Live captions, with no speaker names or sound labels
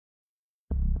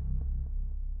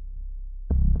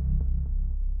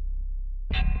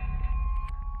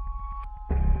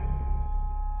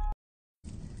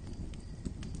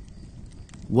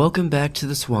Welcome back to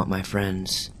the swamp, my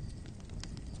friends.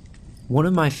 One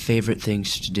of my favorite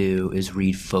things to do is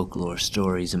read folklore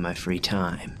stories in my free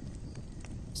time.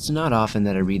 It's not often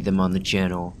that I read them on the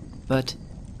channel, but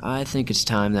I think it's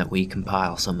time that we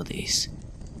compile some of these.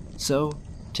 So,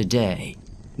 today,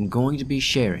 I'm going to be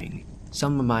sharing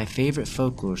some of my favorite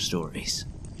folklore stories.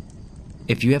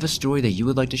 If you have a story that you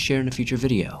would like to share in a future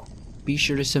video, be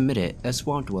sure to submit it at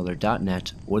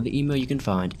swampdweller.net or the email you can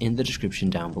find in the description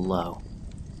down below.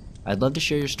 I'd love to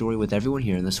share your story with everyone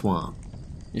here in the swamp,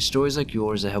 and stories like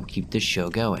yours that help keep this show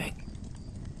going.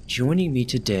 Joining me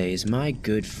today is my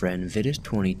good friend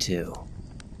Vitus22.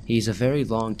 He's a very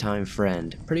long-time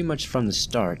friend, pretty much from the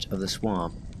start of the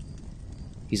swamp.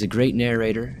 He's a great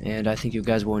narrator, and I think you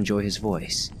guys will enjoy his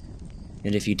voice.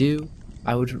 And if you do,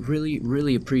 I would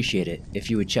really appreciate it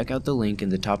if you would check out the link in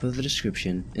the top of the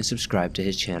description and subscribe to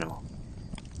his channel.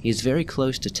 He is very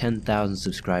close to 10,000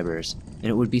 subscribers,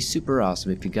 and it would be super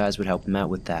awesome if you guys would help him out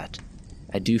with that.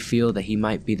 I do feel that he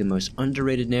might be the most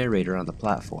underrated narrator on the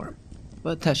platform,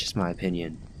 but that's just my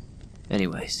opinion.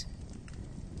 Anyways,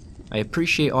 I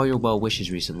appreciate all your well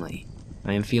wishes recently.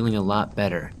 I am feeling a lot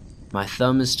better. My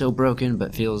thumb is still broken,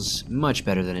 but feels much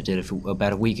better than it did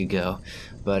about a week ago,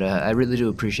 but I really do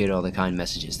appreciate all the kind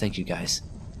messages. Thank you guys.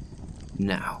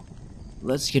 Now,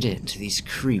 let's get into these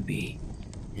creepy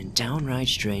and downright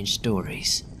strange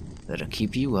stories that'll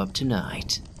keep you up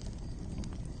tonight.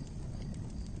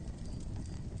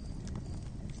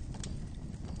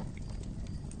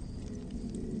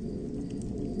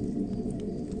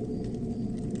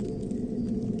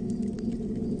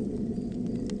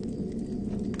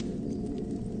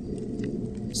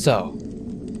 So,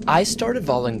 I started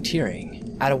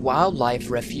volunteering at a wildlife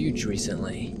refuge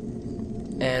recently,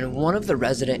 and one of the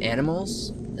resident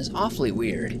animals is awfully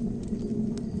weird.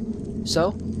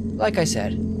 So, like I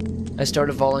said, I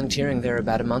started volunteering there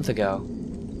about a month ago.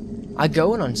 I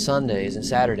go in on Sundays and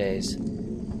Saturdays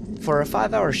for a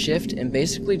 5-hour shift and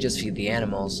basically just feed the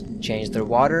animals, change their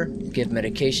water, give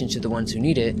medication to the ones who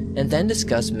need it, and then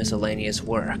discuss miscellaneous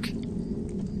work.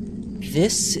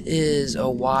 This is a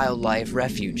wildlife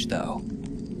refuge though,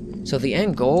 so the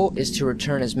end goal is to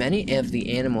return as many of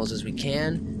the animals as we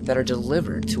can that are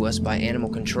delivered to us by animal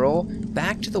control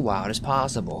back to the wild as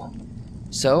possible.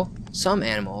 So, some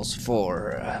animals,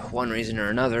 for one reason or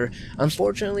another,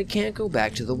 unfortunately can't go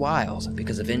back to the wild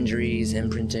because of injuries,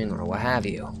 imprinting, or what have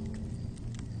you.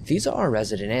 These are our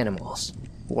resident animals,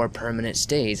 who are permanent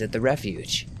stays at the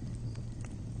refuge.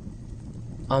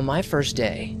 On my first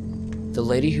day, the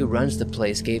lady who runs the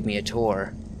place gave me a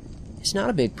tour. It's not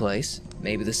a big place,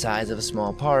 maybe the size of a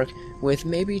small park, with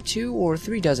maybe 2 or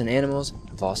 3 dozen animals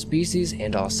of all species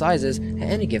and all sizes at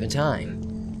any given time.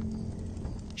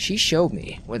 She showed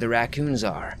me where the raccoons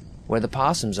are, where the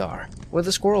possums are, where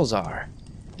the squirrels are.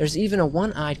 There's even a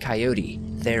one-eyed coyote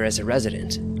there as a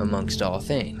resident, amongst all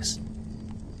things.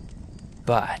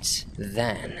 But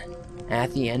then,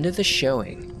 at the end of the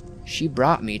showing, she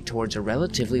brought me towards a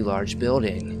relatively large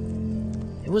building.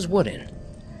 It was wooden,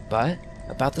 but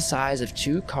about the size of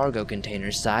 2 cargo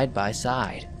containers side by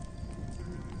side,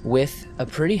 with a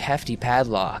pretty hefty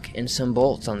padlock and some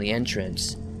bolts on the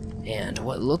entrance, and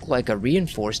what looked like a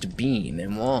reinforced beam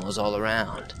and walls all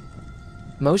around.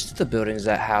 Most of the buildings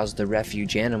that housed the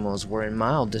refuge animals were in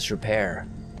mild disrepair,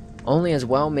 only as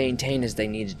well maintained as they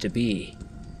needed to be,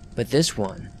 but this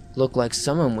one looked like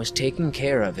someone was taking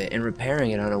care of it and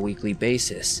repairing it on a weekly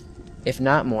basis, if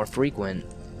not more frequent.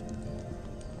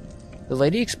 The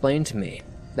lady explained to me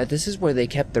that this is where they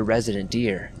kept the resident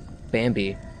deer,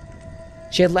 Bambi.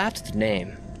 She had laughed at the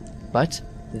name, but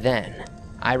then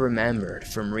I remembered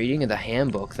from reading in the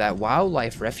handbook that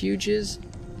wildlife refuges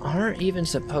aren't even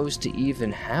supposed to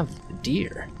even have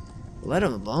deer, let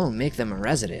alone make them a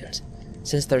resident,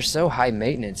 since they're so high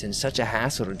maintenance and such a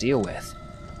hassle to deal with.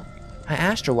 I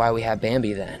asked her why we had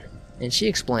Bambi then, and she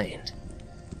explained.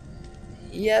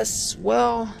 Yes,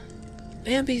 well,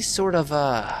 Bambi's sort of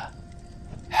a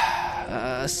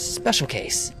special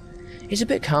case. It's a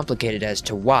bit complicated as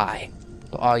to why,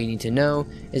 but all you need to know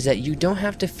is that you don't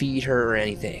have to feed her or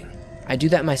anything. I do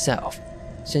that myself,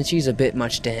 since she's a bit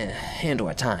much to handle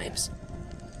at times.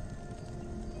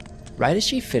 Right as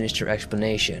she finished her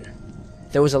explanation,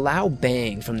 there was a loud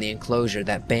bang from the enclosure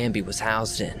that Bambi was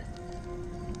housed in.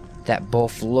 That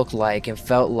both looked like and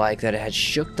felt like that it had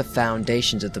shook the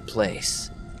foundations of the place.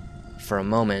 For a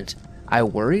moment, I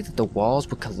worried that the walls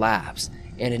would collapse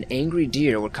and an angry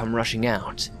deer would come rushing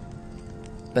out.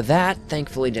 But that,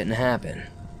 thankfully, didn't happen.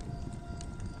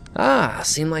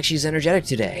 Seemed like she's energetic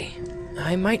today.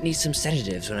 I might need some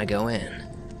sedatives when I go in.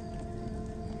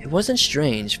 It wasn't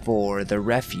strange for the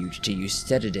refuge to use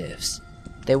sedatives,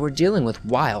 They were dealing with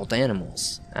wild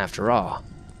animals, after all,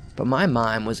 but my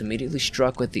mind was immediately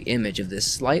struck with the image of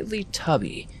this slightly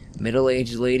tubby,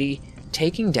 middle-aged lady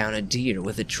taking down a deer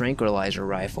with a tranquilizer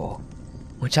rifle,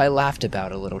 which I laughed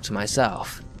about a little to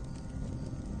myself.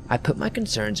 I put my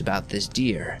concerns about this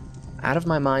deer out of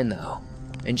my mind though,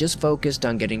 and just focused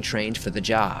on getting trained for the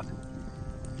job.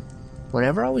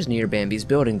 Whenever I was near Bambi's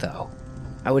building though,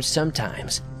 I would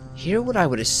sometimes hear what I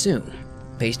would assume,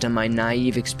 based on my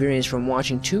naive experience from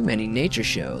watching too many nature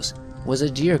shows, was a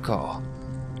deer call.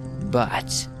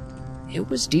 But it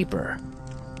was deeper,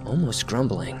 almost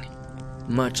grumbling,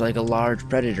 much like a large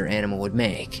predator animal would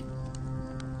make.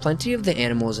 Plenty of the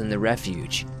animals in the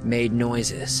refuge made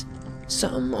noises,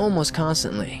 some almost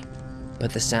constantly,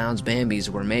 but the sounds Bambi's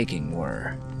were making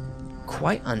were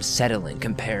quite unsettling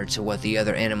compared to what the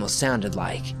other animals sounded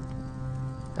like.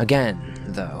 Again,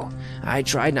 though, I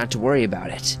tried not to worry about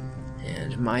it,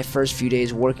 and my first few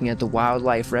days working at the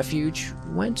wildlife refuge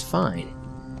went fine.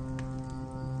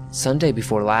 Sunday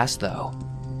before last, though,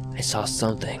 I saw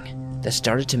something that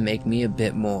started to make me a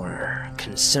bit more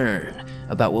concerned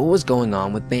about what was going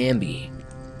on with Bambi.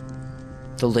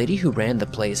 The lady who ran the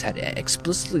place had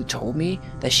explicitly told me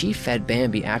that she fed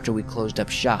Bambi after we closed up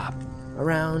shop,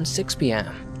 around 6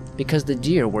 p.m., because the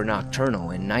deer were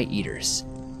nocturnal and night eaters.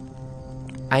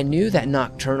 I knew that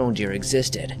nocturnal deer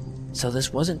existed, so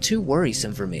this wasn't too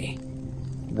worrisome for me.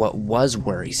 What was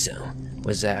worrisome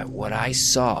was that what I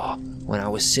saw when I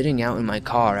was sitting out in my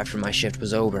car after my shift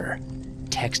was over,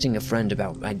 texting a friend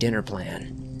about my dinner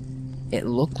plan. It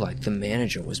looked like the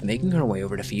manager was making her way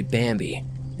over to feed Bambi,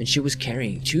 and she was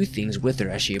carrying 2 things with her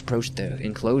as she approached the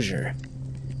enclosure.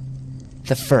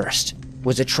 The first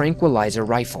was a tranquilizer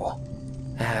rifle,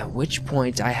 at which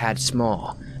point I had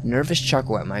small, nervous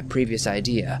chuckle at my previous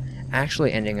idea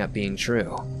actually ending up being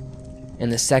true.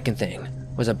 And the second thing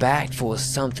was a bag full of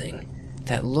something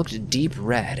that looked deep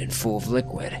red and full of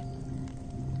liquid.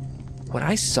 What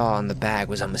I saw in the bag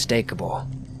was unmistakable,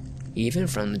 even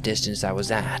from the distance I was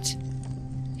at.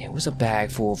 It was a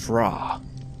bag full of raw,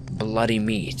 bloody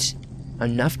meat,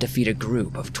 enough to feed a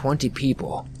group of 20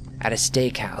 people at a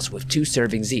steakhouse with 2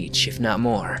 servings each, if not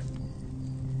more.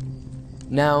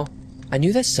 Now, I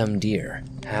knew that some deer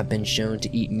have been shown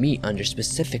to eat meat under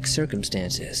specific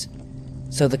circumstances,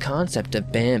 so the concept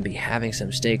of Bambi having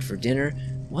some steak for dinner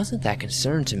wasn't that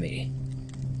concerned to me.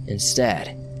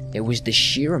 Instead, it was the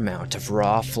sheer amount of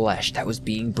raw flesh that was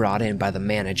being brought in by the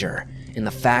manager, and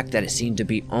the fact that it seemed to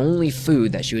be only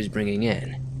food that she was bringing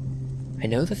in. I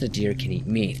know that the deer can eat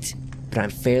meat, but I'm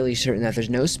fairly certain that there's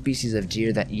no species of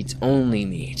deer that eats only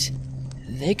meat.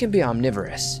 They can be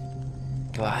omnivorous,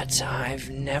 but I've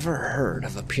never heard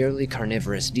of a purely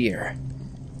carnivorous deer.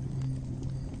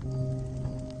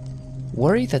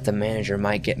 Worried that the manager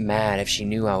might get mad if she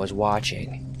knew I was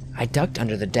watching, I ducked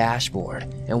under the dashboard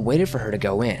and waited for her to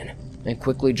go in, and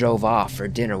quickly drove off for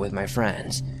dinner with my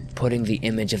friends, putting the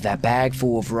image of that bag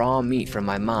full of raw meat from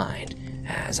my mind,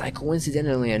 as I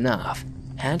coincidentally enough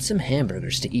had some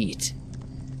hamburgers to eat.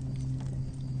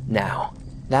 Now,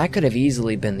 that could have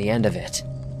easily been the end of it,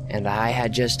 and I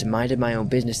had just minded my own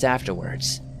business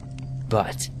afterwards.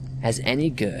 But, as any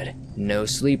good no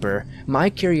sleeper, my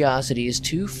curiosity is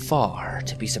too far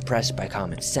to be suppressed by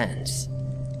common sense.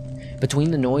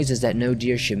 Between the noises that no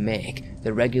deer should make,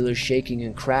 the regular shaking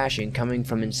and crashing coming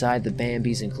from inside the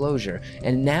Bambi's enclosure,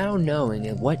 and now knowing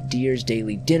what deer's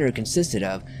daily dinner consisted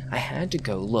of, I had to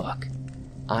go look.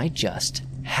 I just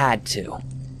had to.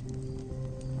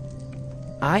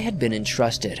 I had been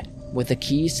entrusted with the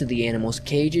keys to the animals'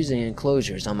 cages and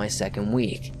enclosures on my second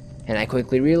week, and I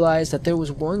quickly realized that there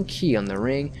was one key on the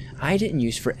ring I didn't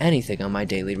use for anything on my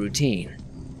daily routine.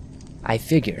 I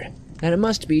figured that it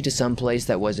must be to some place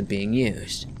that wasn't being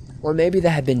used, or maybe that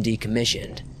had been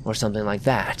decommissioned, or something like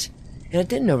that, and I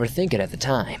didn't overthink it at the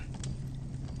time.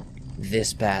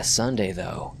 This past Sunday,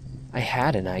 though, I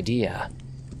had an idea,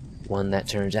 one that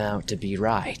turned out to be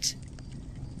right.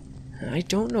 I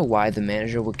don't know why the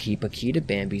manager would keep a key to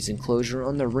Bambi's enclosure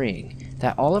on the ring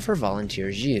that all of her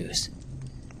volunteers use,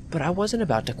 but I wasn't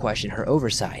about to question her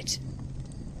oversight.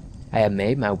 I had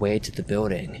made my way to the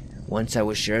building once I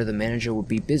was sure the manager would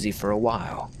be busy for a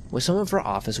while with some of her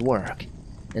office work,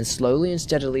 and slowly and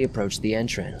steadily approached the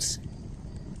entrance.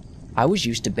 I was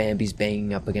used to Bambi's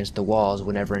banging up against the walls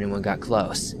whenever anyone got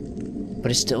close,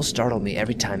 but it still startled me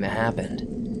every time it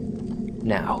happened.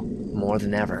 Now, more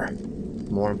than ever.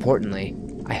 More importantly,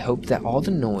 I hoped that all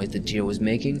the noise the deer was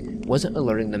making wasn't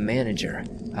alerting the manager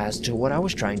as to what I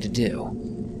was trying to do.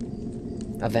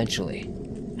 Eventually,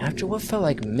 after what felt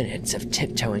like minutes of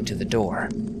tiptoeing to the door,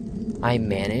 I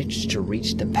managed to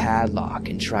reach the padlock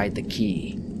and tried the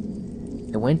key.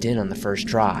 It went in on the first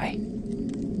try,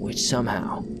 which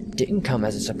somehow didn't come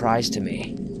as a surprise to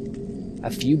me.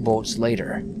 A few bolts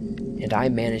later, and I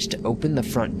managed to open the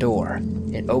front door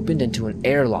and opened into an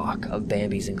airlock of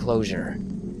Bambi's enclosure.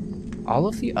 All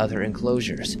of the other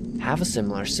enclosures have a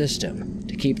similar system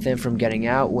to keep them from getting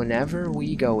out whenever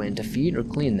we go in to feed or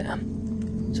clean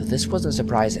them, so this wasn't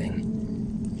surprising.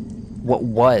 What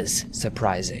was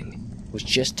surprising was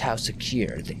just how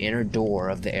secure the inner door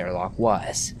of the airlock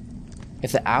was.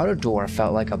 If the outer door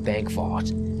felt like a bank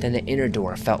vault, then the inner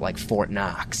door felt like Fort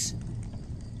Knox.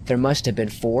 There must have been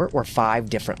 4 or 5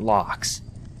 different locks,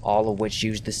 all of which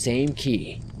used the same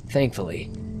key,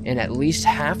 thankfully, and at least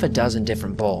half a dozen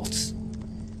different bolts.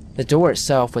 The door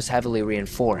itself was heavily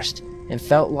reinforced, and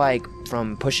felt like,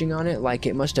 from pushing on it, like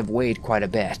it must have weighed quite a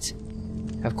bit.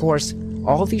 Of course,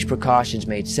 all of these precautions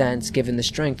made sense given the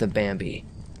strength of Bambi,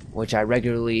 which I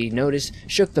regularly noticed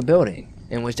shook the building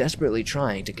and was desperately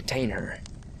trying to contain her.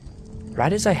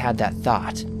 Right as I had that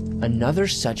thought, another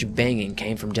such banging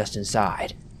came from just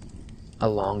inside,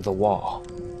 along the wall.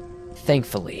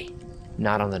 Thankfully,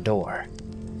 not on the door,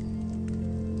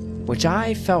 which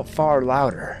I felt far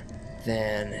louder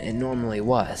than it normally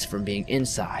was from being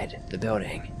inside the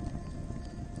building.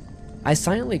 I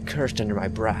silently cursed under my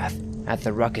breath at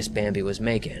the ruckus Bambi was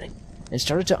making and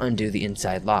started to undo the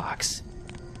inside locks.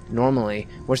 Normally,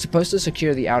 we're supposed to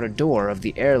secure the outer door of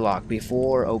the airlock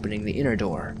before opening the inner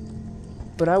door,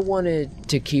 but I wanted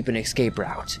to keep an escape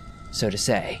route, so to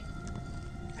say.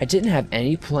 I didn't have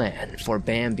any plan for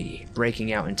Bambi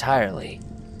breaking out entirely,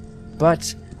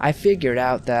 but I figured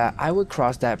out that I would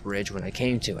cross that bridge when I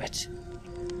came to it.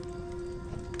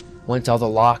 Once all the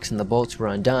locks and the bolts were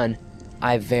undone,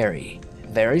 I very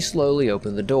slowly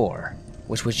opened the door,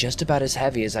 which was just about as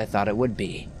heavy as I thought it would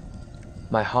be.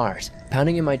 My heart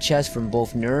pounding in my chest from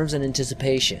both nerves and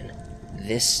anticipation.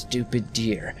 This stupid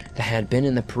deer that had been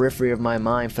in the periphery of my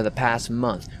mind for the past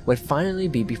month would finally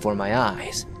be before my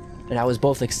eyes, and I was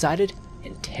both excited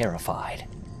and terrified.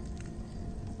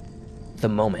 The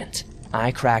moment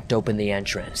I cracked open the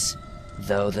entrance,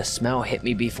 though the smell hit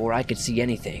me before I could see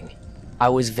anything, I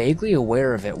was vaguely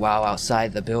aware of it while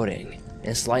outside the building,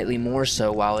 and slightly more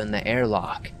so while in the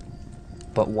airlock.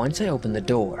 But once I opened the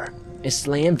door, it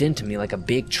slammed into me like a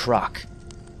big truck.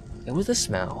 It was the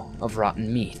smell of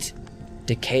rotten meat,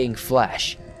 decaying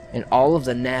flesh, and all of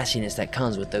the nastiness that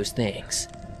comes with those things.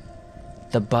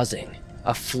 The buzzing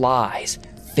of flies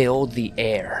filled the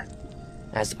air,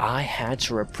 as I had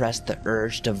to repress the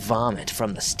urge to vomit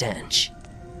from the stench.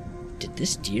 Did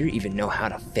this deer even know how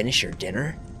to finish her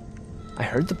dinner? I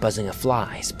heard the buzzing of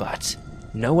flies, but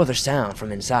no other sound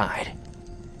from inside.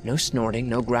 No snorting,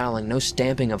 no growling, no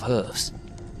stamping of hooves.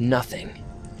 Nothing.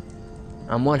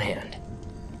 On one hand,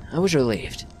 I was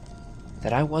relieved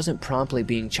that I wasn't promptly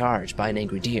being charged by an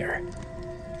angry deer,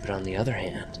 but on the other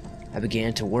hand, I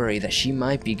began to worry that she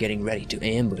might be getting ready to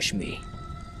ambush me.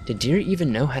 Did deer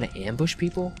even know how to ambush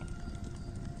people?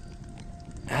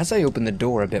 As I opened the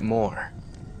door a bit more,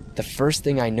 the first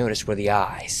thing I noticed were the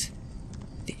eyes.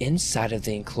 The inside of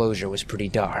the enclosure was pretty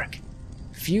dark.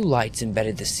 Few lights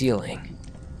embedded the ceiling,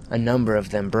 a number of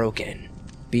them broken,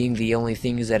 being the only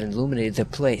things that illuminated the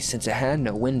place since it had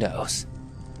no windows.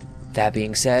 That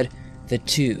being said, the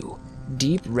 2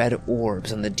 deep red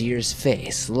orbs on the deer's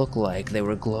face looked like they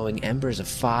were glowing embers of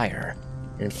fire,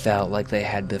 and felt like they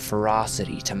had the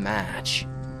ferocity to match.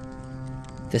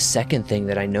 The second thing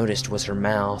that I noticed was her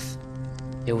mouth.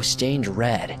 It was stained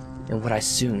red in what I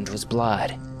assumed was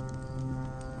blood.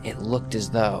 It looked as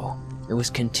though it was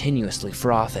continuously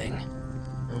frothing,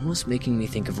 almost making me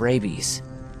think of rabies.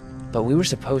 But we were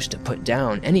supposed to put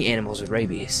down any animals with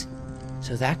rabies,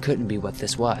 so that couldn't be what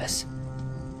this was.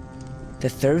 The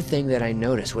third thing that I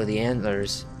noticed were the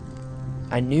antlers.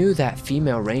 I knew that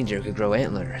female reindeer could grow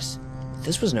antlers.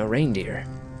 This was no reindeer.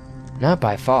 Not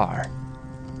by far.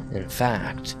 In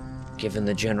fact, given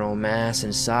the general mass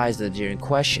and size of the deer in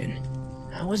question,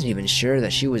 I wasn't even sure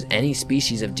that she was any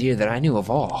species of deer that I knew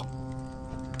of all.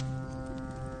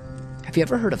 Have you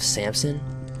ever heard of Samson,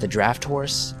 the draft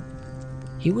horse?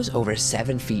 He was over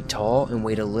 7 feet tall and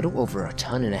weighed a little over 1.5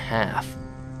 tons.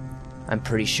 I'm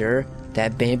pretty sure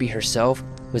that Bambi herself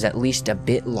was at least a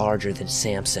bit larger than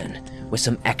Samson, with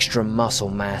some extra muscle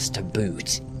mass to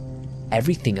boot.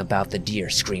 Everything about the deer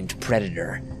screamed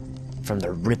predator, from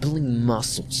the rippling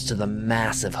muscles to the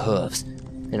massive hooves,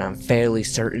 and I'm fairly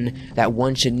certain that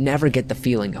one should never get the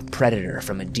feeling of predator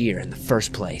from a deer in the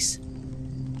first place.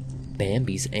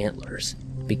 Bambi's antlers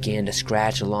began to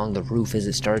scratch along the roof as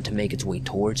it started to make its way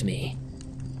towards me.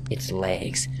 Its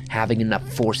legs, having enough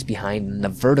force behind them to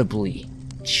vertebrally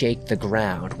shake the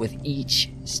ground with each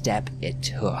step it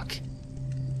took.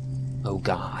 Oh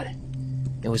God,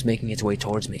 it was making its way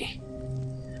towards me.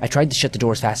 I tried to shut the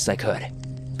door as fast as I could,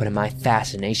 but in my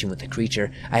fascination with the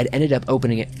creature, I had ended up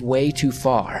opening it way too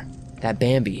far. That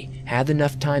Bambi had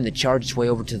enough time to charge its way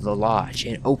over to the lodge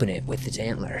and open it with its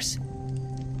antlers.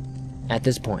 At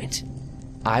this point,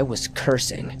 I was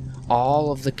cursing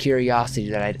all of the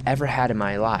curiosity that I'd ever had in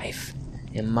my life,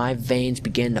 and my veins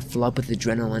began to flood with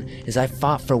adrenaline as I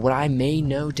fought for what I may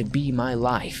know to be my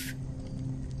life.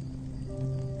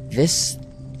 This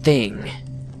thing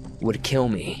would kill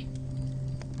me.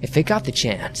 If it got the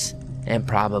chance, and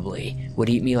probably would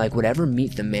eat me like whatever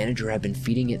meat the manager had been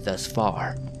feeding it thus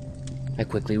far. I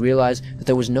quickly realized that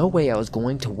there was no way I was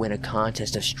going to win a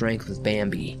contest of strength with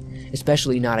Bambi,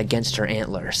 especially not against her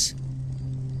antlers,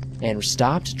 and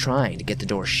stopped trying to get the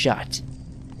door shut.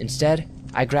 Instead,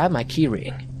 I grabbed my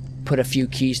keyring, put a few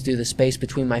keys through the space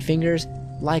between my fingers,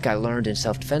 like I learned in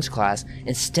self-defense class,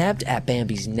 and stabbed at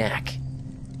Bambi's neck.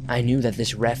 I knew that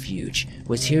this refuge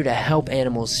was here to help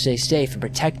animals stay safe and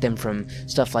protect them from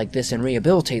stuff like this and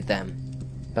rehabilitate them.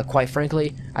 But quite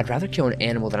frankly, I'd rather kill an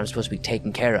animal that I'm supposed to be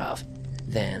taking care of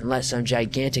than let some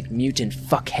gigantic mutant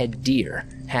fuckhead deer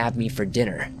have me for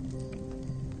dinner.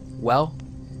 Well,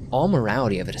 all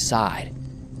morality of it aside,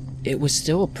 it was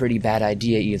still a pretty bad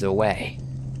idea either way.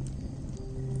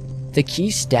 The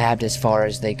keys stabbed as far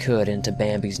as they could into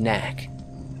Bambi's neck,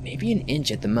 maybe an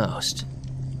inch at the most,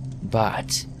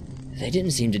 but they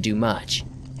didn't seem to do much,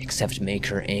 except make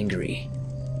her angry.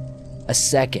 A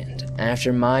second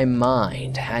after my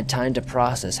mind had time to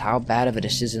process how bad of a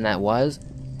decision that was,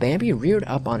 Bambi reared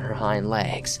up on her hind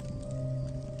legs.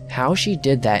 How she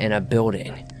did that in a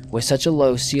building with such a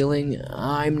low ceiling,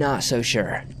 I'm not so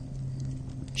sure.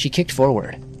 She kicked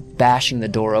forward, bashing the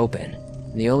door open.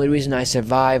 The only reason I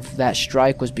survived that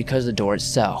strike was because of the door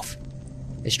itself.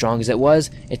 As strong as it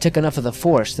was, it took enough of the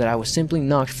force that I was simply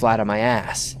knocked flat on my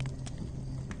ass.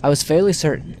 I was fairly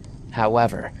certain,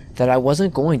 however, that I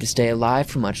wasn't going to stay alive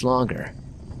for much longer,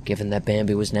 given that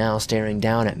Bambi was now staring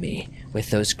down at me with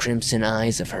those crimson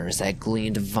eyes of hers that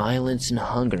gleamed violence and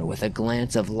hunger with a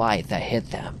glance of light that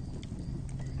hit them.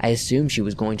 I assumed she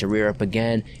was going to rear up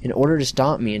again in order to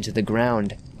stomp me into the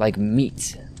ground like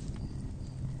meat.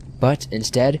 But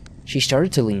instead, she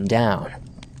started to lean down.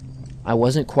 I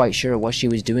wasn't quite sure what she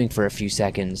was doing for a few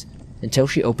seconds until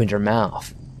she opened her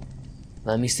mouth.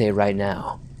 Let me say right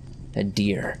now, that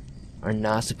deer are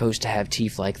not supposed to have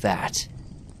teeth like that.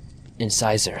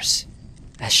 Incisors,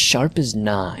 as sharp as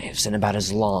knives and about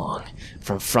as long,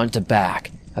 from front to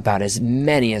back, about as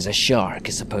many as a shark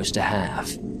is supposed to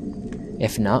have,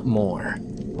 if not more,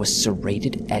 with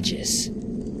serrated edges.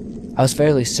 I was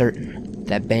fairly certain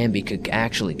that Bambi could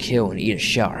actually kill and eat a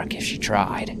shark if she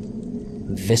tried.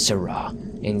 Viscera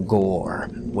and gore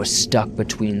was stuck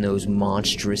between those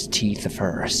monstrous teeth of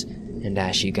hers, and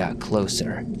as she got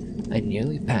closer, I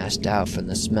nearly passed out from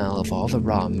the smell of all the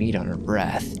raw meat on her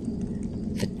breath,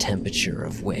 the temperature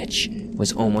of which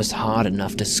was almost hot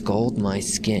enough to scald my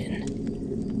skin.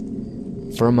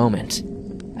 For a moment,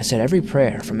 I said every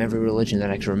prayer from every religion that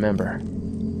I could remember,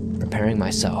 preparing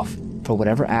myself for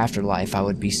whatever afterlife I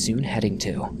would be soon heading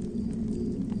to.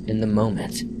 In the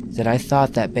moment that I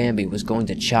thought that Bambi was going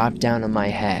to chop down on my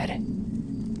head,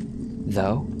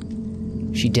 though,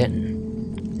 she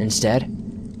didn't. Instead,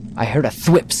 I heard a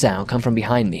thwip sound come from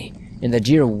behind me, and the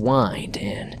deer whined,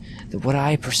 and what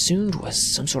I presumed was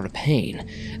some sort of pain.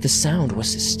 The sound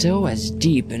was still as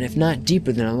deep, and if not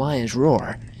deeper than a lion's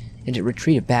roar, and it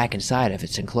retreated back inside of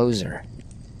its enclosure.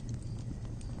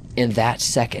 In that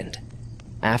second,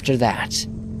 after that,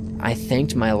 I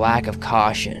thanked my lack of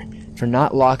caution for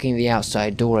not locking the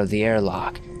outside door of the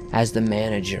airlock, as the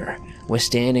manager was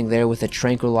standing there with a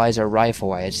tranquilizer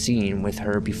rifle I had seen with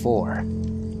her before.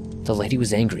 The lady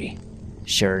was angry,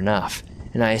 sure enough,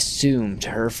 and I assumed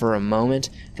her for a moment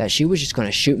that she was just going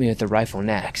to shoot me with the rifle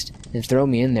next and throw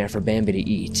me in there for Bambi to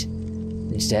eat.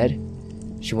 Instead,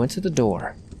 she went to the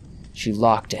door. She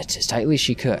locked it as tightly as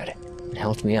she could and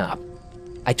helped me up.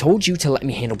 I told you to let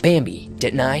me handle Bambi,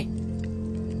 didn't I?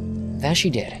 That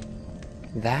she did.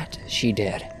 That she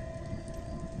did.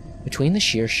 Between the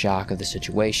sheer shock of the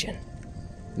situation,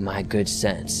 and my good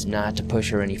sense not to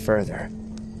push her any further,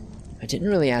 I didn't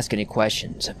really ask any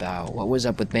questions about what was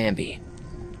up with Bambi,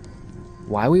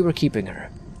 why we were keeping her,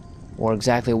 or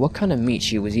exactly what kind of meat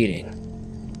she was eating.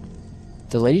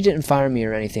 The lady didn't fire me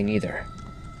or anything either,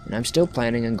 and I'm still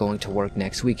planning on going to work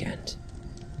next weekend.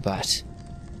 But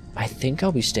I think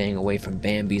I'll be staying away from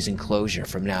Bambi's enclosure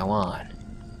from now on.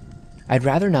 I'd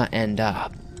rather not end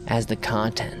up as the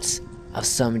contents of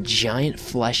some giant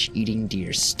flesh-eating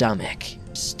deer's stomach.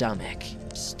 Stomach,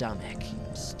 stomach,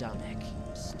 stomach,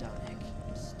 stomach, stomach,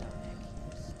 stomach.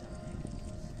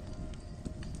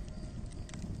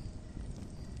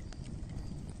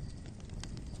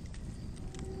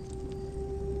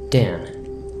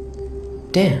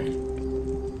 Dan. Dan.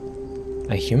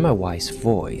 I hear my wife's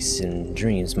voice in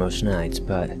dreams most nights,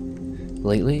 but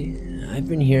lately, I've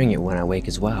been hearing it when I wake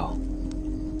as well.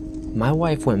 My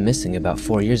wife went missing about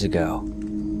 4 years ago,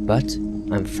 but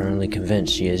I'm firmly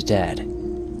convinced she is dead.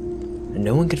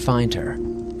 No one could find her,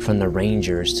 from the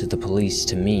rangers to the police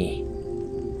to me.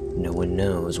 No one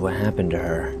knows what happened to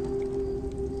her.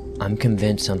 I'm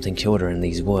convinced something killed her in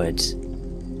these woods.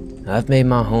 I've made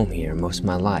my home here most of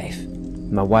my life.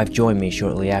 My wife joined me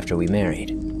shortly after we married.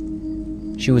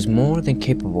 She was more than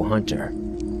capable hunter,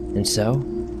 and so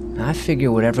I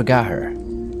figure whatever got her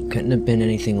couldn't have been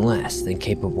anything less than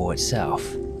capable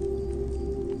itself.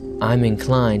 I'm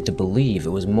inclined to believe it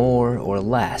was more or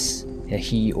less a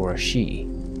he or a she.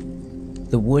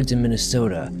 The woods in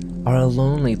Minnesota are a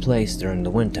lonely place during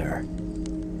the winter.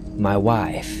 My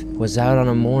wife was out on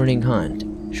a morning hunt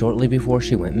shortly before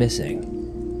she went missing.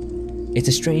 It's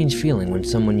a strange feeling when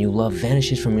someone you love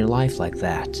vanishes from your life like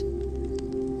that.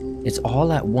 It's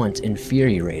all at once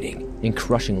infuriating and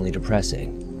crushingly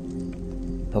depressing.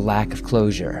 The lack of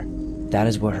closure, that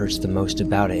is what hurts the most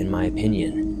about it in my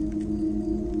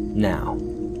opinion. Now,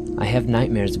 I have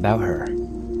nightmares about her.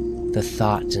 The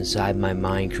thoughts inside my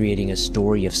mind creating a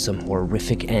story of some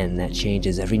horrific end that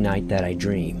changes every night that I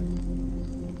dream.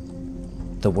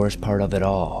 The worst part of it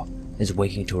all is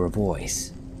waking to her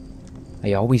voice.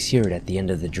 I always hear it at the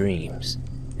end of the dreams,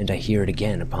 and I hear it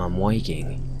again upon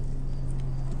waking.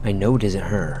 I know it isn't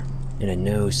her, and I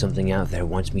know something out there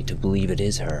wants me to believe it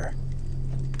is her.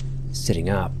 Sitting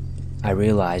up, I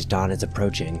realize dawn is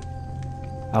approaching.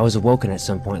 I was awoken at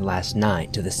some point last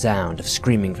night to the sound of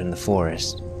screaming from the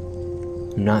forest.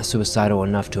 I'm not suicidal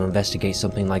enough to investigate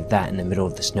something like that in the middle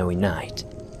of the snowy night.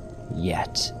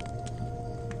 Yet.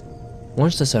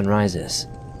 Once the sun rises,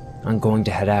 I'm going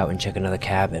to head out and check another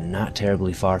cabin not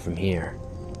terribly far from here.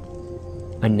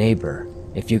 A neighbor,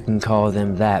 if you can call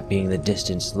them that being the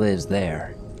distance, lives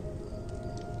there.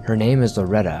 Her name is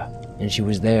Loretta, and she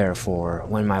was there for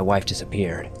when my wife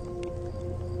disappeared.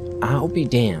 I'll be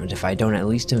damned if I don't at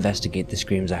least investigate the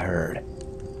screams I heard.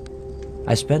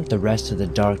 I spent the rest of the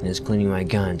darkness cleaning my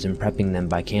guns and prepping them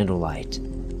by candlelight.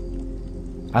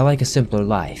 I like a simpler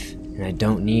life, and I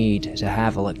don't need to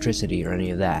have electricity or any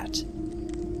of that.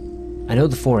 I know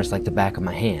the forest like the back of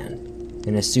my hand,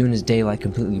 and as soon as daylight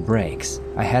completely breaks,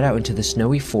 I head out into the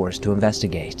snowy forest to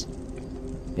investigate.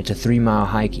 It's a 3-mile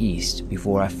hike east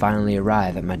before I finally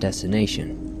arrive at my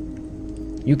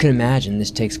destination. You can imagine this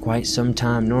takes quite some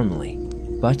time normally,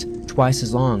 but twice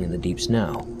as long in the deep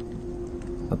snow.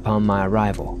 Upon my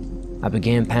arrival, I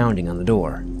began pounding on the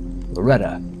door.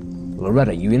 Loretta,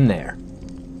 Loretta, you in there?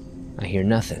 I hear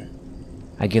nothing.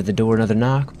 I give the door another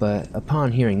knock, but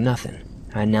upon hearing nothing,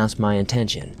 I announce my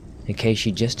intention, in case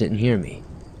she just didn't hear me,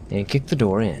 and kick the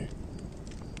door in.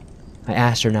 I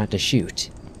asked her not to shoot.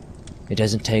 It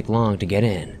doesn't take long to get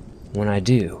in. When I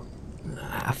do,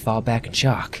 I fall back in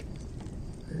shock.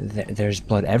 There's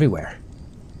blood everywhere.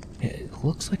 It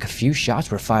looks like a few shots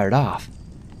were fired off.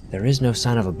 There is no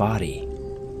sign of a body.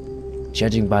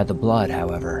 Judging by the blood,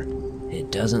 however,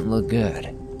 it doesn't look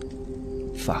good.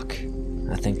 Fuck,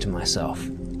 I think to myself.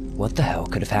 What the hell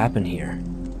could have happened here?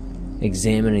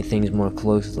 Examining things more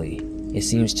closely, it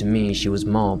seems to me she was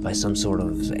mauled by some sort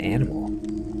of animal.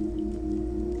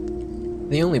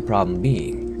 The only problem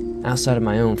being, outside of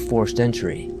my own forced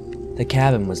entry, the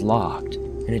cabin was locked,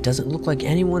 and it doesn't look like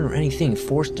anyone or anything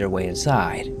forced their way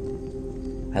inside.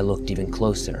 I looked even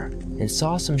closer, and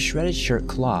saw some shredded shirt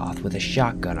cloth with a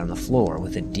shotgun on the floor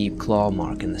with a deep claw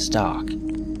mark in the stock.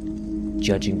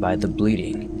 Judging by the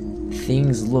bleeding,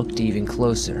 things looked even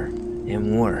closer,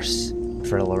 and worse,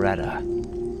 for Loretta.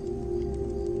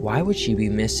 Why would she be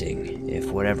missing if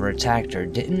whatever attacked her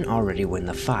didn't already win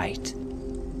the fight?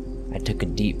 I took a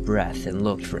deep breath and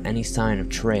looked for any sign of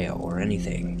trail or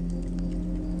anything.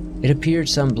 It appeared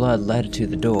some blood led to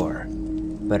the door,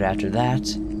 but after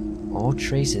that, all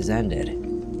traces ended.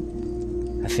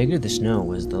 I figured the snow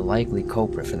was the likely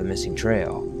culprit for the missing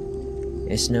trail.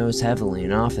 It snows heavily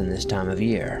and often this time of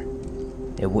year.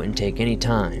 It wouldn't take any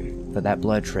time for that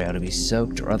blood trail to be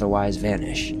soaked or otherwise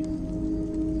vanish.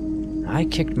 I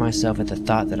kicked myself at the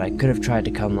thought that I could have tried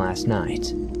to come last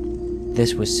night.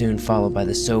 This was soon followed by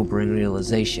the sobering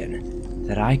realization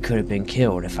that I could have been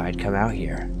killed if I had come out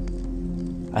here.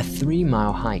 A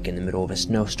 3-mile hike in the middle of a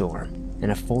snowstorm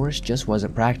and a forest just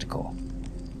wasn't practical,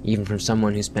 even from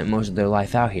someone who spent most of their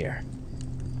life out here.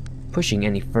 Pushing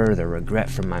any further regret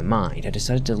from my mind, I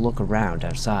decided to look around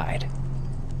outside.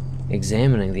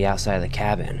 Examining the outside of the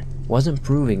cabin wasn't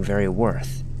proving very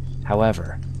worth.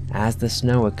 However, as the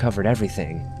snow had covered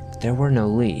everything, there were no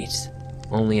leads.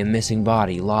 only a missing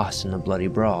body lost in a bloody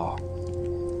brawl.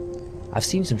 I've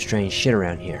seen some strange shit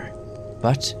around here,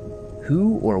 but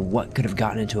who or what could have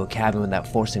gotten into a cabin without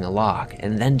forcing a lock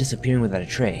and then disappearing without a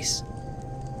trace?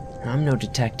 I'm no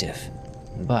detective,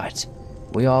 but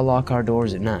we all lock our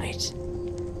doors at night.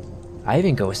 I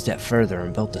even go a step further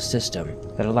and built a system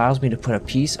that allows me to put a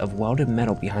piece of welded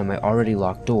metal behind my already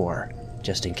locked door,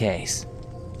 just in case.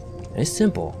 It's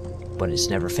simple, but it's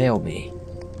never failed me.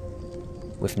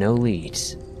 With no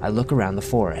leads, I look around the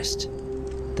forest.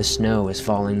 The snow is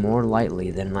falling more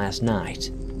lightly than last night,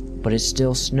 but it's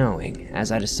still snowing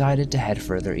as I decided to head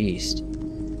further east.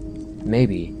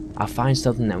 Maybe I'll find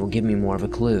something that will give me more of a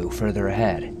clue further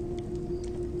ahead.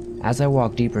 As I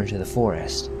walk deeper into the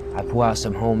forest, I pull out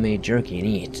some homemade jerky and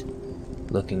eat,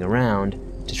 looking around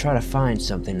to try to find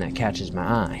something that catches my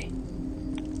eye.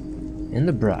 In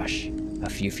the brush, a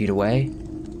few feet away,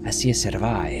 I see a set of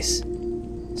eyes.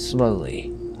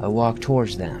 Slowly, I walk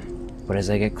towards them, but as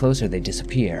I get closer they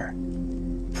disappear.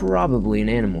 Probably an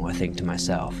animal, I think to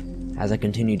myself, as I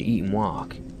continue to eat and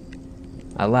walk.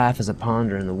 I laugh as I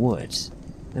ponder in the woods.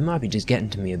 They might be just getting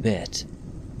to me a bit.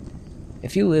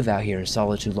 If you live out here in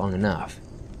solitude long enough,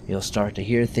 you'll start to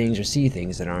hear things or see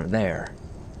things that aren't there.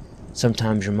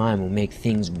 Sometimes your mind will make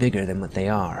things bigger than what they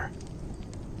are.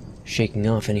 Shaking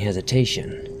off any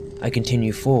hesitation, I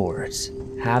continue forwards,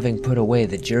 having put away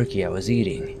the jerky I was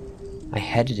eating. I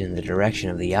headed in the direction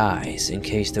of the eyes in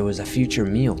case there was a future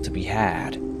meal to be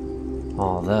had.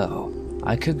 Although,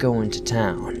 I could go into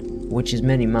town, which is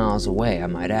many miles away I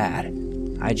might add.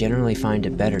 I generally find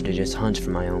it better to just hunt for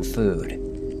my own food.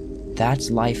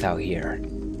 That's life out here,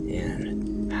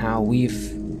 and how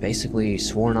we've basically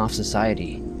sworn off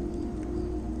society.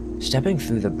 Stepping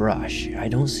through the brush, I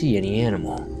don't see any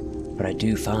animal, but I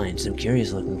do find some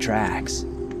curious looking tracks.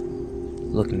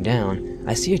 Looking down,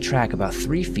 I see a track about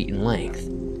 3 feet in length,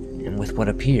 and with what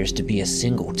appears to be a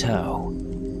single toe.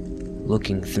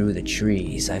 Looking through the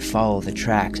trees, I follow the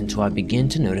tracks until I begin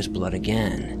to notice blood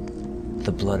again.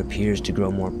 The blood appears to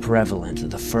grow more prevalent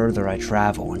the further I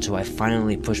travel until I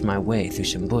finally push my way through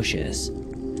some bushes.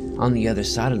 On the other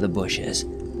side of the bushes,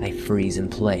 I freeze in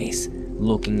place,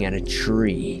 looking at a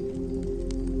tree.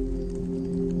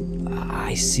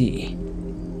 I see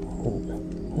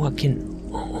what can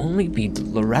only be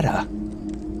Loretta.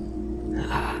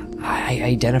 I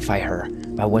identify her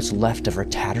by what's left of her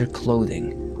tattered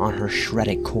clothing on her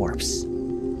shredded corpse.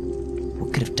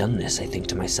 What could have done this, I think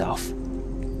to myself.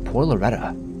 Poor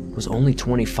Loretta was only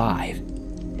 25,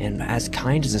 and as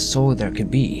kind as a soul there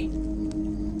could be.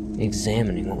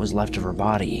 Examining what was left of her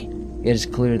body, it is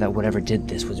clear that whatever did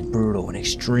this was brutal and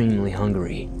extremely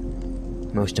hungry.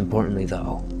 Most importantly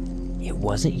though, it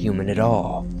wasn't human at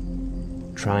all.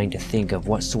 Trying to think of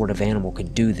what sort of animal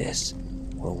could do this,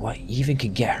 or what even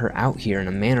could get her out here in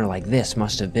a manner like this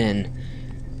must have been...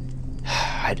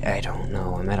 I don't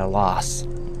know, I'm at a loss.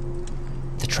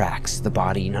 The tracks, the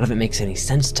body, none of it makes any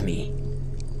sense to me.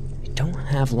 I don't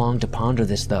have long to ponder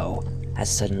this though, as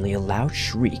suddenly a loud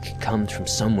shriek comes from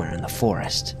somewhere in the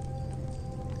forest.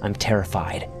 I'm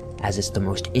terrified, as it's the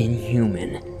most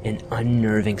inhuman and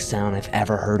unnerving sound I've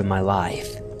ever heard in my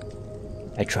life.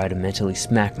 I try to mentally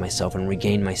smack myself and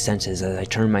regain my senses as I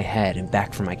turn my head and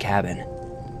back for my cabin.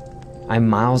 I'm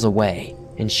miles away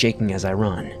and shaking as I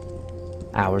run.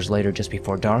 Hours later, just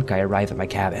before dark, I arrive at my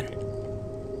cabin.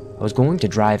 I was going to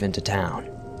drive into town,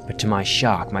 but to my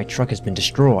shock, my truck has been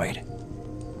destroyed.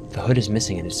 The hood is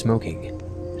missing and it's smoking.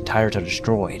 The tires are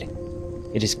destroyed.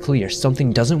 It is clear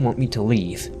something doesn't want me to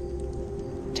leave.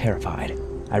 Terrified,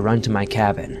 I run to my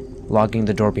cabin, locking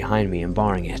the door behind me and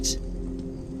barring it.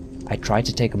 I try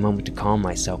to take a moment to calm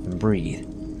myself and breathe,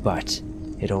 but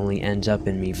it only ends up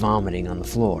in me vomiting on the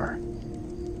floor.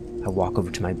 I walk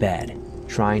over to my bed,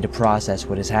 trying to process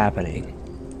what is happening.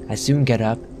 I soon get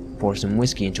up, pour some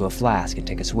whiskey into a flask and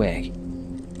take a swig.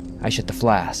 I shut the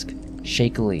flask,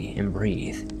 shakily, and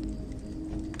breathe.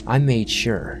 I made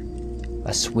sure.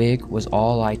 A swig was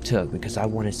all I took because I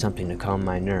wanted something to calm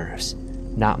my nerves,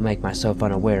 not make myself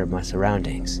unaware of my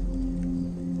surroundings.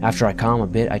 After I calm a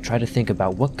bit, I try to think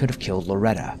about what could have killed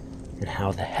Loretta, and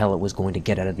how the hell it was going to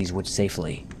get out of these woods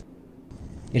safely.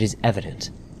 It is evident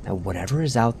that whatever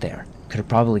is out there could have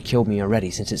probably killed me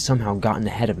already, since it somehow gotten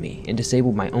ahead of me and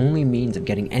disabled my only means of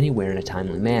getting anywhere in a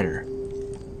timely manner.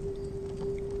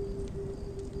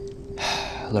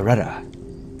 Loretta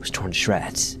was torn to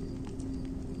shreds.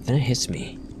 Then it hits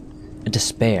me. A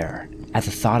despair at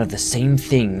the thought of the same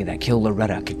thing that killed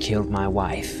Loretta could kill my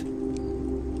wife.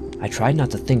 I tried not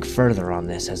to think further on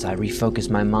this as I refocused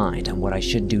my mind on what I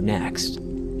should do next.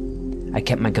 I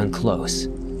kept my gun close,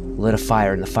 lit a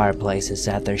fire in the fireplace, and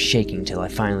sat there shaking till I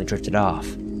finally drifted off.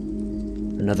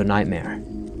 Another nightmare.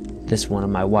 This one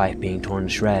of my wife being torn to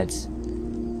shreds.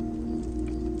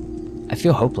 I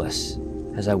feel hopeless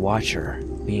as I watch her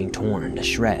being torn to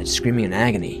shreds, screaming in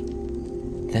agony.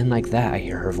 Then like that, I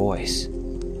hear her voice.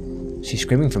 She's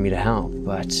screaming for me to help,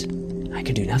 but I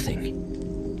can do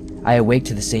nothing. I awake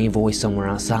to the same voice somewhere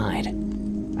outside.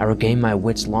 I regain my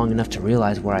wits long enough to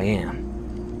realize where I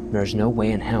am. There's no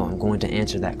way in hell I'm going to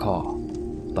answer that call.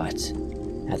 But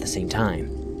at the same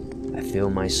time, I feel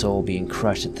my soul being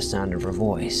crushed at the sound of her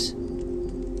voice.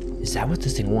 Is that what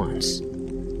this thing wants?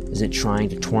 Is it trying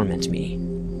to torment me?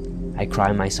 I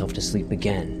cry myself to sleep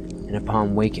again, and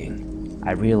upon waking,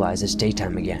 I realize it's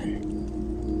daytime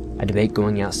again. I debate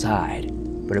going outside,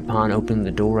 but upon opening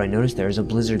the door I notice there is a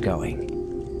blizzard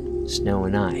going. Snow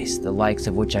and ice, the likes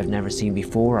of which I've never seen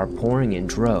before, are pouring in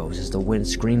droves as the wind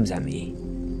screams at me.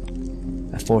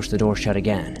 I force the door shut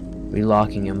again,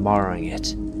 relocking and barring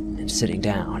it, and sitting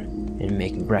down and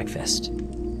making breakfast.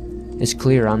 It's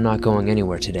clear I'm not going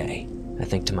anywhere today, I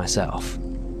think to myself.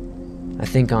 I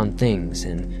think on things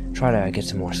and try to get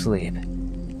some more sleep.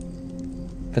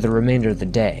 For the remainder of the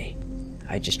day,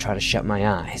 I just try to shut my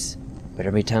eyes, but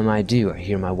every time I do, I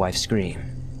hear my wife scream.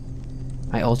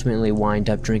 I ultimately wind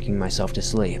up drinking myself to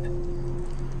sleep.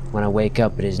 When I wake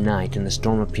up, it is night and the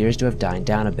storm appears to have died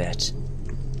down a bit.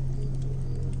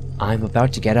 I'm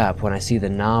about to get up when I see the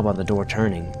knob on the door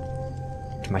turning.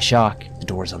 To my shock, the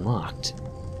door is unlocked.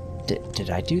 Did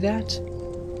I do that?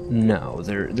 No,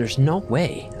 there's no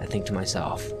way, I think to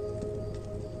myself.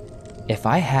 If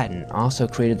I hadn't also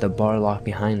created the bar lock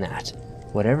behind that,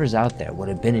 whatever's out there would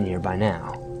have been in here by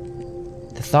now.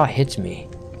 The thought hits me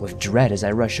with dread as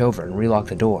I rush over and relock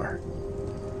the door.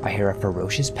 I hear a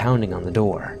ferocious pounding on the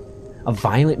door, a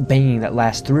violent banging that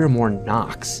lasts 3 or more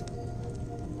knocks,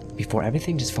 before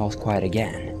everything just falls quiet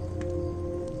again.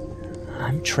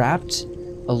 I'm trapped,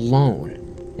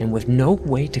 alone, and with no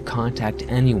way to contact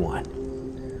anyone.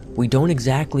 We don't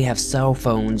exactly have cell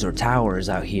phones or towers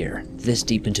out here, this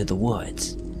deep into the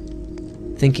woods.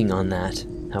 Thinking on that,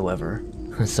 however,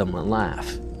 I somewhat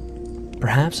laugh.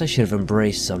 Perhaps I should have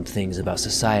embraced some things about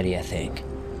society, I think.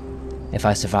 If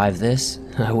I survive this,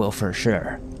 I will for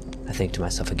sure, I think to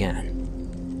myself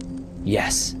again.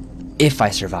 Yes, if I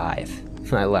survive,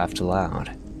 I laughed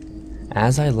aloud.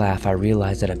 As I laugh, I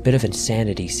realize that a bit of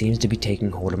insanity seems to be taking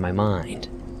hold of my mind.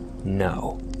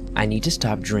 No, I need to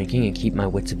stop drinking and keep my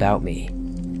wits about me.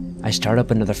 I start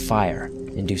up another fire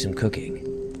and do some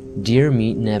cooking. Deer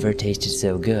meat never tasted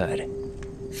so good.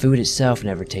 Food itself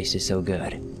never tasted so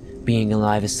good. Being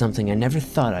alive is something I never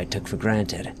thought I took for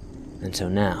granted, until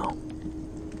now.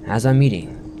 As I'm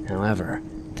eating, however,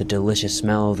 the delicious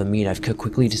smell of the meat I've cooked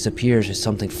quickly disappears as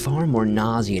something far more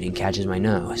nauseating catches my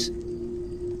nose.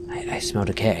 I smell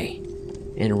decay,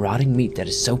 and rotting meat that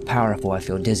is so powerful I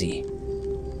feel dizzy.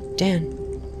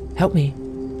 Dan, help me,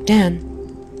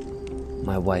 Dan.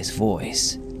 My wife's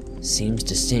voice seems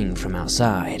to sing from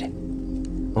outside,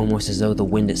 almost as though the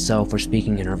wind itself were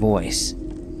speaking in her voice.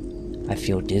 I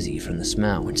feel dizzy from the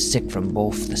smell and sick from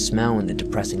both the smell and the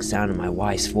depressing sound of my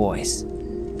wife's voice.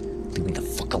 Leave me the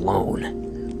fuck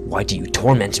alone. Why do you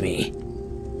torment me?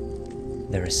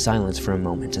 There is silence for a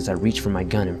moment as I reach for my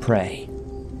gun and pray.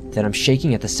 Then I'm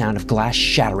shaking at the sound of glass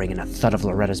shattering and a thud of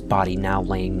Loretta's body now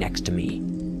laying next to me.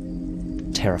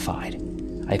 Terrified,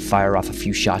 I fire off a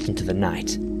few shots into the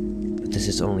night, but this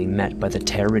is only met by the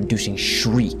terror-inducing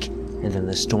shriek and then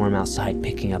the storm outside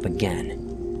picking up again.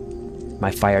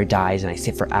 My fire dies and I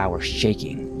sit for hours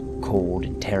shaking, cold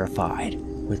and terrified,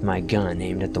 with my gun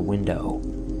aimed at the window.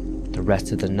 The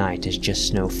rest of the night is just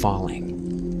snow falling.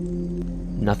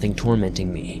 Nothing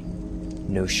tormenting me.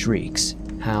 No shrieks,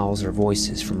 howls, or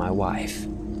voices from my wife.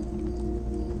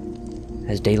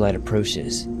 As daylight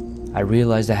approaches, I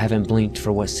realize I haven't blinked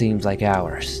for what seems like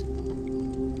hours.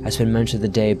 I spend much of the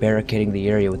day barricading the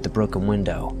area with the broken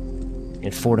window,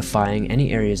 and fortifying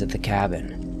any areas of the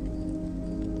cabin.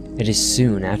 It is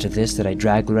soon after this that I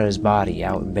drag Loretta's body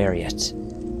out and bury it.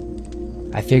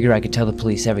 I figure I could tell the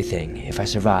police everything if I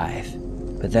survive,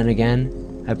 but then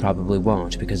again, I probably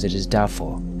won't because it is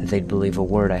doubtful that they'd believe a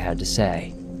word I had to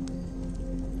say.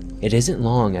 It isn't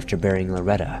long after burying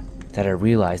Loretta that I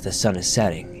realize the sun is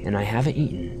setting and I haven't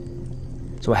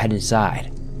eaten. So I head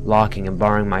inside, locking and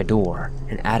barring my door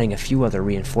and adding a few other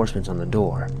reinforcements on the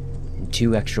door and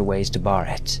 2 extra ways to bar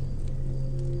it.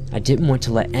 I didn't want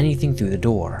to let anything through the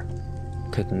door.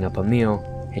 Cooking up a meal,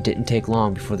 it didn't take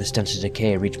long before the stench of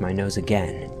decay reached my nose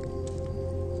again.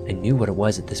 I knew what it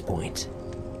was at this point.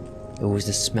 It was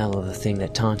the smell of the thing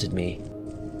that taunted me.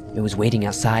 It was waiting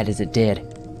outside as it did.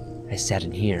 I sat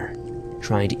in here,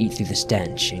 trying to eat through the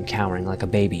stench and cowering like a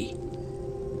baby.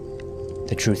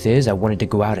 The truth is, I wanted to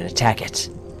go out and attack it,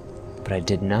 but I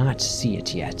did not see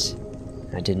it yet.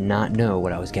 I did not know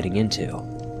what I was getting into.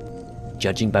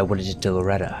 Judging by what it did to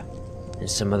Loretta,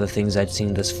 and some of the things I'd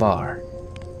seen thus far,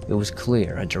 it was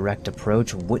clear a direct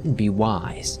approach wouldn't be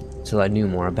wise till I knew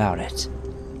more about it.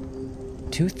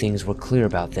 Two things were clear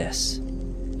about this.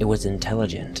 It was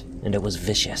intelligent, and it was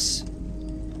vicious.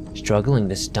 Struggling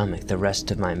to stomach the rest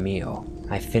of my meal,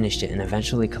 I finished it and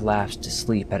eventually collapsed to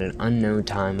sleep at an unknown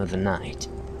time of the night.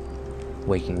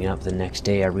 Waking up the next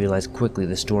day, I realized quickly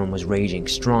the storm was raging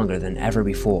stronger than ever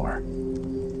before.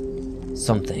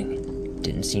 Something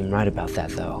didn't seem right about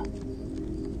that, though.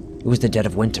 It was the dead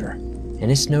of winter,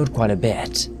 and it snowed quite a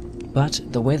bit, but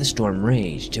the way the storm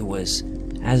raged, it was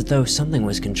as though something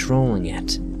was controlling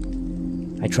it.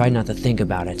 I tried not to think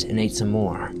about it and ate some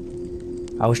more.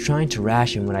 I was trying to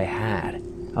ration what I had.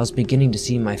 I was beginning to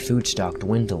see my food stock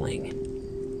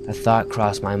dwindling. A thought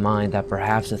crossed my mind that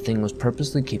perhaps the thing was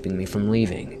purposely keeping me from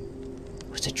leaving.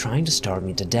 Was it trying to starve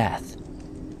me to death?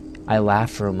 I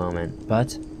laughed for a moment,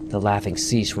 but the laughing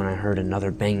ceased when I heard another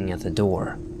banging at the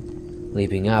door.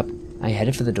 Leaping up, I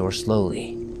headed for the door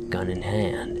slowly, gun in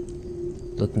hand.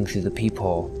 Looking through the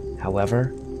peephole,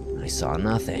 however, I saw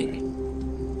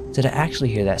nothing. Did I actually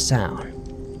hear that sound?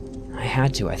 I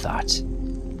had to, I thought.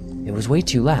 It was way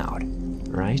too loud,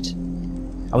 right?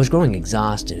 I was growing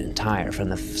exhausted and tired from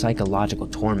the psychological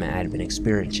torment I had been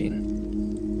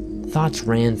experiencing. Thoughts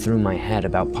ran through my head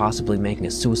about possibly making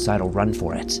a suicidal run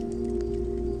for it.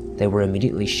 They were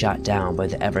immediately shot down by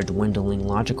the ever-dwindling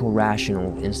logical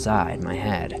rationale inside my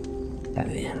head that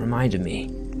reminded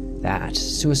me that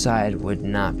suicide would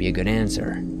not be a good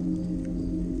answer.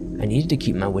 I needed to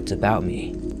keep my wits about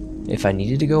me. If I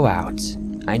needed to go out,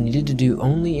 I needed to do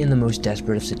only in the most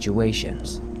desperate of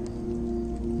situations.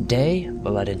 Day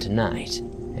bled into night,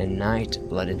 and night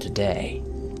bled into day.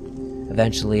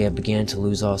 Eventually, I began to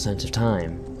lose all sense of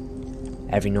time.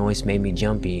 Every noise made me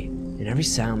jumpy, and every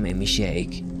sound made me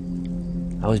shake.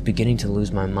 I was beginning to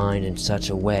lose my mind in such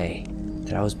a way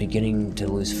that I was beginning to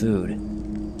lose food.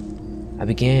 I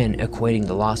began equating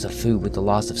the loss of food with the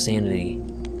loss of sanity.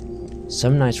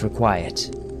 Some nights were quiet,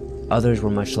 others were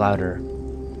much louder.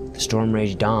 The storm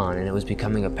raged on, and it was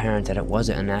becoming apparent that it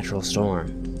wasn't a natural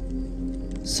storm.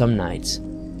 Some nights,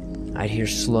 I'd hear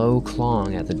slow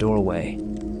clawing at the doorway,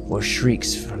 or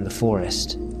shrieks from the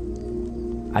forest.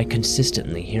 I'd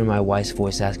consistently hear my wife's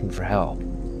voice asking for help,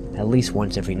 at least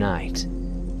once every night.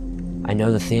 I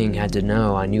know the thing had to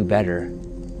know I knew better.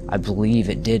 I believe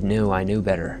it did know I knew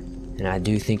better, and I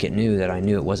do think it knew that I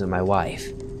knew it wasn't my wife,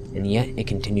 and yet it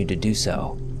continued to do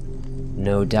so.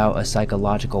 No doubt a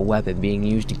psychological weapon being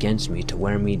used against me to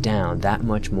wear me down that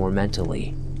much more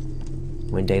mentally.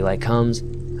 When daylight comes,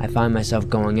 I find myself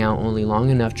going out only long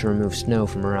enough to remove snow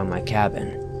from around my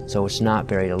cabin, so it's not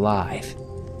buried alive.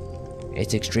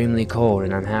 It's extremely cold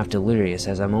and I'm half delirious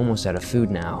as I'm almost out of food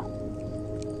now.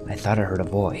 I thought I heard a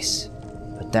voice,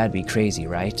 but that'd be crazy,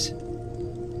 right?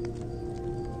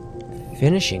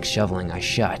 Finishing shoveling, I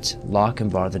shut, lock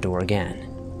and bar the door again.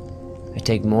 I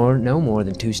take no more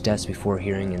than 2 steps before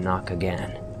hearing a knock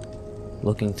again.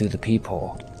 Looking through the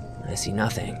peephole, I see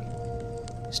nothing.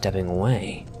 Stepping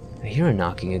away, I hear a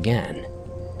knocking again.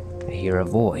 I hear a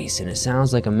voice, and it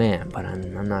sounds like a man, but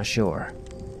I'm not sure.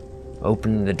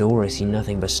 Opening the door, I see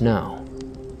nothing but snow.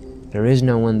 There is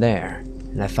no one there,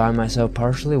 and I find myself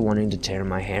partially wanting to tear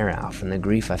my hair out from the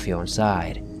grief I feel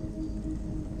inside.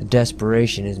 The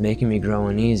desperation is making me grow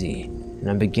uneasy, and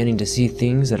I'm beginning to see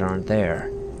things that aren't there.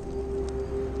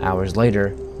 Hours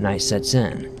later, night sets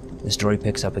in. The story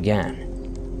picks up again.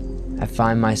 I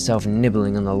find myself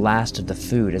nibbling on the last of the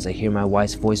food as I hear my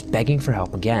wife's voice begging for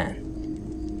help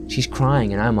again. She's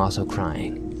crying and I'm also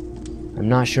crying. I'm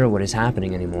not sure what is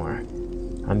happening anymore.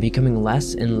 I'm becoming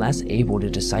less and less able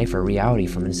to decipher reality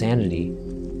from insanity.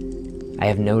 I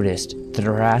have noticed that the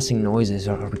harassing noises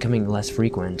are becoming less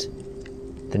frequent.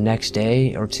 The next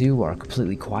day or two are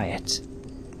completely quiet.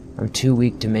 I'm too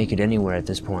weak to make it anywhere at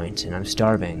this point, and I'm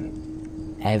starving.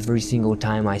 Every single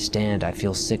time I stand, I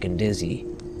feel sick and dizzy.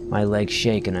 My legs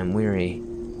shake and I'm weary.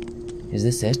 Is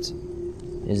this it?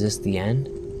 Is this the end?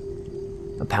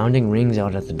 A pounding rings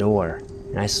out at the door,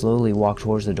 and I slowly walk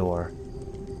towards the door.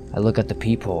 I look at the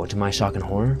peephole. To my shock and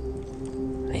horror,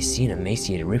 I see an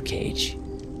emaciated ribcage.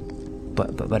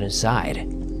 But inside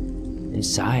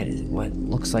is what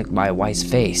looks like my wife's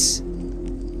face.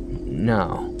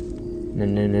 No.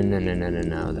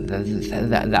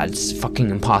 That's fucking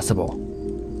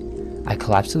impossible. I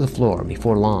collapse to the floor.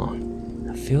 Before long,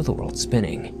 I feel the world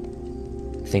spinning.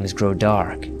 Things grow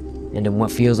dark, and in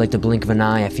what feels like the blink of an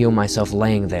eye, I feel myself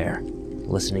laying there,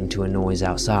 listening to a noise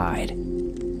outside.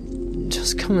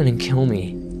 Just come in and kill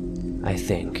me, I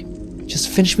think. Just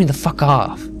finish me the fuck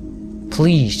off.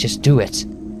 Please, just do it.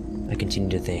 I continue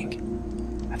to think.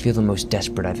 I feel the most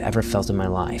desperate I've ever felt in my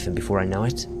life, and before I know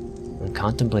it, I'm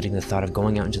contemplating the thought of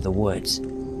going out into the woods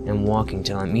and walking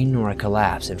till I'm eaten or I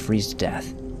collapse and freeze to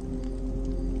death.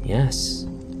 Yes,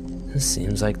 this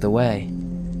seems like the way.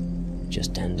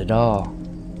 Just end it all.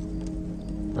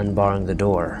 Unbarring the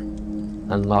door,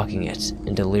 unlocking it,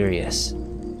 and delirious,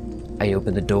 I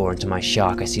open the door, and to my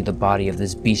shock I see the body of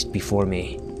this beast before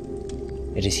me.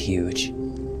 It is huge,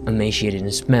 emaciated,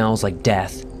 and smells like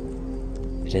death.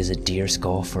 It has a deer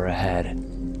skull for a head,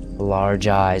 large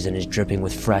eyes, and is dripping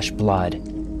with fresh blood.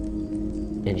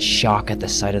 In shock at the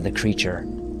sight of the creature,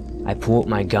 I pull out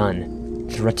my gun,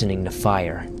 threatening to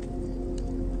fire.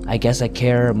 I guess I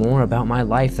care more about my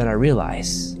life than I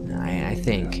realize, I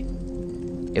think.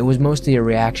 It was mostly a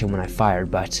reaction when I fired,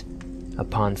 but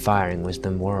upon firing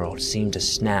the world seemed to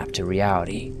snap to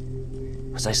reality.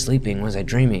 Was I sleeping? Was I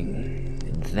dreaming?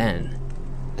 And then,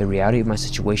 the reality of my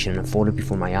situation unfolded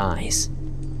before my eyes.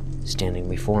 Standing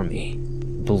before me,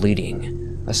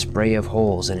 bleeding, a spray of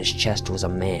holes in his chest, was a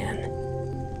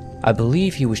man. I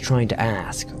believe he was trying to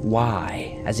ask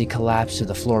why as he collapsed to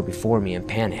the floor before me and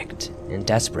panicked and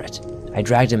desperate. I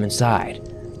dragged him inside,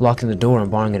 locking the door and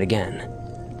barring it again.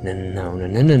 No.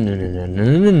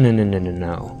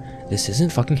 This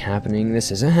isn't fucking happening.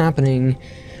 This isn't happening.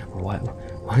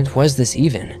 What was this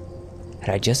even?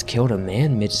 Had I just killed a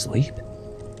man mid-sleep?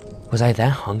 Was I that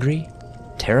hungry,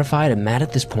 terrified, and mad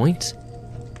at this point?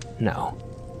 No,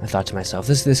 I thought to myself,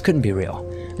 this couldn't be real.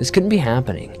 This couldn't be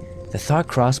happening. The thought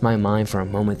crossed my mind for a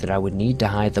moment that I would need to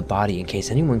hide the body in case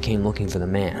anyone came looking for the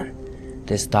man.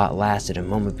 This thought lasted a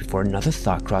moment before another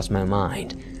thought crossed my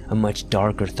mind. A much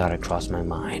darker thought had crossed my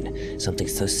mind, something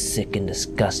so sick and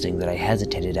disgusting that I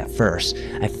hesitated at first.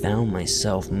 I found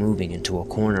myself moving into a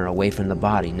corner away from the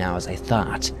body now as I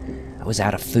thought. I was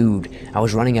out of food, I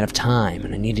was running out of time,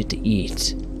 and I needed to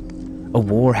eat. A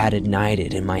war had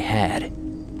ignited in my head.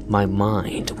 My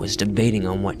mind was debating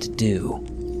on what to do.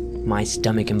 My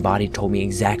stomach and body told me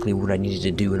exactly what I needed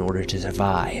to do in order to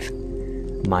survive.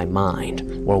 My mind,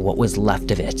 or what was left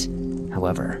of it,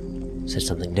 however, said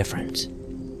something different.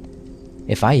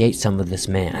 If I ate some of this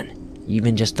man,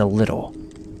 even just a little,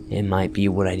 it might be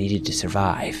what I needed to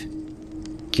survive.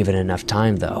 Given enough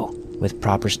time though, with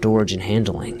proper storage and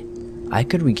handling, I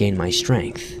could regain my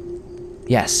strength.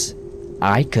 Yes,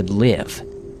 I could live.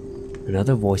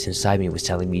 Another voice inside me was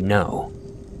telling me no,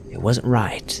 it wasn't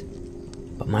right.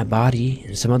 But my body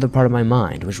and some other part of my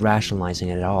mind was rationalizing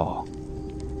it all.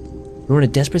 You're in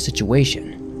a desperate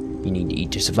situation. You need to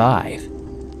eat to survive.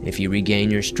 If you regain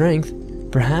your strength,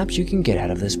 perhaps you can get out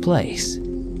of this place.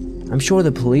 I'm sure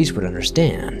the police would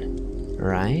understand,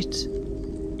 right?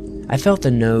 I felt the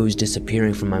no's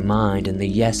disappearing from my mind, and the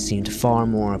yes seemed far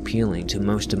more appealing to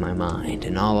most of my mind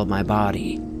and all of my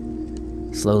body.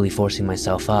 Slowly forcing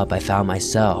myself up, I found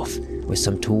myself with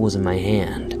some tools in my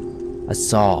hand, a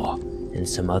saw, and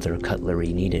some other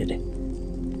cutlery needed.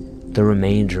 The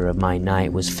remainder of my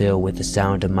night was filled with the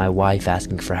sound of my wife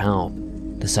asking for help,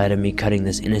 the sight of me cutting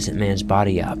this innocent man's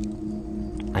body up.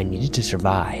 I needed to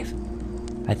survive,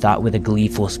 I thought with a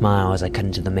gleeful smile as I cut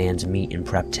into the man's meat and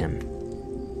prepped him.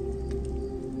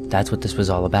 That's what this was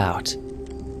all about.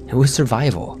 It was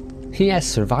survival. Yes,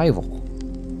 survival.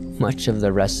 Much of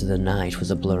the rest of the night was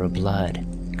a blur of blood,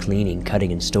 cleaning,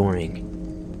 cutting, and storing.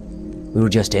 We were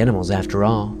just animals after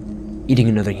all. Eating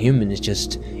another human is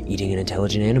just eating an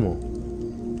intelligent animal.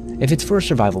 If it's for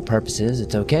survival purposes,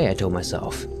 it's okay, I told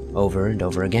myself, over and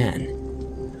over again.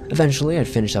 Eventually, I'd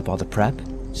finish up all the prep,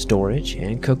 storage,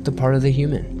 and cook the part of the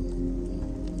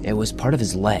human. It was part of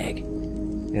his leg,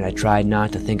 and I tried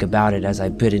not to think about it as I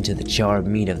bit into the charred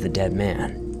meat of the dead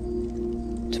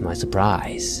man. To my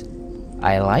surprise,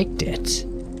 I liked it.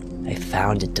 I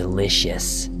found it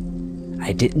delicious.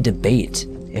 I didn't debate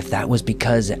if that was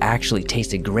because it actually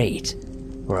tasted great,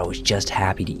 or I was just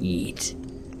happy to eat.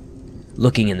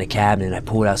 Looking in the cabinet, I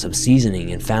pulled out some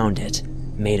seasoning and found it,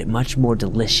 made it much more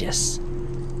delicious.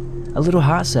 A little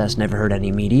hot sauce never hurt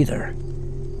any meat either.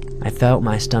 I felt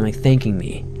my stomach thanking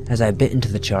me as I bit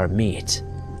into the charred meat.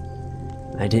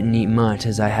 I didn't eat much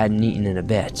as I hadn't eaten in a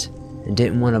bit, and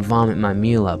didn't want to vomit my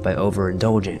meal up by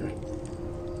overindulging.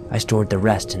 I stored the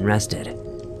rest and rested.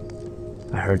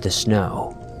 I heard the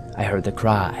snow, I heard the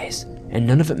cries, and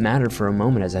none of it mattered for a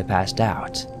moment as I passed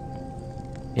out.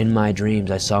 In my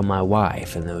dreams, I saw my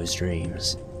wife in those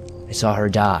dreams. I saw her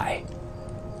die.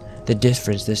 The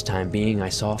difference this time being I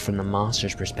saw from the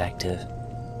monster's perspective.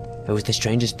 It was the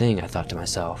strangest thing, I thought to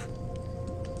myself.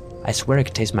 I swear I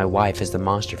could taste my wife as the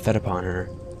monster fed upon her.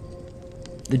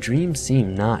 the dream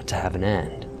seemed not to have an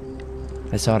end.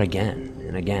 I saw it again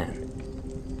and again.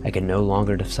 I could no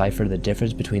longer decipher the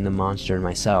difference between the monster and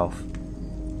myself.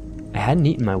 I hadn't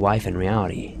eaten my wife in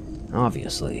reality,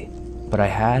 obviously, but I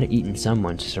had eaten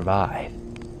someone to survive.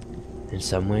 In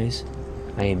some ways,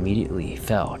 I immediately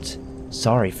felt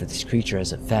sorry for this creature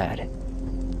as it fed.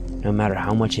 No matter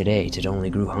how much it ate, it only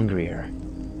grew hungrier.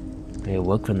 I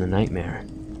awoke from the nightmare,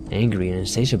 angry and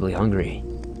insatiably hungry.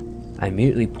 I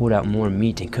immediately pulled out more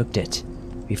meat and cooked it.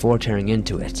 Before tearing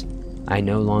into it, I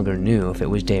no longer knew if it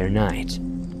was day or night.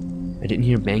 I didn't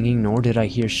hear banging, nor did I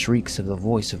hear shrieks of the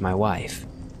voice of my wife.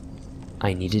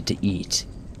 I needed to eat.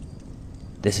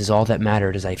 This is all that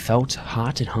mattered, as I felt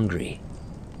hot and hungry.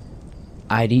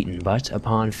 I'd eaten, but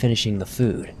upon finishing the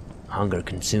food, hunger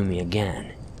consumed me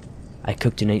again. I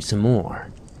cooked and ate some more.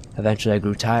 Eventually I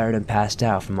grew tired and passed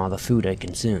out from all the food I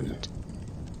consumed.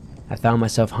 I found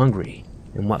myself hungry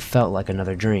in what felt like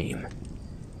another dream.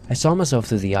 I saw myself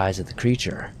through the eyes of the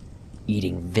creature,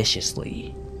 eating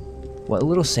viciously. What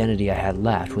little sanity I had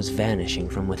left was vanishing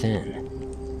from within.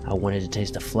 I wanted to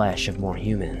taste the flesh of more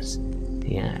humans.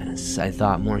 Yes, I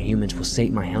thought more humans will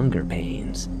sate my hunger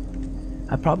pains.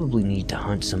 I probably need to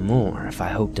hunt some more if I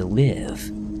hope to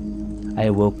live. I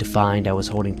awoke to find I was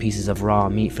holding pieces of raw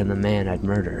meat from the man I'd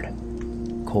murdered.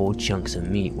 Cold chunks of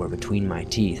meat were between my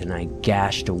teeth and I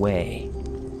gashed away.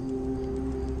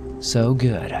 So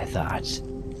good, I thought.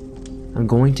 I'm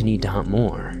going to need to hunt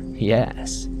more,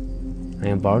 yes. I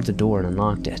unbarred the door and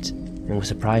unlocked it, and was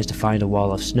surprised to find a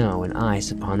wall of snow and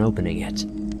ice upon opening it.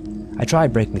 I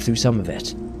tried breaking through some of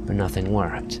it, but nothing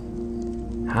worked.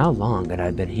 How long had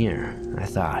I been here, I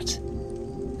thought.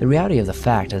 The reality of the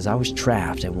fact is I was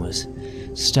trapped and was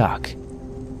stuck.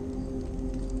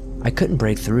 I couldn't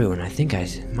break through, and I think I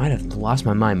might have lost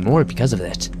my mind more because of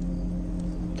it.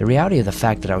 The reality of the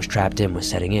fact that I was trapped in was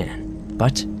setting in,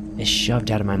 but it shoved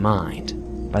out of my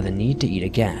mind by the need to eat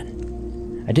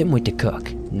again. I didn't wait to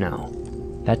cook, no.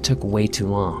 That took way too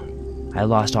long. I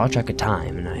lost all track of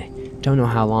time, and I don't know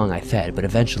how long I fed, but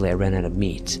eventually I ran out of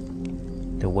meat.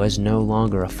 There was no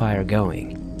longer a fire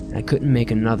going. I couldn't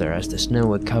make another as the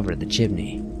snow had covered the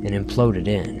chimney and imploded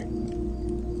in.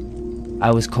 I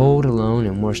was cold, alone,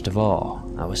 and worst of all,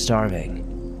 I was starving.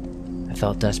 I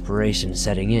felt desperation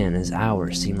setting in as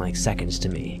hours seemed like seconds to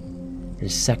me,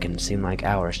 and seconds seemed like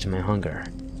hours to my hunger.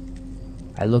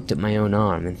 I looked at my own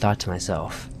arm and thought to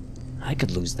myself, I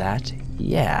could lose that.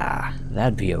 Yeah,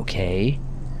 that'd be okay.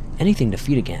 Anything to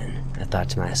feed again, I thought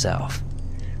to myself.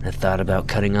 I thought about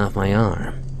cutting off my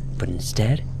arm, but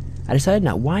instead, I decided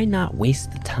why not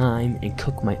waste the time and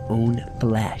cook my own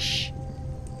flesh.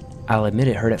 I'll admit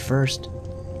it hurt at first.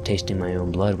 Tasting my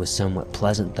own blood was somewhat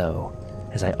pleasant though,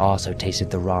 as I also tasted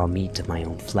the raw meat of my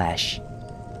own flesh.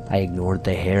 I ignored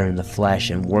the hair and the flesh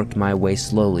and worked my way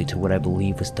slowly to what I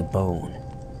believe was the bone.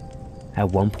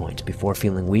 At one point, before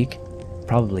feeling weak,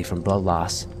 probably from blood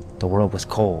loss, the world was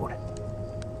cold.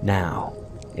 Now,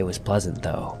 it was pleasant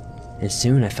though, and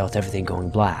soon I felt everything going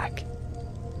black.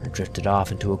 I drifted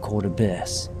off into a cold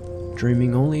abyss,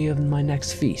 dreaming only of my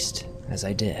next feast as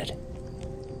I did.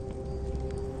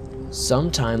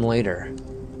 Sometime later.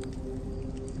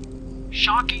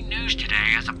 Shocking news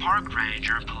today as a park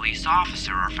ranger and police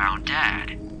officer are found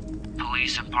dead.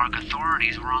 Police and park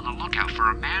authorities were on the lookout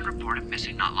for a man reported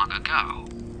missing not long ago,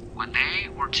 when they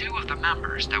were two of the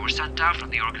members that were sent out from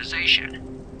the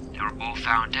organization. They were both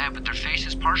found dead with their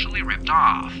faces partially ripped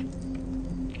off.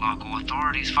 Local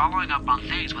authorities following up on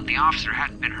things when the officer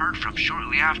hadn't been heard from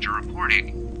shortly after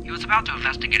reporting. He was about to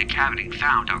investigate a cavity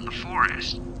found out in the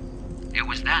forest. It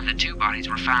was then the two bodies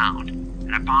were found,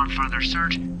 and upon further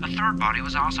search, a third body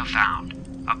was also found.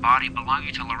 A body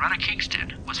belonging to Loretta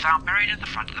Kingston was found buried in the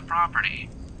front of the property.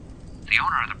 The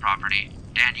owner of the property,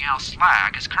 Danielle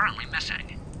Slag, is currently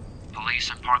missing. Police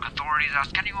and park authorities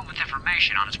ask anyone with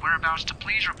information on his whereabouts to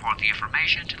please report the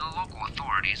information to the local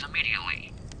authorities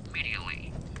immediately.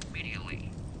 Immediately.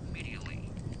 Immediately. Immediately.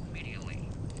 Immediately.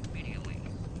 Immediately.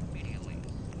 Immediately.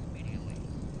 Immediately.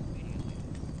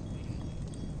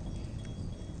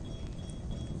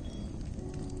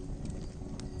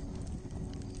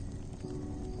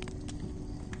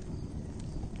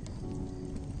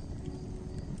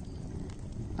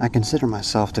 I consider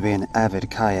myself to be an avid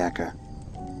kayaker.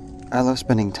 I love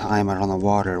spending time out on the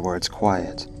water where it's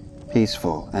quiet,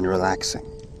 peaceful, and relaxing.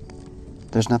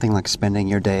 There's nothing like spending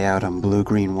your day out on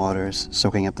blue-green waters,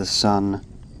 soaking up the sun,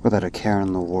 without a care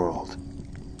in the world.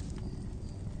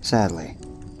 Sadly,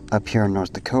 up here in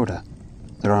North Dakota,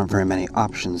 there aren't very many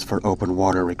options for open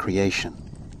water recreation.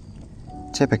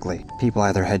 Typically, people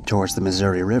either head towards the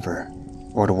Missouri River,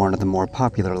 or to one of the more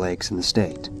popular lakes in the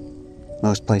state.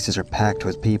 Most places are packed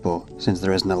with people since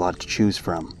there isn't a lot to choose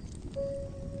from.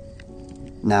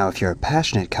 Now, if you're a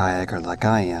passionate kayaker like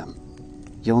I am,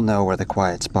 you'll know where the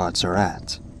quiet spots are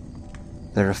at.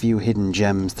 There are a few hidden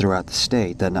gems throughout the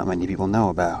state that not many people know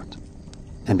about.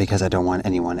 And because I don't want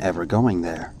anyone ever going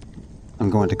there, I'm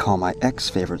going to call my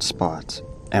ex-favorite spot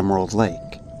Emerald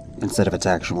Lake instead of its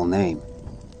actual name.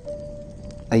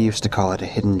 I used to call it a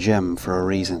hidden gem for a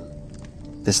reason.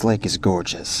 This lake is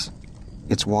gorgeous.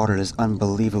 Its water is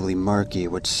unbelievably murky,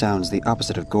 which sounds the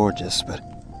opposite of gorgeous, but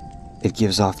it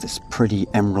gives off this pretty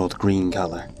emerald green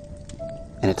color,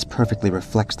 and it perfectly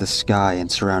reflects the sky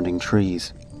and surrounding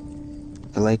trees.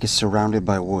 The lake is surrounded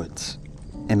by woods.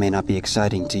 It may not be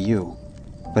exciting to you,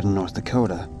 but in North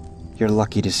Dakota, you're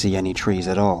lucky to see any trees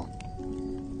at all.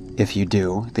 If you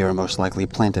do, they were most likely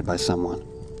planted by someone.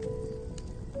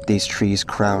 These trees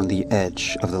crown the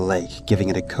edge of the lake, giving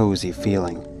it a cozy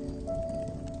feeling.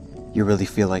 You really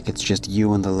feel like it's just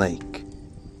you and the lake.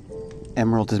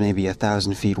 Emerald is maybe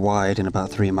 1,000 feet wide and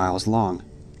about 3 miles long.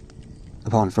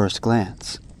 Upon first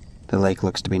glance, the lake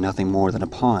looks to be nothing more than a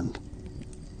pond.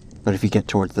 But if you get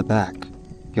towards the back,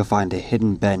 you'll find a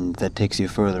hidden bend that takes you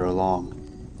further along,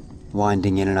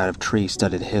 winding in and out of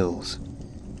tree-studded hills.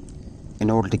 In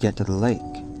order to get to the lake,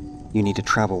 you need to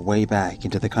travel way back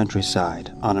into the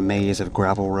countryside on a maze of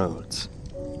gravel roads,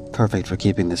 perfect for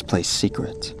keeping this place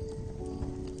secret.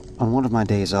 On one of my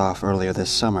days off earlier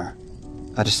this summer,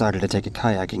 I decided to take a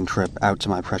kayaking trip out to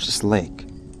my precious lake.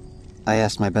 I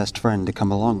asked my best friend to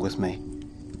come along with me,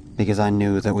 because I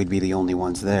knew that we'd be the only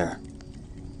ones there.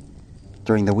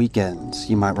 During the weekends,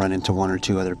 you might run into 1 or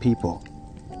 2 other people,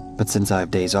 but since I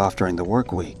have days off during the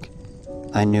work week,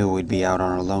 I knew we'd be out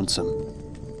on our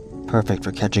lonesome. Perfect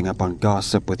for catching up on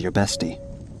gossip with your bestie.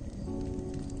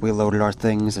 We loaded our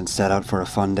things and set out for a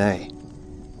fun day.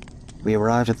 We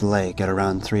arrived at the lake at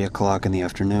around 3 o'clock in the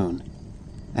afternoon,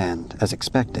 and, as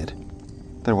expected,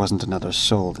 there wasn't another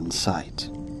soul in sight.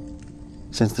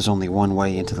 Since there's only one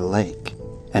way into the lake,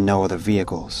 and no other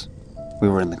vehicles, we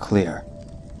were in the clear.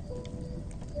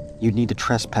 You'd need to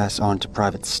trespass onto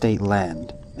private state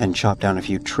land and chop down a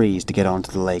few trees to get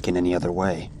onto the lake in any other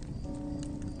way.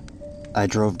 I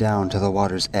drove down to the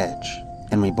water's edge,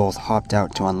 and we both hopped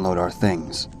out to unload our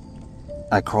things.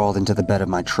 I crawled into the bed of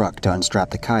my truck to unstrap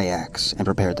the kayaks and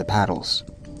prepared the paddles.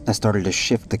 I started to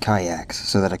shift the kayaks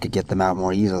so that I could get them out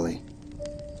more easily.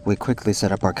 We quickly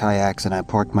set up our kayaks and I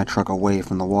parked my truck away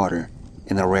from the water,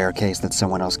 in the rare case that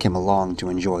someone else came along to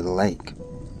enjoy the lake.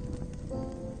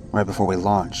 Right before we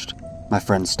launched, my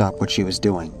friend stopped what she was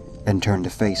doing and turned to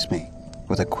face me,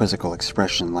 with a quizzical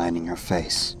expression lining her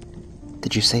face.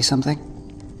 "Did you say something?"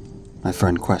 my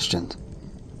friend questioned.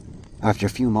 After a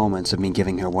few moments of me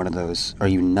giving her one of those "are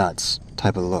you nuts"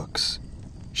 type of looks,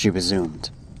 she resumed.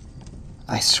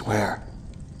 "I swear,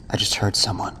 I just heard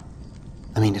someone.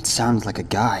 I mean, it sounds like a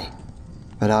guy,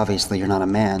 but obviously you're not a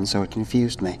man, so it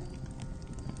confused me."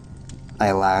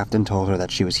 I laughed and told her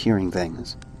that she was hearing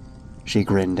things. She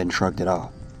grinned and shrugged it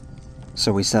off.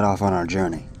 So we set off on our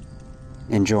journey,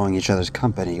 enjoying each other's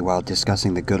company while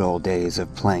discussing the good old days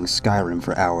of playing Skyrim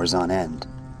for hours on end.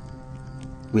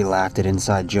 We laughed at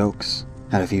inside jokes,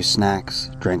 had a few snacks,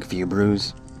 drank a few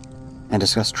brews, and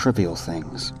discussed trivial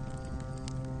things.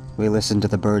 We listened to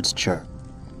the birds chirp,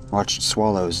 watched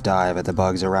swallows dive at the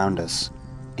bugs around us,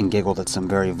 and giggled at some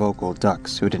very vocal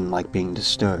ducks who didn't like being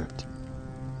disturbed.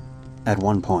 At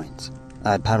one point,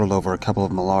 I had paddled over a couple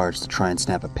of mallards to try and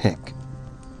snap a pic.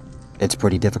 It's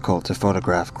pretty difficult to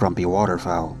photograph grumpy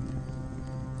waterfowl.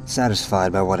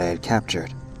 Satisfied by what I had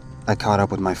captured, I caught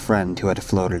up with my friend who had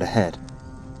floated ahead.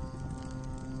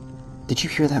 "Did you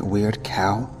hear that weird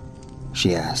cow?"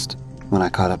 she asked, when I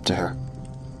caught up to her.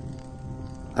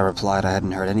 I replied I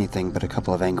hadn't heard anything but a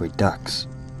couple of angry ducks.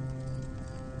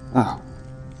 "Oh."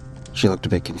 She looked a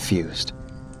bit confused.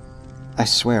 "I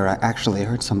swear I actually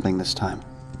heard something this time.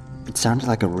 It sounded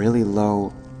like a really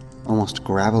low, almost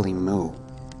gravelly moo.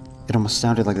 It almost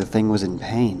sounded like the thing was in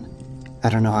pain. I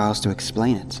don't know how else to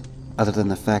explain it, other than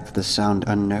the fact that the sound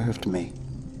unnerved me."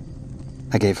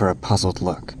 I gave her a puzzled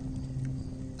look.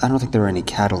 "I don't think there are any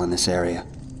cattle in this area."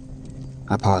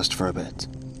 I paused for a bit.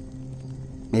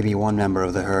 Maybe one member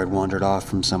of the herd wandered off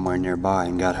from somewhere nearby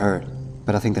and got hurt,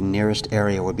 but I think the nearest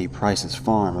area would be Price's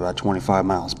farm about 25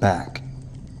 miles back.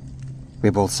 We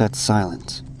both sat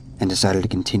silent and decided to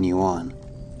continue on.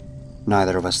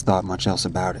 Neither of us thought much else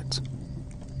about it.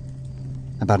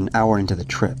 About an hour into the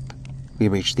trip, we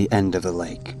reached the end of the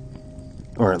lake,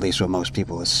 or at least what most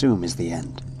people assume is the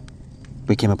end.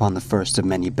 We came upon the first of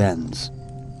many bends,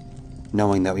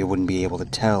 knowing that we wouldn't be able to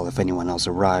tell if anyone else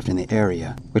arrived in the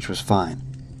area, which was fine.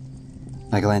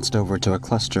 I glanced over to a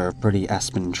cluster of pretty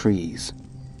aspen trees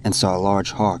and saw a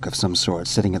large hawk of some sort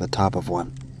sitting at the top of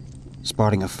one.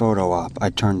 Spotting a photo op, I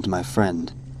turned to my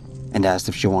friend and asked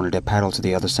if she wanted to paddle to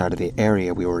the other side of the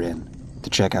area we were in to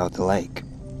check out the lake.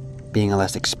 Being a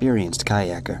less experienced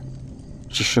kayaker,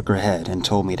 she shook her head and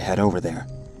told me to head over there.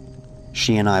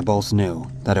 She and I both knew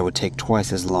that it would take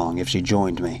twice as long if she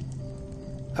joined me.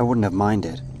 I wouldn't have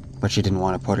minded, but she didn't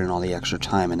want to put in all the extra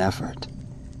time and effort.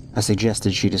 I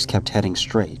suggested she just kept heading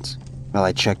straight while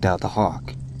I checked out the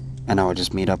hawk, and I would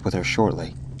just meet up with her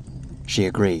shortly. She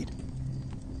agreed.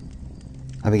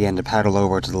 I began to paddle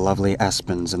over to the lovely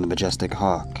aspens and the majestic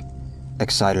hawk,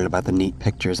 excited about the neat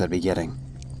pictures I'd be getting.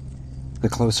 The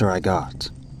closer I got,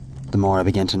 the more I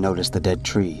began to notice the dead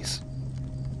trees.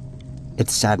 It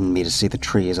saddened me to see the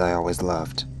trees I always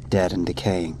loved, dead and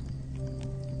decaying.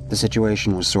 The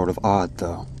situation was sort of odd,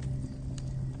 though.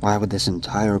 Why would this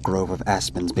entire grove of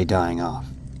aspens be dying off?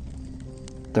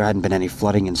 There hadn't been any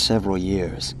flooding in several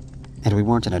years, and we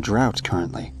weren't in a drought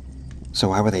currently, so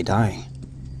why were they dying?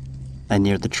 I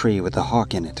neared the tree with the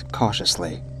hawk in it,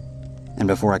 cautiously, and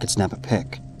before I could snap a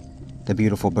pic, the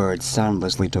beautiful bird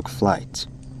soundlessly took flight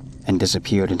and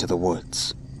disappeared into the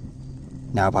woods.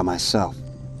 Now by myself,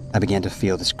 I began to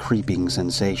feel this creeping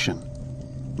sensation.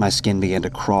 My skin began to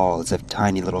crawl as if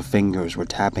tiny little fingers were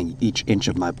tapping each inch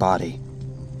of my body.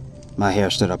 My hair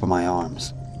stood up on my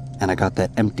arms, and I got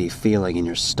that empty feeling in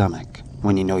your stomach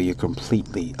when you know you're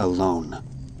completely alone.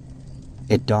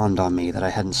 It dawned on me that I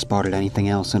hadn't spotted anything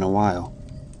else in a while.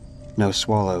 No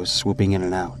swallows swooping in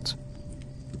and out.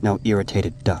 No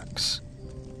irritated ducks.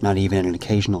 Not even an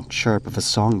occasional chirp of a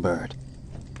songbird.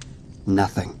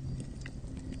 Nothing.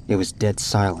 It was dead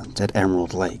silent at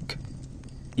Emerald Lake,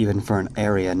 even for an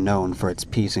area known for its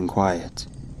peace and quiet.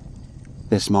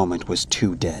 This moment was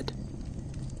too dead.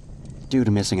 Due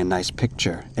to missing a nice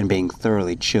picture and being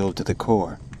thoroughly chilled to the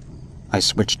core, I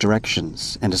switched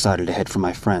directions and decided to head for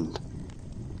my friend.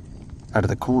 Out of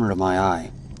the corner of my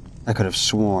eye, I could have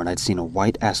sworn I'd seen a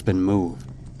white aspen move.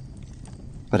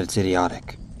 But it's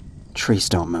idiotic. Trees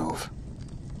don't move.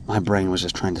 My brain was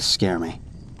just trying to scare me.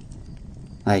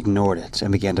 I ignored it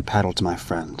and began to paddle to my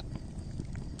friend.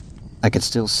 I could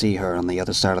still see her on the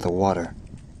other side of the water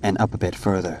and up a bit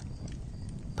further,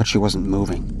 but she wasn't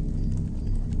moving.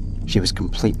 She was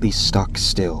completely stuck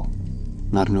still,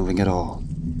 not moving at all.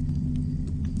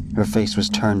 Her face was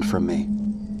turned from me,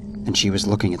 and she was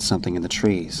looking at something in the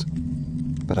trees,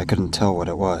 but I couldn't tell what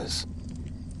it was.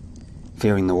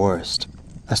 Fearing the worst,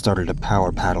 I started to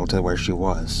power paddle to where she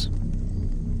was.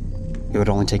 It would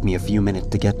only take me a few minutes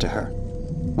to get to her.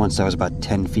 Once I was about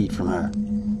 10 feet from her,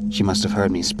 she must have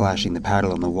heard me splashing the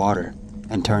paddle in the water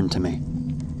and turned to me.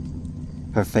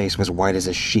 Her face was white as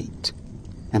a sheet,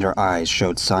 and her eyes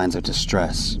showed signs of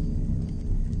distress.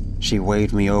 She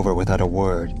waved me over without a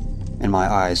word, and my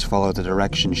eyes followed the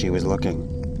direction she was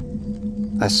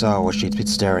looking. I saw what she'd been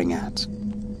staring at.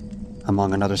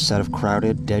 Among another set of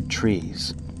crowded, dead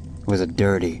trees was a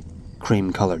dirty,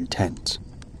 cream-colored tent.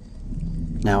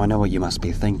 Now I know what you must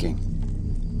be thinking.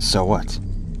 So what?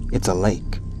 It's a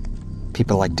lake.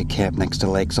 People like to camp next to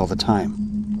lakes all the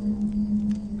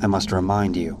time. I must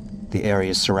remind you, the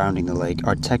areas surrounding the lake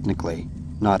are technically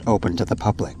not open to the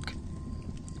public.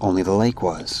 Only the lake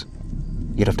was.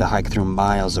 You'd have to hike through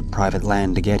miles of private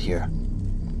land to get here.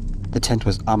 The tent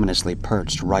was ominously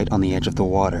perched right on the edge of the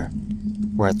water,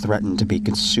 where it threatened to be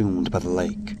consumed by the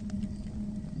lake.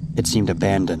 It seemed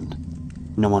abandoned.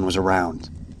 No one was around,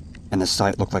 and the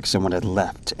site looked like someone had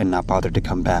left and not bothered to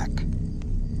come back.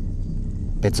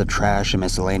 Bits of trash and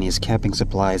miscellaneous camping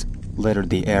supplies littered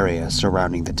the area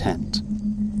surrounding the tent.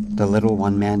 The little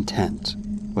one-man tent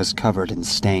was covered in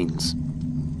stains,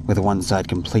 with one side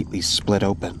completely split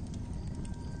open.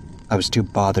 I was too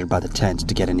bothered by the tent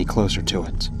to get any closer to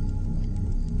it.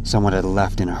 Someone had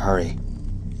left in a hurry.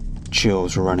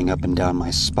 Chills were running up and down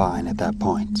my spine at that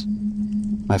point.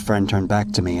 My friend turned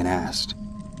back to me and asked,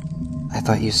 "I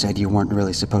thought you said you weren't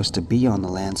really supposed to be on the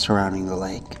land surrounding the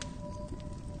lake."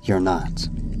 "You're not,"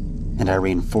 and I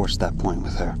reinforced that point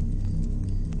with her.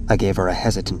 I gave her a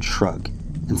hesitant shrug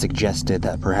and suggested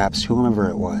that perhaps whomever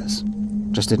it was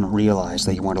just didn't realize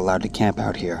that you weren't allowed to camp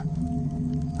out here.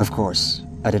 Of course,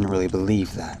 I didn't really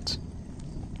believe that.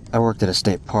 I worked at a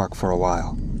state park for a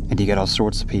while, and you get all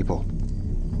sorts of people.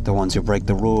 The ones who break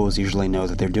the rules usually know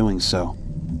that they're doing so.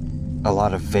 A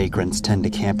lot of vagrants tend to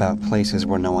camp out places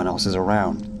where no one else is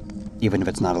around, even if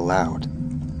it's not allowed.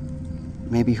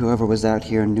 Maybe whoever was out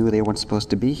here knew they weren't supposed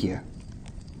to be here,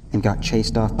 and got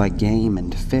chased off by game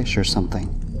and fish or something.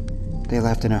 They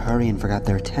left in a hurry and forgot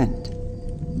their tent,"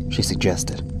 she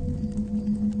suggested.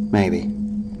 Maybe,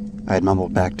 I had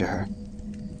mumbled back to her.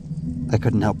 I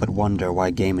couldn't help but wonder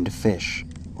why Game and Fish,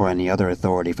 or any other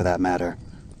authority for that matter,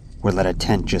 would let a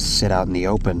tent just sit out in the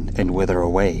open and wither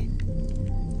away.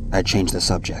 I changed the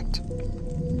subject.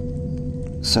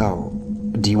 So,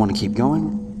 do you want to keep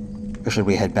going? Or should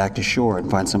we head back to shore and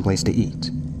find some place to eat?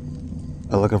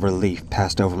 A look of relief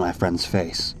passed over my friend's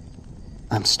face.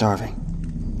 I'm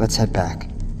starving. Let's head back.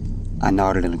 I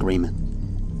nodded in agreement.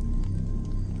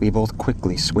 We both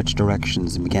quickly switched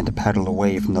directions and began to paddle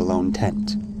away from the lone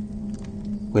tent.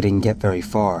 We didn't get very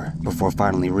far before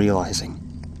finally realizing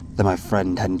that my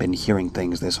friend hadn't been hearing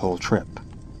things this whole trip.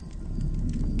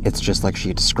 It's just like she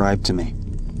had described to me,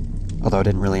 although I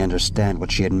didn't really understand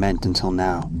what she had meant until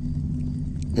now.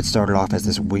 It started off as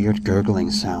this weird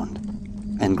gurgling sound,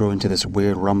 and grew into this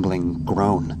weird rumbling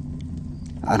groan.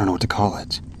 I don't know what to call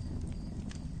it.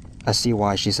 I see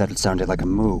why she said it sounded like a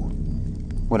moo.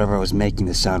 Whatever was making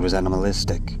the sound was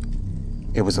animalistic.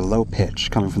 It was a low pitch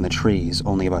coming from the trees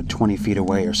only about 20 feet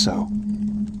away or so.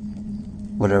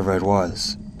 Whatever it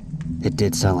was, it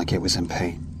did sound like it was in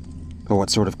pain. But what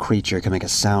sort of creature can make a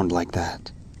sound like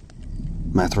that?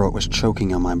 My throat was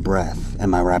choking on my breath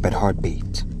and my rapid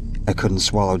heartbeat. I couldn't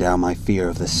swallow down my fear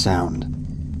of this sound.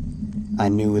 I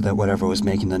knew that whatever was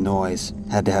making the noise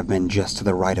had to have been just to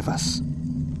the right of us.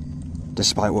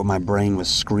 Despite what my brain was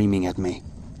screaming at me,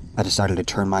 I decided to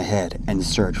turn my head and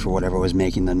search for whatever was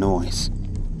making the noise.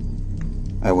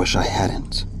 I wish I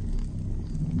hadn't.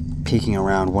 Peeking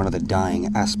around one of the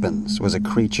dying aspens was a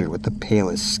creature with the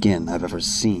palest skin I've ever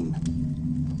seen.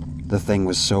 The thing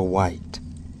was so white,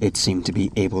 it seemed to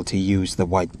be able to use the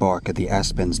white bark of the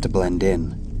aspens to blend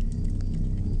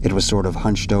in. It was sort of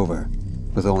hunched over,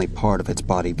 with only part of its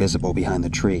body visible behind the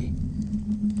tree.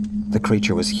 The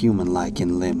creature was human-like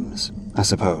in limbs, I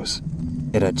suppose.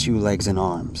 It had 2 legs and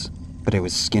arms, but it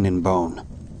was skin and bone,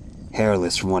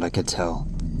 hairless from what I could tell.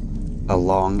 A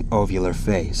long, ovular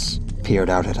face peered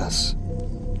out at us.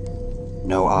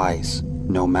 No eyes,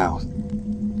 no mouth,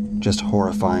 just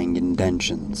horrifying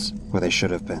indentions where they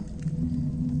should have been.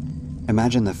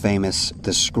 Imagine the famous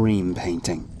The Scream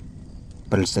painting,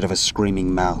 but instead of a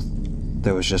screaming mouth,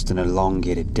 there was just an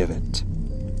elongated divot.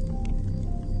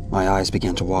 My eyes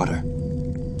began to water.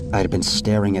 I had been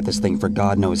staring at this thing for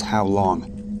God knows how long.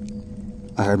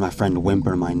 I heard my friend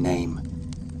whimper my name.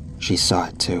 She saw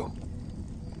it too.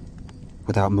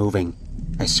 Without moving,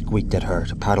 I squeaked at her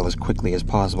to paddle as quickly as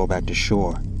possible back to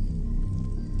shore.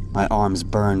 My arms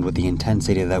burned with the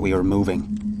intensity that we were moving,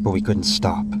 but we couldn't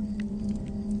stop.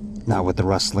 Not with the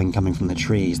rustling coming from the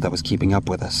trees that was keeping up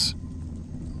with us.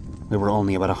 We were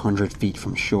only about 100 feet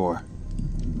from shore,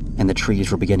 and the trees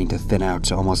were beginning to thin out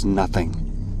to almost nothing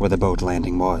where the boat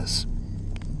landing was.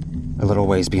 A little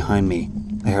ways behind me,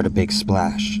 I heard a big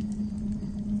splash.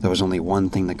 There was only one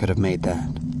thing that could have made that.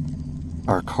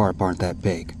 Our carp aren't that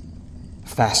big.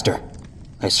 Faster!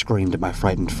 I screamed at my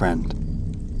frightened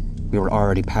friend. We were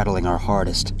already paddling our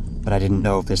hardest, but I didn't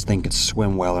know if this thing could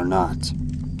swim well or not.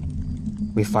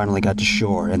 We finally got to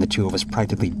shore, and the two of us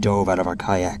practically dove out of our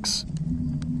kayaks.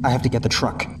 I have to get the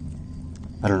truck.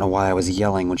 I don't know why I was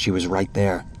yelling when she was right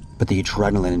there, but the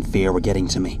adrenaline and fear were getting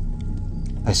to me.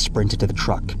 I sprinted to the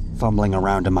truck, fumbling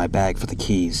around in my bag for the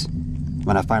keys.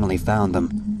 When I finally found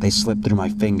them, they slipped through my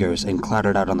fingers and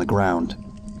clattered out on the ground,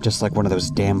 just like one of those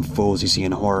damn fools you see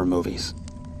in horror movies.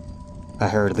 I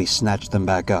hurriedly snatched them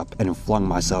back up and flung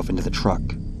myself into the truck.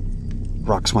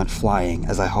 Rocks went flying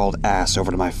as I hauled ass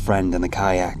over to my friend in the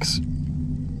kayaks.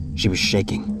 She was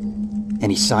shaking.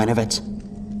 Any sign of it?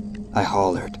 I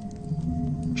hollered.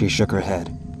 She shook her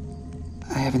head.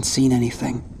 I haven't seen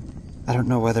anything. I don't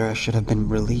know whether I should have been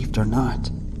relieved or not.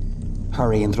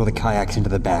 Hurry and throw the kayaks into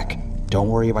the back. Don't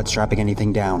worry about strapping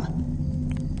anything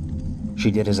down.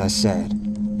 She did as I said,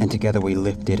 and together we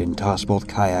lifted and tossed both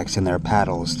kayaks and their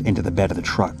paddles into the bed of the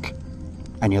truck.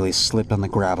 I nearly slipped on the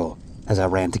gravel as I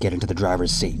ran to get into the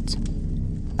driver's seat.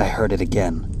 I heard it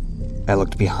again. I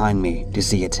looked behind me to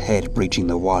see its head breaching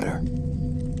the water.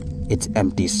 Its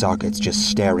empty sockets just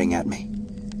staring at me.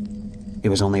 It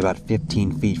was only about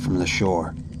 15 feet from the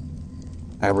shore.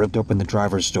 I ripped open the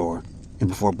driver's door, and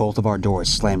before both of our doors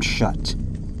slammed shut,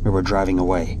 we were driving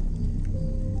away.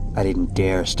 I didn't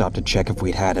dare stop to check if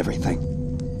we'd had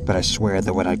everything, but I swear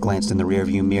that when I glanced in the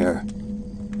rearview mirror,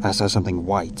 I saw something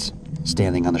white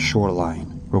standing on the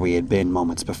shoreline where we had been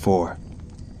moments before.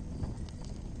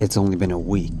 It's only been a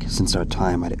week since our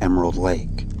time at Emerald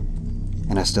Lake,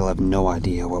 and I still have no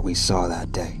idea what we saw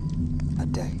that day. A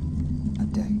day. A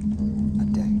day. A day. A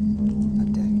day. A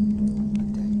day. A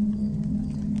day.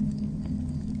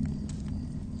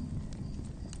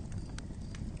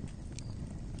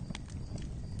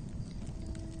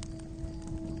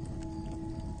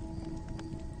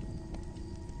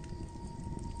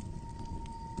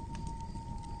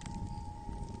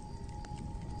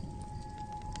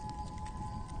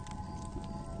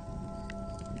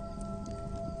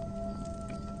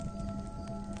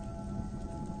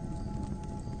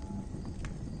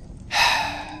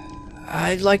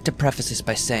 I'd like to preface this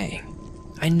by saying,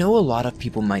 I know a lot of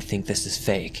people might think this is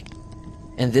fake,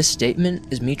 and this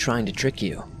statement is me trying to trick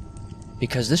you,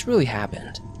 because this really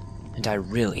happened, and I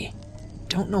really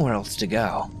don't know where else to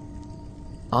go.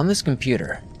 On this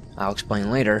computer, I'll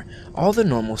explain later, all the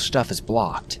normal stuff is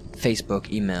blocked, Facebook,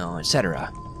 email,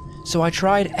 etc. So I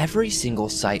tried every single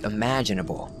site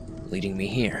imaginable, leading me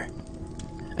here.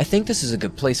 I think this is a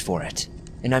good place for it,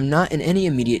 and I'm not in any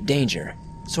immediate danger,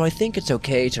 so I think it's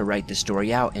okay to write the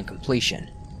story out in completion.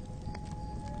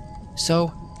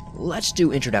 So, let's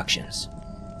do introductions.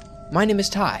 My name is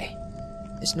Ty.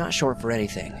 It's not short for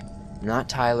anything. Not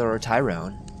Tyler or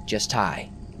Tyrone, just Ty.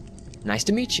 Nice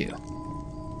to meet you.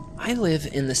 I live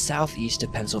in the southeast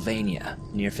of Pennsylvania,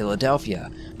 near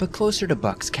Philadelphia, but closer to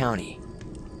Bucks County.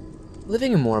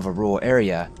 Living in more of a rural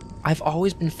area, I've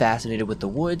always been fascinated with the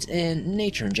woods and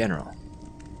nature in general.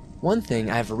 One thing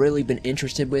I've really been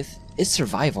interested with is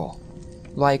survival.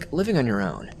 Like living on your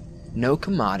own. No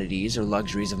commodities or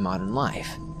luxuries of modern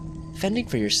life. Fending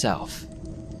for yourself.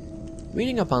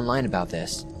 Reading up online about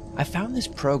this, I found this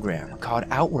program called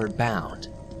Outward Bound.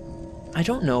 I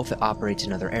don't know if it operates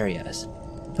in other areas,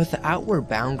 but the Outward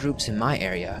Bound groups in my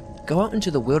area go out into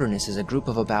the wilderness as a group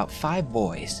of about 5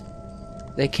 boys.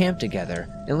 They camp together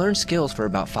and learn skills for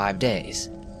about 5 days.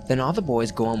 Then all the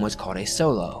boys go on what's called a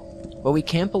solo, where we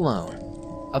camp alone,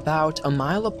 about a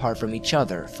mile apart from each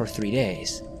other for 3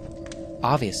 days.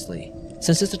 Obviously,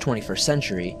 since it's the 21st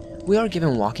century, we are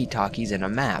given walkie-talkies and a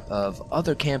map of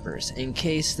other campers in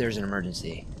case there's an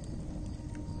emergency.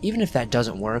 Even if that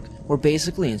doesn't work, we're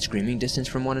basically in screaming distance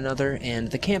from one another, and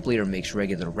the camp leader makes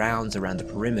regular rounds around the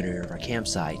perimeter of our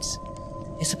campsites.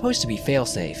 It's supposed to be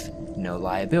fail-safe, no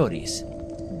liabilities.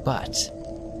 But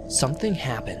something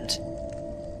happened.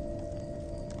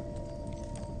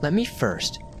 Let me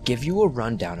first give you a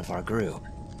rundown of our group.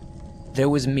 There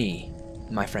was me,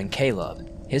 my friend Caleb,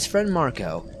 his friend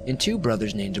Marco, and 2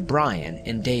 brothers named Brian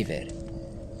and David.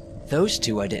 Those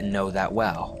 2 I didn't know that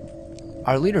well.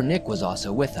 Our leader Nick was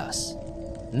also with us.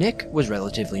 Nick was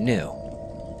relatively new.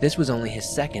 This was only his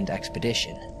 2nd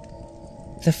expedition.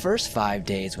 The first 5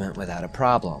 days went without a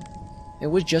problem. It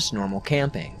was just normal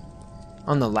camping.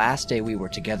 On the last day we were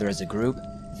together as a group,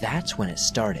 that's when it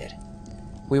started.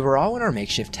 We were all in our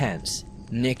makeshift tents,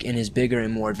 Nick in his bigger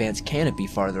and more advanced canopy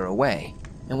farther away,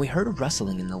 and we heard a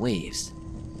rustling in the leaves.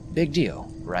 Big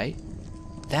deal, right?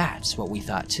 That's what we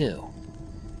thought too.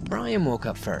 Brian woke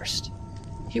up first.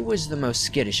 He was the most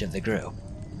skittish of the group.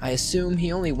 I assume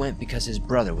he only went because his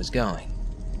brother was going.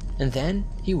 And then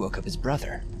he woke up his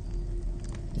brother.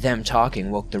 Them talking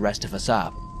woke the rest of us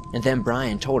up, and then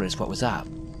Brian told us what was up.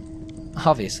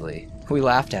 Obviously, we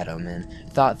laughed at him and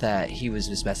thought that he was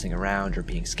just messing around or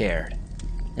being scared.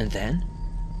 And then,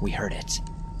 we heard it.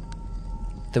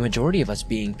 The majority of us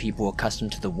being people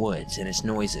accustomed to the woods and its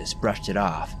noises brushed it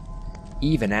off.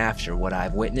 Even after what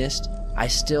I've witnessed, I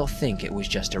still think it was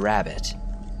just a rabbit.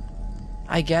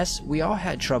 I guess we all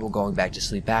had trouble going back to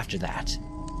sleep after that.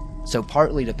 So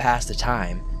partly to pass the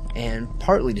time, and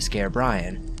partly to scare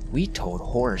Brian, we told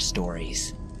horror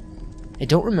stories. I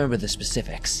don't remember the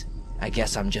specifics. I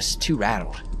guess I'm just too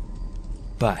rattled.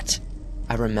 But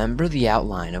I remember the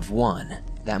outline of one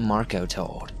that Marco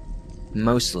told,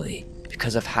 mostly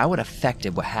because of how it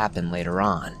affected what happened later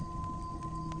on.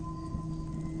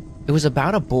 It was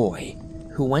about a boy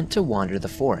who went to wander the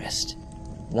forest.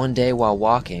 One day while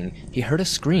walking, he heard a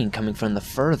scream coming from the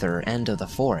further end of the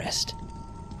forest.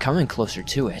 Coming closer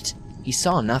to it, he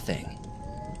saw nothing.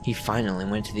 He finally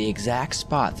went to the exact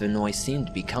spot the noise seemed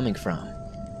to be coming from.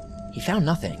 He found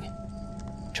nothing.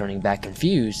 Turning back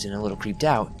confused and a little creeped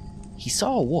out, he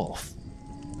saw a wolf.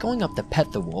 Going up to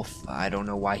pet the wolf, I don't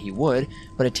know why he would,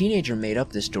 but a teenager made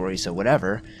up this story, so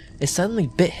whatever, it suddenly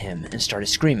bit him and started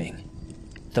screaming.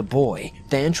 The boy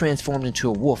then transformed into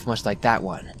a wolf much like that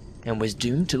one, and was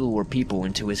doomed to lure people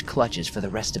into his clutches for the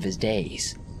rest of his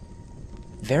days.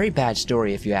 Very bad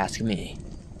story if you ask me.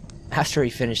 After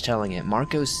he finished telling it,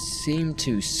 Marco seemed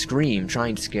to scream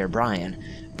trying to scare Brian,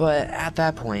 but at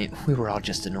that point, we were all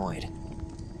just annoyed.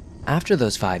 After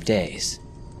those 5 days,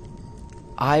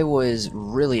 I was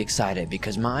really excited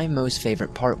because my most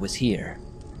favorite part was here,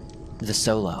 the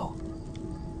solo.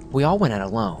 We all went out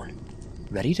alone,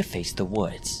 ready to face the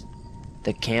woods.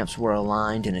 The camps were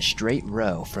aligned in a straight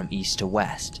row from east to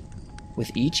west,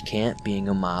 with each camp being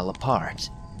a mile apart,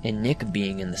 and Nick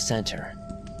being in the center.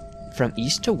 From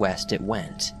east to west it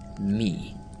went,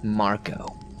 me,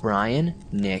 Marco, Brian,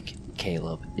 Nick,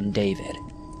 Caleb, and David.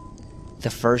 The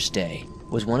first day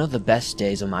was one of the best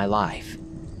days of my life,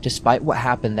 despite what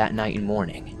happened that night and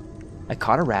morning. I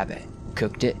caught a rabbit,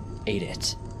 cooked it, ate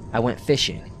it. I went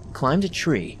fishing, climbed a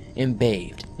tree, and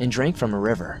bathed and drank from a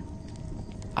river.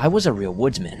 I was a real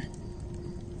woodsman.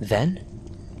 Then,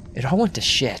 it all went to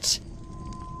shit.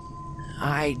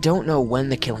 I don't know when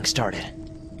the killing started,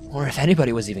 or if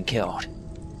anybody was even killed,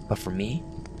 but for me,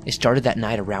 it started that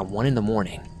night around 1 in the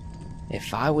morning,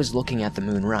 if I was looking at the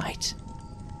moon right.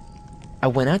 I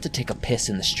went out to take a piss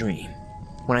in the stream,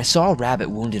 when I saw a rabbit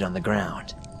wounded on the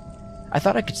ground. I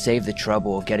thought I could save the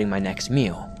trouble of getting my next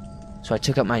meal, so I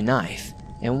took up my knife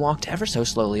and walked ever so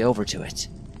slowly over to it.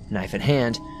 Knife in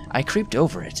hand, I creeped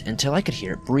over it until I could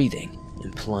hear it breathing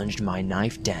and plunged my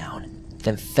knife down,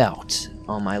 then felt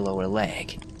on my lower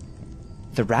leg.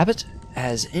 The rabbit,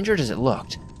 as injured as it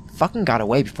looked, fucking got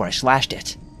away before I slashed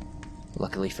it.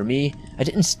 Luckily for me, I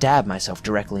didn't stab myself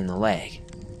directly in the leg.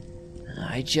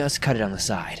 I just cut it on the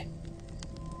side.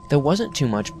 There wasn't too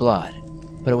much blood,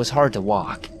 but it was hard to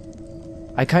walk.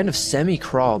 I kind of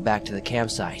semi-crawled back to the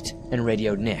campsite and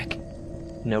radioed Nick.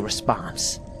 No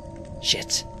response.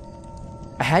 Shit.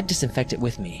 I had disinfectant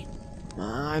with me.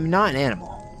 I'm not an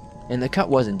animal, and the cut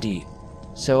wasn't deep,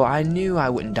 so I knew I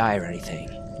wouldn't die or anything.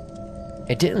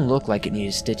 It didn't look like it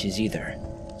needed stitches either,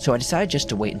 so I decided just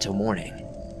to wait until morning.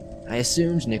 I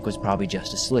assumed Nick was probably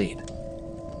just asleep.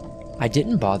 I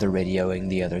didn't bother radioing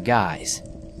the other guys.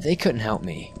 They couldn't help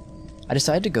me. I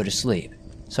decided to go to sleep,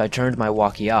 so I turned my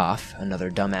walkie off,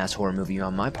 another dumbass horror movie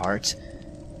on my part.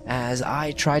 As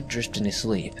I tried drifting to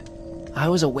sleep, I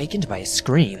was awakened by a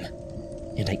scream,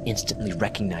 and I instantly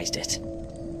recognized it.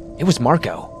 It was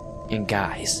Marco. And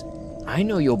guys, I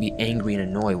know you'll be angry and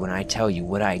annoyed when I tell you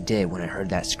what I did when I heard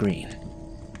that scream.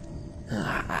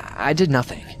 I did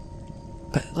nothing.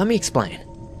 But let me explain.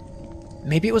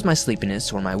 Maybe it was my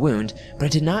sleepiness or my wound, but I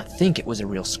did not think it was a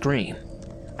real scream.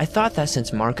 I thought that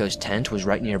since Marco's tent was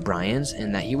right near Brian's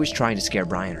and that he was trying to scare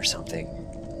Brian or something.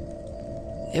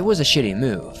 It was a shitty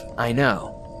move, I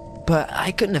know, but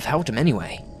I couldn't have helped him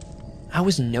anyway. I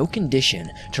was in no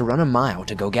condition to run a mile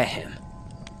to go get him.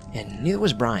 And neither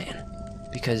was Brian,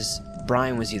 because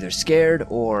Brian was either scared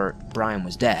or Brian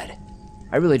was dead.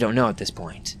 I really don't know at this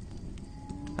point.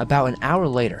 About an hour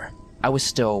later, I was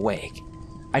still awake.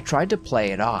 I tried to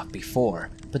play it off before,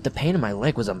 but the pain in my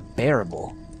leg was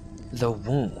unbearable. The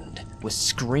wound was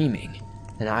screaming,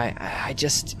 and I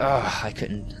just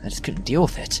couldn't deal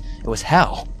with it. It was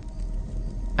hell.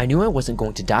 I knew I wasn't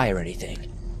going to die or anything,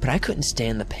 but I couldn't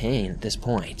stand the pain at this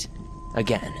point.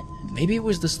 Again, maybe it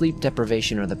was the sleep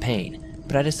deprivation or the pain,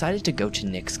 but I decided to go to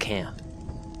Nick's camp.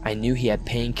 I knew he had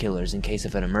painkillers in case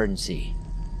of an emergency.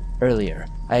 Earlier,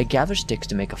 I had gathered sticks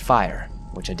to make a fire,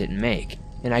 which I didn't make,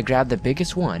 and I grabbed the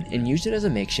biggest one and used it as a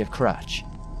makeshift crutch.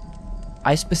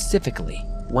 I specifically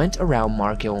went around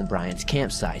Marco and Brian's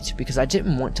campsite because I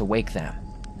didn't want to wake them,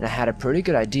 and I had a pretty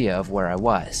good idea of where I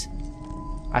was.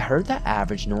 I heard that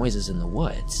average noises in the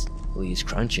woods, leaves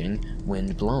crunching,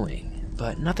 wind blowing,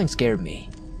 but nothing scared me.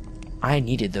 I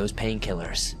needed those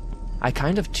painkillers. I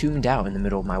kind of tuned out in the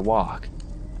middle of my walk.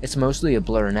 It's mostly a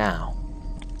blur now.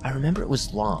 I remember it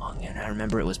was long, and I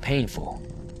remember it was painful,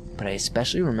 but I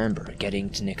especially remember getting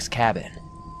to Nick's cabin,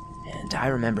 and I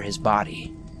remember his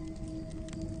body.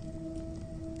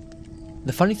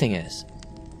 The funny thing is,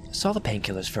 I saw the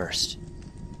painkillers first.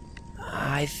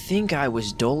 I think I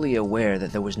was dully aware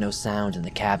that there was no sound in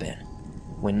the cabin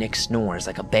when Nick snores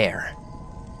like a bear,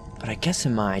 but I guess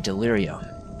in my delirium,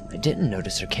 I didn't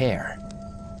notice or care.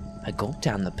 I gulped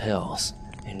down the pills,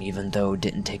 and even though it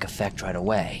didn't take effect right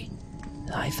away,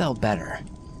 I felt better.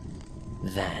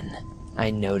 Then,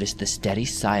 I noticed the steady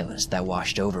silence that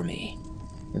washed over me,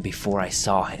 and before I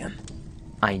saw him,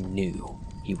 I knew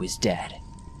he was dead.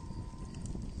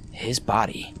 His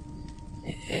body,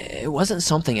 it wasn't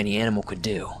something any animal could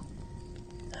do.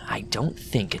 I don't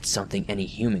think it's something any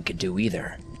human could do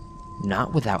either,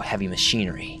 not without heavy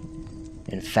machinery.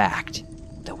 In fact,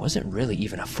 there wasn't really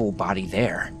even a full body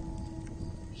there.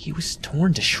 He was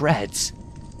torn to shreds.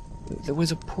 There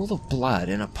was a pool of blood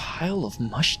and a pile of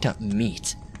mushed up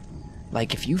meat.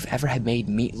 Like if you've ever had made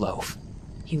meatloaf.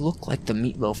 He looked like the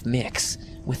meatloaf mix,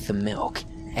 with the milk,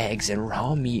 eggs, and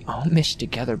raw meat all mixed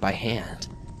together by hand.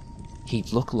 He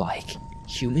looked like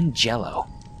human jello.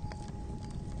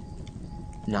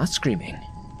 Not screaming,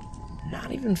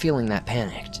 not even feeling that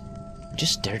panicked. I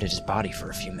just stared at his body for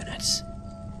a few minutes.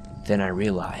 Then I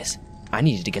realized I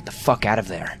needed to get the fuck out of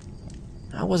there.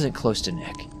 I wasn't close to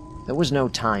Nick. There was no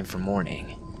time for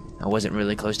mourning. I wasn't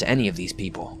really close to any of these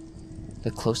people.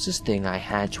 The closest thing I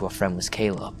had to a friend was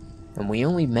Caleb, and we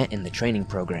only met in the training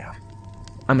program.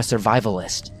 I'm a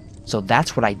survivalist, so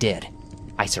that's what I did.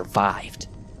 I survived.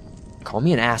 Call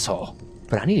me an asshole,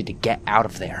 but I needed to get out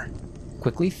of there.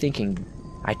 Quickly thinking,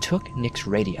 I took Nick's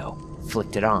radio,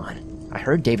 flicked it on, I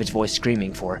heard David's voice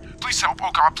screaming for, "Please help,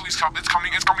 oh god, please help, it's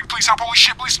coming, please help, holy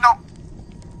shit, please no!"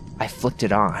 I flicked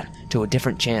it on to a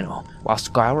different channel while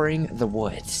scouring the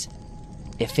woods.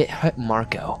 If it hit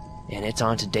Marco and it's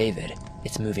on to David,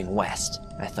 it's moving west,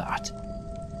 I thought.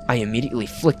 I immediately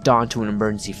flicked on to an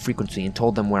emergency frequency and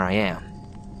told them where I am.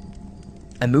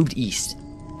 I moved east,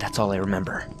 that's all I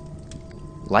remember.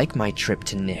 Like my trip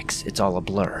to Nick's, it's all a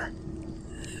blur.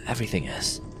 Everything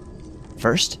is.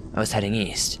 First, I was heading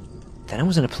east. Then I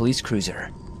was in a police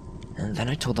cruiser. And then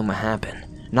I told them what happened.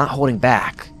 Not holding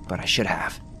back, but I should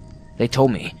have. They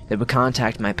told me they would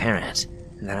contact my parents,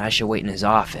 and that I should wait in his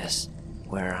office,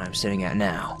 where I'm sitting at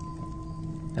now.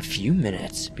 A few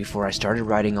minutes before I started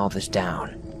writing all this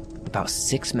down, about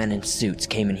 6 men in suits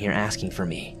came in here asking for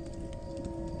me.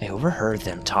 I overheard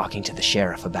them talking to the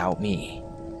sheriff about me.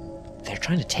 They're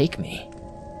trying to take me.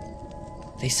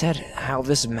 They said how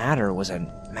this matter was a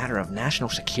matter of national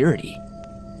security.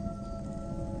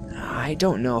 I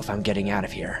don't know if I'm getting out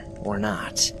of here or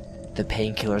not. The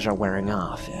painkillers are wearing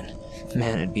off, and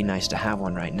man, it'd be nice to have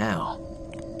one right now.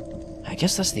 I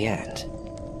guess that's the end.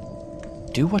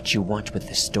 Do what you want with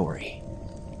this story.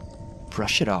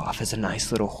 Brush it off as a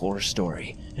nice little horror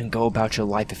story and go about your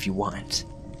life if you want.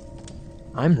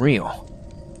 I'm real.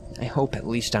 I hope at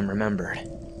least I'm remembered.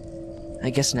 I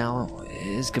guess now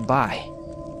is goodbye.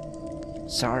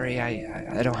 Sorry,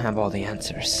 I don't have all the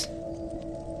answers.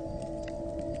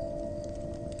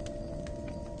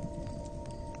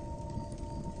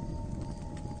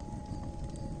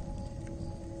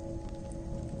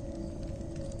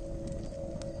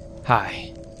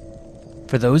 Hi.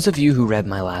 For those of you who read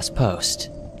my last post,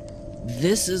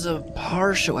 this is a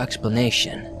partial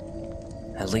explanation.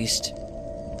 At least,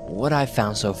 what I've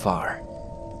found so far.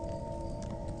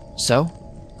 So,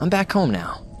 I'm back home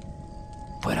now.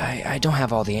 But I don't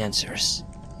have all the answers.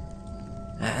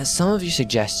 As some of you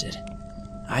suggested,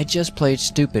 I just played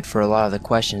stupid for a lot of the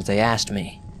questions they asked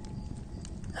me.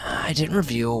 I didn't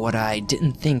reveal what I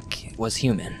didn't think was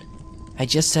human. I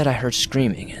just said I heard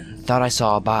screaming and thought I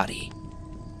saw a body.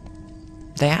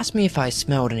 They asked me if I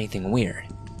smelled anything weird.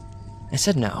 I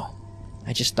said no.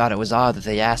 I just thought it was odd that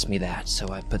they asked me that, so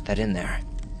I put that in there.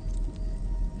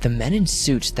 The men in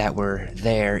suits that were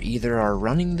there either are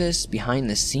running this behind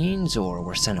the scenes or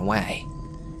were sent away,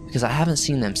 because I haven't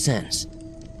seen them since.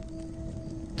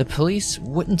 The police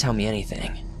wouldn't tell me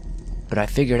anything, but I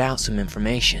figured out some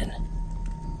information.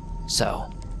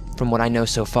 So, from what I know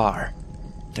so far,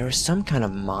 there is some kind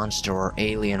of monster or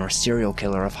alien or serial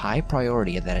killer of high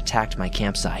priority that attacked my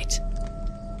campsite.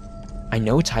 I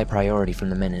know it's high priority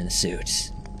from the men in the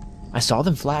suits. I saw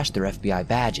them flash their FBI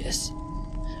badges.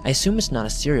 I assume it's not a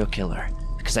serial killer,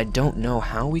 because I don't know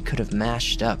how we could have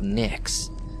mashed up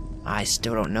Nick's. I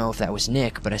still don't know if that was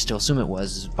Nick, but I still assume it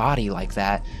was his body like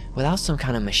that, without some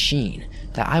kind of machine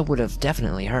that I would have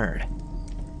definitely heard.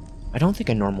 I don't think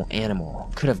a normal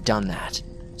animal could have done that,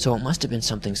 so it must have been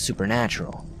something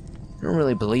supernatural. I don't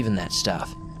really believe in that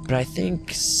stuff, but I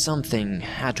think something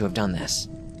had to have done this.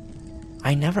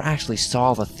 I never actually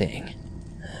saw the thing.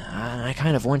 I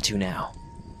kind of want to now.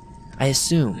 I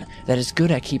assume that it's good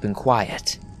at keeping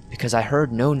quiet, because I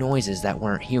heard no noises that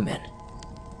weren't human.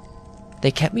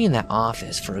 They kept me in that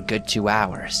office for a good 2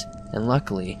 hours, and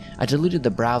luckily, I deleted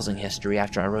the browsing history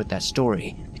after I wrote that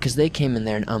story, because they came in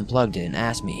there and unplugged it and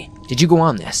asked me, "Did you go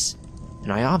on this?"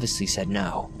 And I obviously said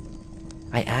no.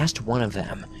 I asked one of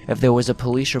them if there was a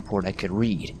police report I could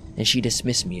read, and she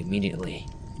dismissed me immediately.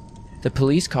 The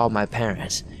police called my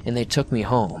parents, and they took me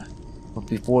home. But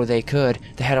before they could,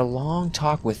 they had a long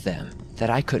talk with them that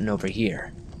I couldn't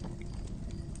overhear.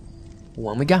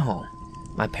 When we got home,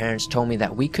 my parents told me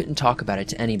that we couldn't talk about it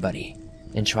to anybody,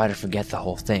 and try to forget the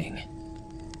whole thing.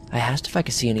 I asked if I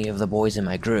could see any of the boys in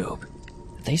my group.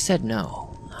 They said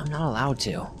no, I'm not allowed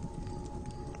to.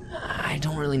 I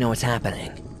don't really know what's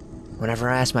happening. Whenever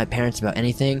I ask my parents about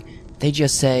anything, they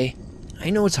just say, "I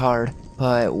know it's hard,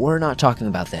 but we're not talking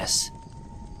about this."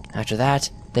 After that,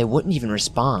 they wouldn't even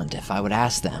respond if I would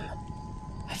ask them.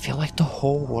 I feel like the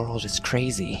whole world is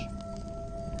crazy.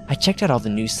 I checked out all the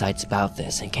news sites about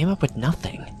this and came up with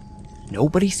nothing.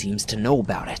 Nobody seems to know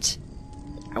about it.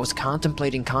 I was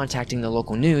contemplating contacting the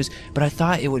local news, but I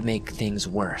thought it would make things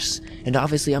worse, and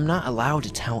obviously I'm not allowed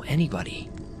to tell anybody.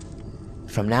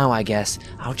 From now, I guess,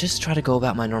 I'll just try to go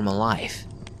about my normal life.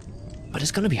 But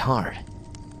it's gonna be hard.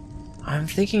 I'm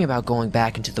thinking about going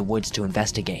back into the woods to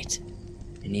investigate,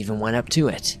 and even went up to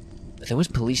it, but there was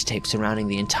police tape surrounding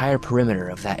the entire perimeter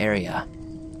of that area.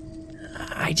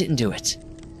 I didn't do it,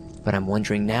 but I'm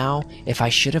wondering now if I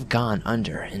should have gone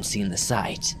under and seen the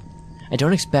site. I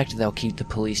don't expect they'll keep the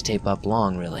police tape up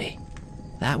long, really.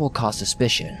 That will cause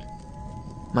suspicion.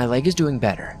 My leg is doing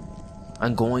better.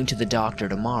 I'm going to the doctor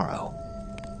tomorrow.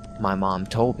 My mom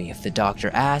told me if the doctor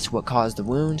asked what caused the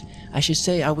wound, I should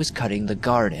say I was cutting the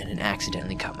garden and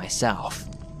accidentally cut myself.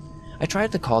 I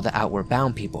tried to call the Outward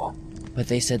Bound people, but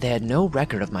they said they had no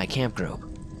record of my camp group,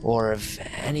 or of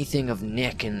anything of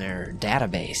Nick in their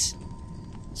database.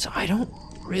 So I don't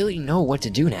really know what to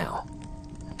do now.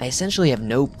 I essentially have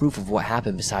no proof of what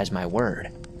happened besides my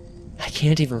word. I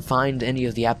can't even find any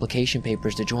of the application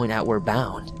papers to join Outward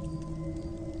Bound.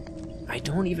 I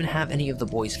don't even have any of the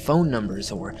boys' phone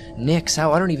numbers or Nick's.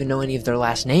 I don't even know any of their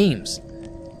last names.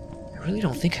 I really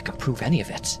don't think I can prove any of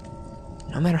it,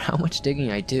 no matter how much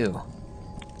digging I do.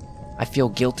 I feel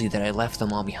guilty that I left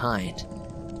them all behind,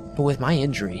 but with my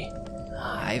injury,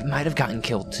 I might have gotten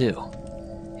killed too.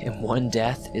 And one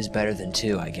death is better than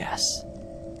two, I guess.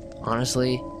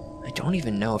 Honestly, I don't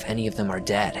even know if any of them are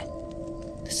dead.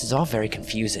 This is all very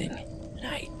confusing, and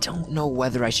I don't know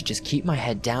whether I should just keep my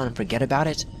head down and forget about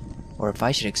it, or if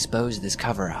I should expose this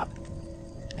cover-up.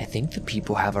 I think the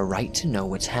people have a right to know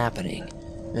what's happening,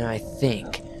 and I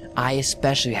think I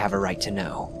especially have a right to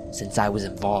know, since I was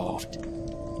involved.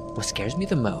 What scares me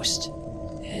the most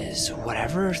is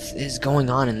whatever is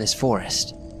going on in this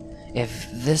forest. If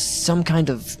this some kind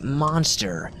of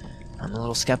monster, I'm a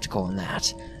little skeptical on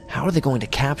that. How are they going to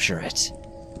capture it?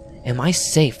 Am I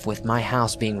safe with my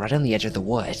house being right on the edge of the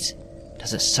woods?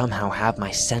 Does it somehow have my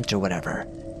scent or whatever?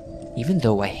 Even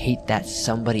though I hate that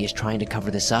somebody is trying to cover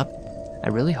this up, I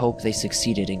really hope they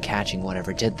succeeded in catching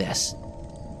whatever did this.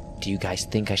 Do you guys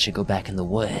think I should go back in the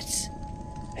woods?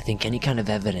 I think any kind of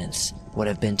evidence would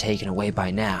have been taken away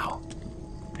by now.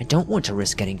 I don't want to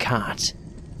risk getting caught,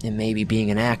 and maybe being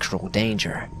in actual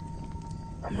danger.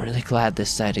 I'm really glad this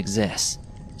site exists,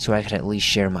 so I could at least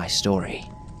share my story.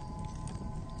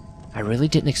 I really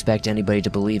didn't expect anybody to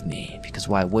believe me, because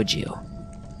why would you?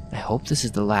 I hope this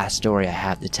is the last story I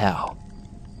have to tell,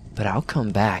 but I'll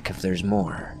come back if there's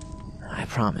more. I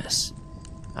promise.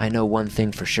 I know one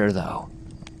thing for sure though.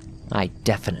 I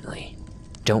definitely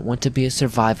don't want to be a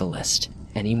survivalist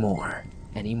anymore.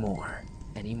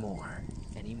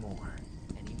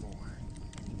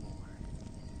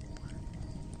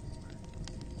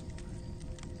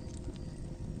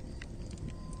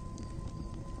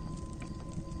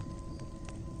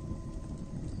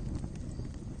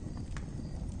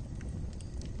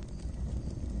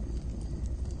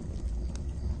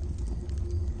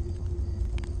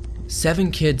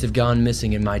 7 kids have gone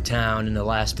missing in my town in the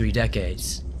last 3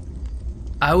 decades.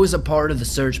 I was a part of the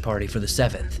search party for the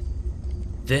 7th.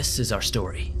 This is our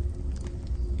story.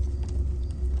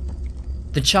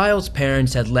 The child's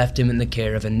parents had left him in the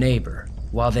care of a neighbor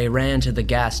while they ran to the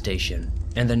gas station,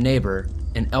 and the neighbor,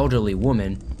 an elderly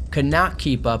woman, could not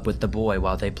keep up with the boy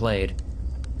while they played.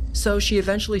 So she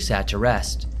eventually sat to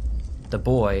rest. The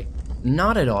boy,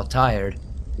 not at all tired,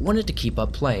 wanted to keep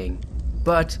up playing,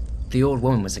 but the old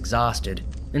woman was exhausted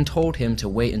and told him to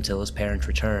wait until his parents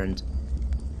returned.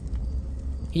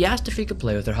 He asked if he could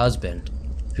play with her husband,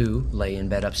 who lay in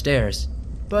bed upstairs,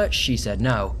 but she said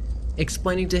no,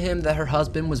 explaining to him that her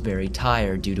husband was very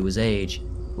tired due to his age,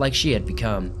 like she had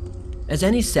become. As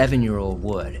any 7-year-old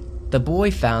would, the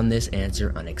boy found this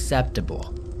answer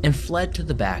unacceptable and fled to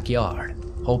the backyard,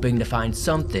 hoping to find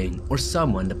something or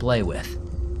someone to play with.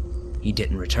 He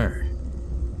didn't return.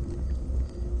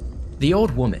 The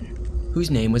old woman, whose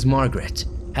name was Margaret,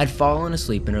 had fallen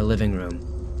asleep in her living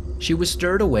room. She was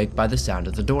stirred awake by the sound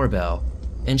of the doorbell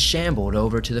and shambled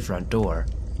over to the front door.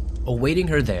 Awaiting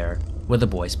her there were the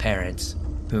boy's parents,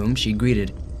 whom she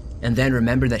greeted, and then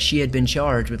remembered that she had been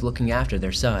charged with looking after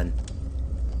their son.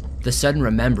 The sudden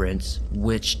remembrance,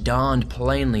 which dawned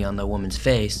plainly on the woman's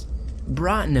face,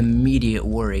 brought an immediate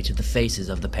worry to the faces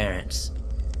of the parents.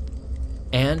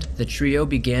 And the trio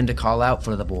began to call out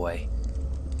for the boy.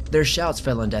 Their shouts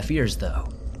fell on deaf ears, though.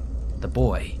 The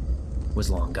boy was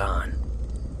long gone.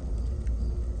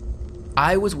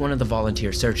 I was one of the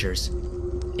volunteer searchers,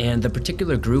 and the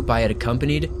particular group I had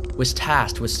accompanied was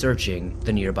tasked with searching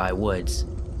the nearby woods.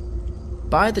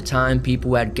 By the time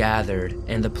people had gathered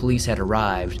and the police had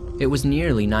arrived, it was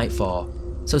nearly nightfall,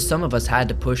 so some of us had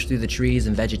to push through the trees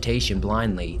and vegetation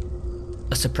blindly.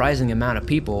 A surprising amount of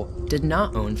people did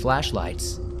not own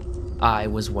flashlights. I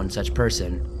was one such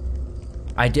person.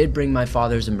 I did bring my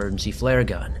father's emergency flare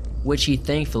gun, which he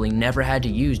thankfully never had to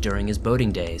use during his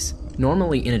boating days,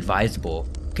 normally inadvisable,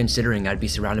 considering I'd be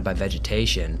surrounded by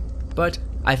vegetation, but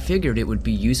I figured it would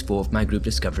be useful if my group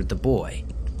discovered the boy,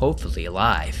 hopefully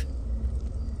alive.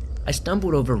 I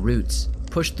stumbled over roots,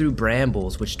 pushed through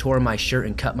brambles which tore my shirt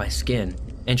and cut my skin,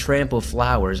 and trampled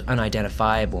flowers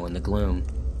unidentifiable in the gloom.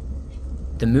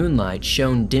 The moonlight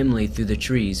shone dimly through the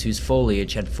trees whose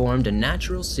foliage had formed a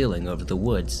natural ceiling over the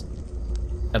woods.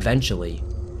 Eventually,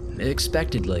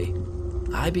 unexpectedly,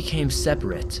 I became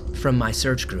separate from my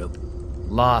search group,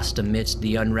 lost amidst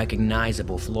the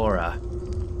unrecognizable flora.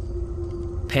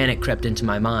 Panic crept into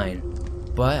my mind,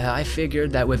 but I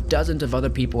figured that with dozens of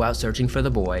other people out searching for the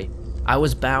boy, I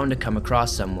was bound to come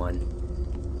across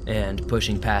someone. And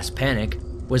pushing past panic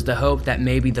was the hope that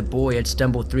maybe the boy had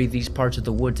stumbled through these parts of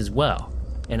the woods as well,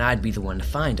 and I'd be the one to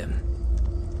find him.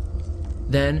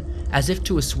 Then, as if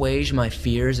to assuage my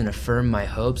fears and affirm my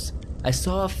hopes, I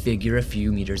saw a figure a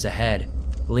few meters ahead,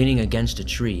 leaning against a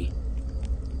tree.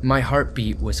 My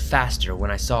heartbeat was faster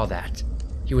when I saw that.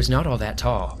 He was not all that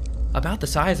tall, about the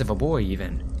size of a boy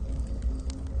even.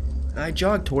 I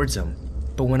jogged towards him,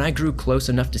 but when I grew close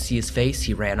enough to see his face,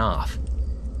 he ran off.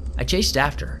 I chased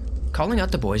after, calling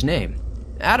out the boy's name,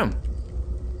 Adam.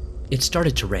 It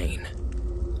started to rain.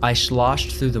 I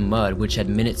sloshed through the mud which had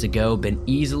minutes ago been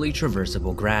easily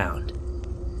traversable ground.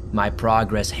 My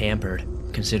progress hampered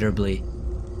considerably.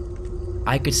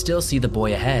 I could still see the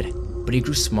boy ahead, but he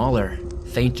grew smaller,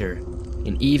 fainter,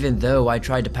 and even though I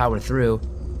tried to power through,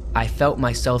 I felt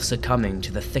myself succumbing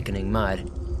to the thickening mud.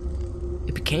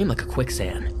 It became like a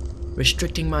quicksand,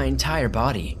 restricting my entire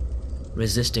body,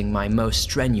 resisting my most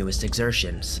strenuous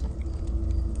exertions.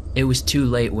 It was too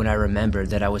late when I remembered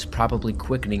that I was probably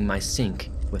quickening my sink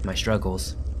with my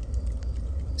struggles.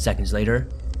 Seconds later,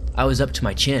 I was up to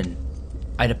my chin.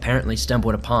 I'd apparently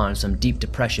stumbled upon some deep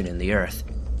depression in the earth.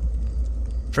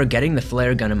 Forgetting the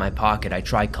flare gun in my pocket, I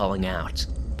tried calling out,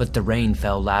 but the rain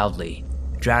fell loudly,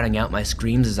 drowning out my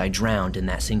screams as I drowned in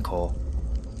that sinkhole.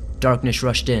 Darkness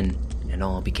rushed in, and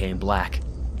all became black.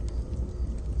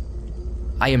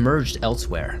 I emerged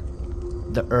elsewhere.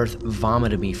 The earth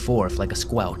vomited me forth like a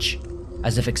squelch,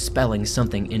 as if expelling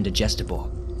something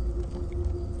indigestible.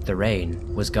 The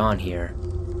rain was gone here,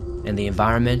 and the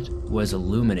environment was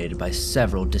illuminated by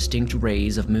several distinct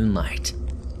rays of moonlight,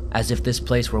 as if this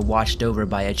place were watched over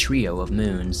by a trio of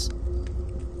moons.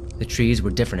 The trees were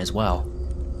different as well.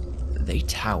 They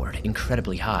towered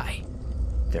incredibly high,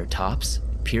 their tops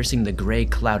piercing the gray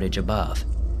cloudage above,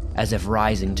 as if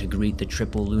rising to greet the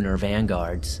triple lunar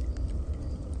vanguards.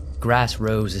 Grass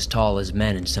rose as tall as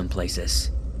men in some places,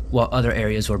 while other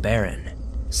areas were barren,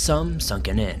 some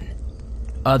sunken in,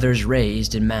 others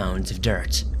raised in mounds of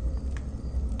dirt.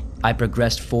 I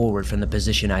progressed forward from the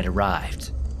position I'd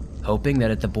arrived, hoping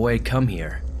that if the boy had come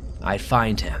here, I'd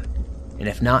find him, and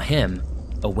if not him,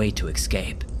 a way to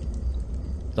escape.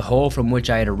 The hole from which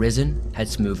I had arisen had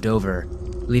smoothed over,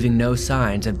 leaving no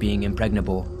signs of being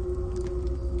impregnable.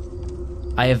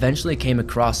 I eventually came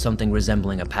across something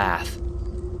resembling a path.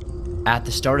 At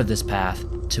the start of this path,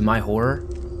 to my horror,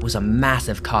 was a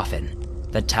massive coffin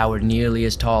that towered nearly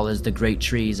as tall as the great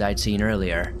trees I'd seen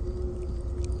earlier.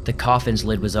 The coffin's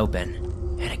lid was open,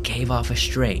 and it gave off a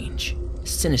strange,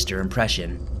 sinister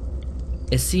impression.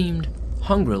 It seemed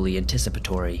hungrily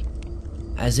anticipatory,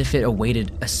 as if it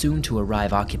awaited a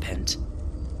soon-to-arrive occupant.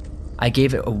 I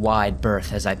gave it a wide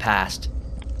berth as I passed,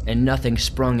 and nothing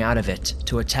sprung out of it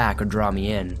to attack or draw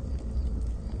me in.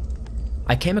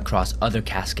 I came across other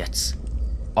caskets,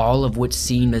 all of which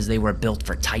seemed as they were built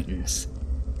for titans.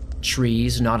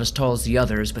 Trees, not as tall as the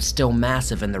others, but still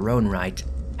massive in their own right,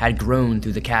 had grown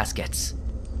through the caskets,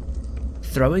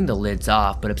 throwing the lids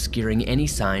off but obscuring any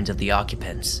signs of the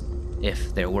occupants,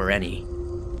 if there were any.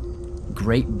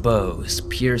 Great bows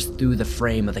pierced through the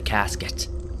frame of the casket,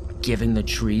 giving the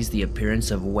trees the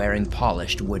appearance of wearing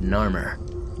polished wooden armor.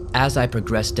 As I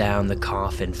progressed down the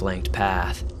coffin-flanked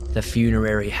path, the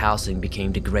funerary housing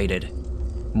became degraded,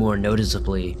 more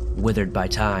noticeably withered by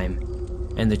time,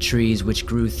 and the trees which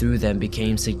grew through them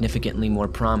became significantly more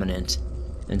prominent,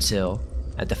 until,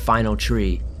 at the final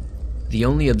tree, the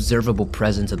only observable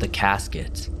presence of the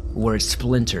casket were its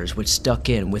splinters which stuck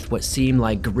in with what seemed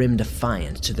like grim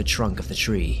defiance to the trunk of the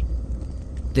tree.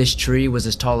 This tree was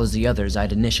as tall as the others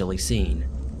I'd initially seen.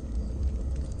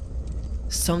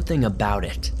 Something about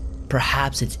it,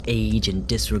 perhaps its age and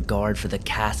disregard for the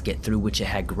casket through which it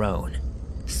had grown,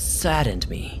 saddened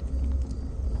me.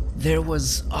 There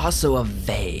was also a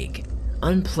vague,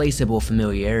 unplaceable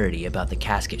familiarity about the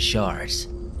casket shards,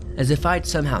 as if I'd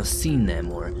somehow seen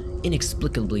them or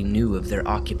inexplicably knew of their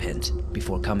occupant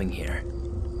before coming here.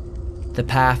 The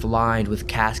path lined with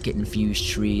casket-infused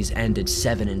trees ended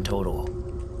 7 in total,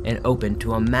 and opened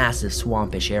to a massive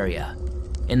swampish area.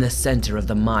 In the center of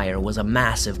the mire was a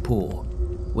massive pool,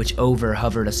 which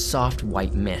over-hovered a soft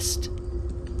white mist.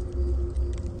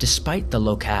 Despite the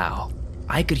locale,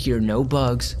 I could hear no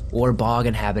bugs or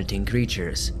bog-inhabiting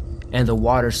creatures, and the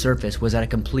water surface was at a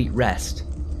complete rest.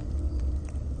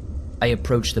 I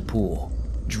approached the pool,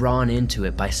 drawn into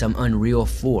it by some unreal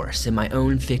force and my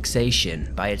own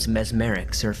fixation by its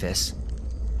mesmeric surface.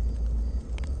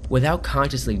 Without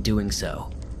consciously doing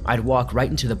so, I'd walk right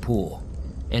into the pool,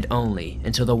 and only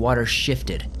until the water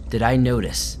shifted did I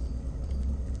notice.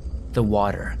 The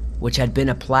water, which had been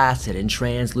a placid and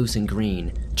translucent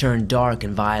green, turned dark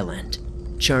and violent,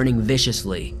 churning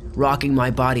viciously, rocking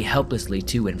my body helplessly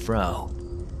to and fro.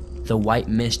 The white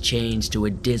mist changed to a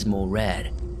dismal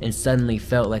red, and suddenly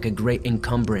felt like a great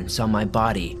encumbrance on my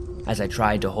body as I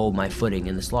tried to hold my footing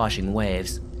in the sloshing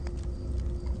waves.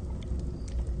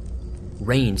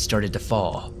 Rain started to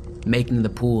fall, making the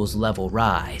pool's level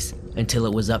rise until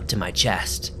it was up to my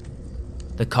chest.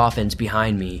 The coffins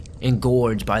behind me,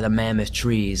 engorged by the mammoth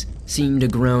trees, seemed to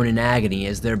groan in agony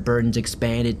as their burdens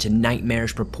expanded to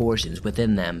nightmarish proportions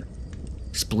within them,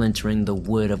 splintering the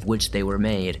wood of which they were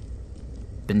made.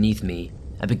 Beneath me,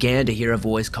 I began to hear a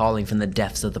voice calling from the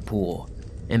depths of the pool,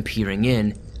 and peering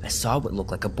in, I saw what looked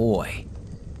like a boy.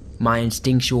 My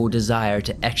instinctual desire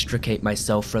to extricate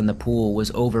myself from the pool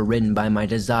was overridden by my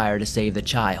desire to save the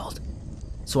child,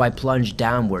 so I plunged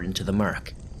downward into the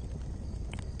murk.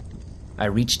 I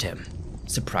reached him,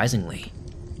 surprisingly.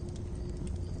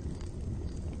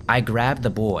 I grabbed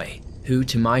the boy, who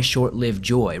to my short-lived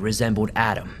joy resembled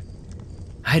Adam.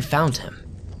 I had found him,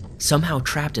 somehow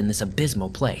trapped in this abysmal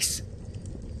place.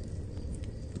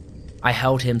 I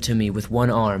held him to me with one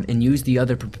arm and used the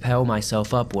other to propel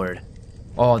myself upward,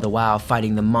 all the while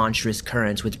fighting the monstrous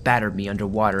currents which battered me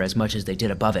underwater as much as they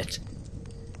did above it.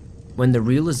 When the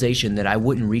realization that I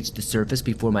wouldn't reach the surface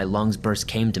before my lungs burst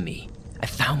came to me, I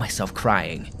found myself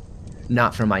crying,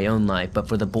 not for my own life but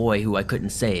for the boy who I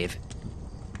couldn't save.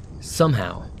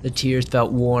 Somehow, the tears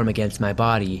felt warm against my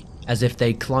body, as if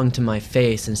they clung to my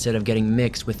face instead of getting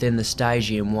mixed within the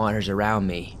Stygian waters around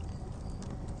me.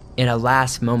 In a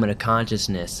last moment of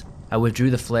consciousness, I withdrew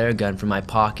the flare gun from my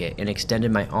pocket and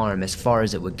extended my arm as far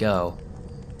as it would go,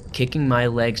 kicking my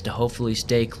legs to hopefully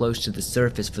stay close to the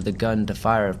surface for the gun to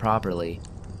fire properly.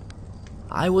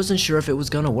 I wasn't sure if it was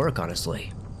gonna work,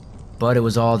 honestly, but it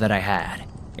was all that I had,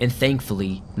 and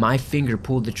thankfully, my finger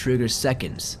pulled the trigger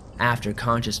seconds after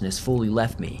consciousness fully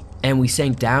left me, and we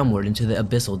sank downward into the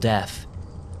abyssal depth.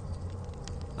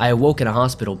 I awoke in a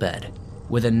hospital bed,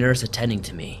 with a nurse attending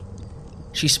to me.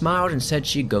 She smiled and said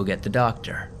she'd go get the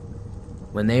doctor.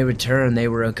 When they returned, they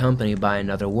were accompanied by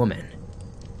another woman.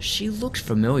 She looked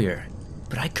familiar,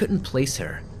 but I couldn't place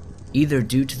her, either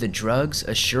due to the drugs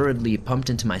assuredly pumped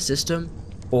into my system,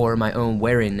 or my own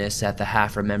wariness at the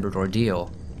half-remembered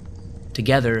ordeal.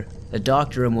 Together, the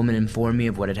doctor and woman informed me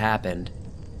of what had happened.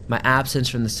 My absence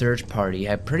from the search party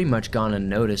had pretty much gone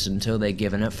unnoticed until they'd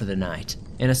given up for the night,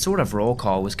 and a sort of roll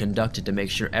call was conducted to make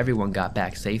sure everyone got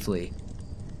back safely.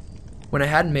 When I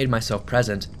hadn't made myself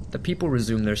present, the people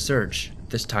resumed their search,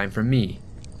 this time for me,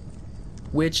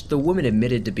 which the woman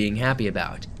admitted to being happy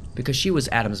about, because she was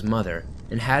Adam's mother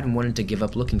and hadn't wanted to give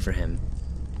up looking for him.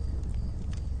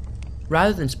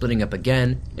 Rather than splitting up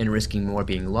again and risking more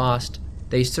being lost,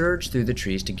 they surged through the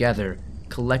trees together,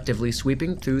 collectively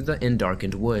sweeping through the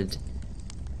darkened woods.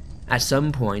 At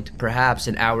some point, perhaps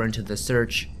an hour into the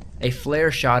search, a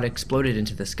flare shot exploded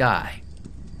into the sky.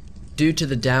 Due to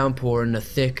the downpour and the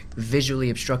thick, visually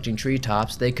obstructing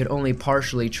treetops, they could only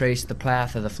partially trace the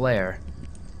path of the flare.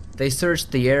 They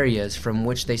searched the areas from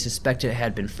which they suspected it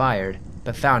had been fired,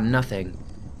 but found nothing.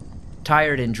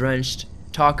 Tired and drenched,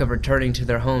 talk of returning to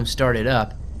their homes started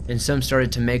up, and some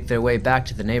started to make their way back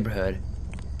to the neighborhood.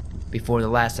 Before the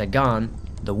last had gone,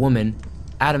 the woman,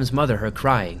 Adam's mother, heard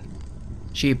crying.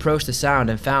 She approached the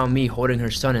sound and found me holding her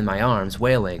son in my arms,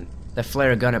 wailing, the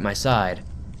flare gun at my side.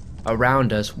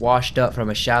 Around us, washed up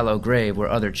from a shallow grave, were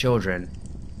other children.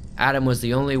 Adam was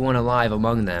the only one alive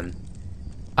among them.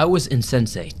 I was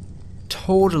insensate,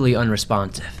 totally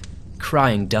unresponsive,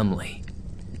 crying dumbly.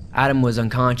 Adam was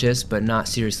unconscious but not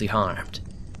seriously harmed.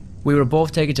 We were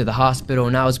both taken to the hospital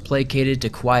and I was placated to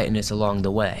quietness along the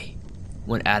way.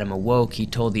 When Adam awoke, he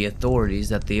told the authorities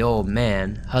that the old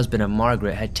man, husband of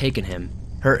Margaret, had taken him,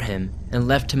 hurt him, and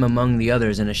left him among the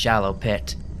others in a shallow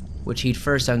pit, which he'd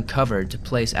first uncovered to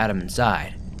place Adam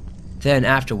inside, then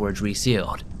afterwards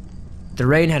resealed. The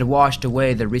rain had washed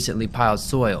away the recently piled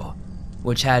soil,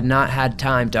 which had not had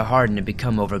time to harden and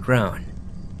become overgrown,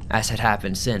 as had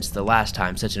happened since the last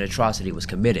time such an atrocity was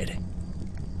committed.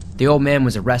 The old man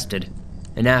was arrested,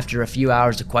 and after a few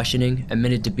hours of questioning,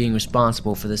 admitted to being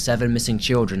responsible for the 7 missing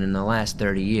children in the last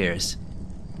 30 years.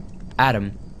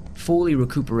 Adam, fully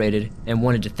recuperated and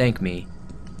wanted to thank me.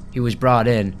 He was brought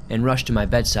in and rushed to my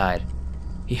bedside.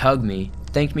 He hugged me,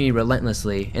 thanked me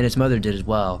relentlessly, and his mother did as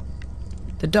well.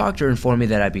 The doctor informed me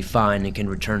that I'd be fine and can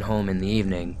return home in the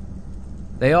evening.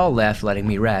 They all left, letting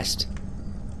me rest.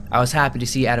 I was happy to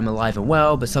see Adam alive and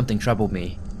well, but something troubled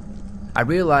me. I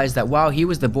realized that while he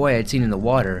was the boy I'd seen in the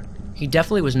water, he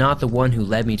definitely was not the one who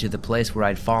led me to the place where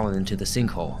I'd fallen into the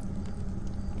sinkhole.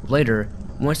 Later,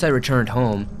 once I returned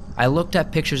home, I looked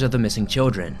at pictures of the missing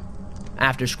children.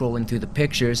 After scrolling through the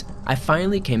pictures, I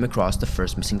finally came across the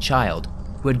first missing child,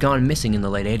 who had gone missing in the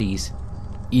late 80s.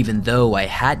 Even though I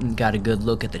hadn't got a good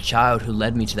look at the child who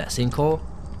led me to that sinkhole,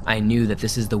 I knew that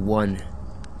this is the one.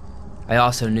 I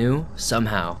also knew,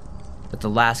 somehow, that the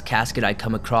last casket I'd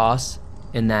come across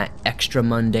in that extra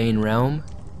mundane realm,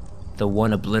 the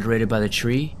one obliterated by the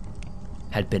tree,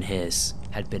 had been his,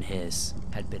 had been his,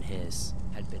 had been his,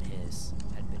 had been his,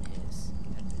 had been his,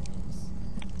 had been his.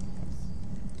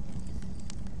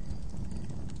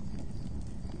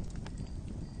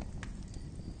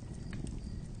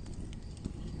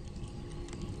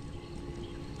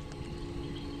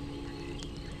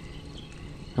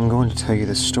 I'm going to tell you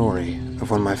the story of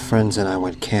when my friends and I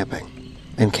went camping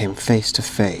and came face to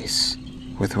face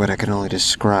with what I can only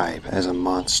describe as a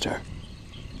monster.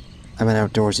 I'm an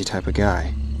outdoorsy type of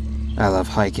guy. I love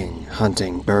hiking,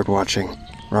 hunting, bird watching,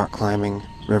 rock climbing,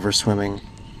 river swimming,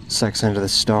 sex under the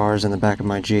stars in the back of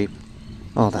my Jeep,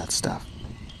 all that stuff.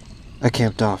 I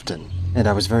camped often, and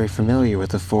I was very familiar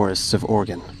with the forests of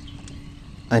Oregon.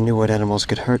 I knew what animals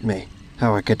could hurt me,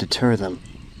 how I could deter them,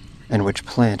 and which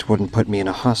plant wouldn't put me in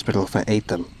a hospital if I ate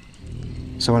them.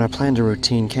 So when I planned a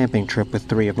routine camping trip with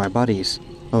 3 of my buddies,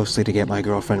 mostly to get my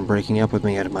girlfriend breaking up with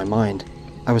me out of my mind,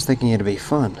 I was thinking it'd be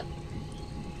fun.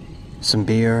 Some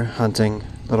beer, hunting,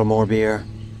 a little more beer,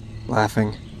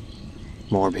 laughing,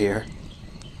 more beer.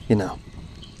 You know.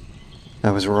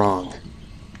 I was wrong.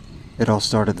 It all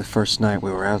started the first night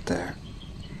we were out there.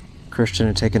 Christian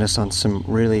had taken us on some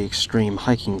really extreme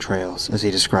hiking trails, as he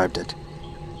described it.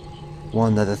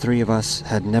 One that the 3 of us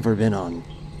had never been on.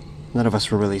 None of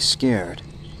us were really scared.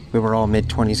 We were all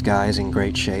mid-20s guys in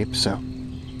great shape, so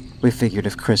we figured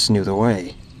if Chris knew the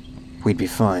way, we'd be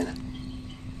fine.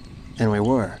 And we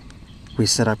were. We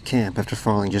set up camp after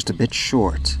falling just a bit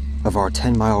short of our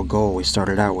 10-mile goal we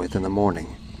started out with in the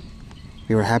morning.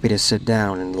 We were happy to sit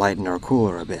down and lighten our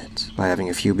cooler a bit by having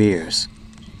a few beers.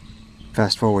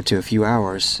 Fast forward to a few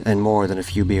hours, and more than a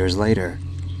few beers later,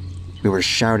 we were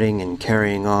shouting and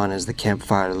carrying on as the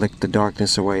campfire licked the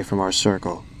darkness away from our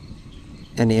circle.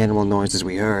 Any animal noises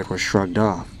we heard were shrugged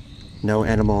off. No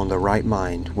animal in their right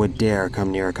mind would dare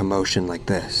come near a commotion like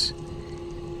this.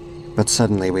 But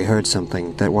suddenly we heard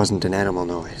something that wasn't an animal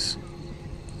noise.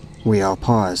 We all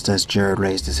paused as Jared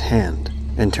raised his hand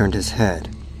and turned his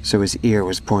head so his ear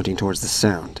was pointing towards the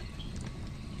sound.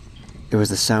 It was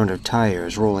the sound of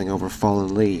tires rolling over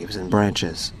fallen leaves and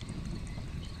branches.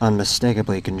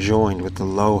 Unmistakably conjoined with the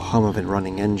low hum of a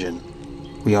running engine,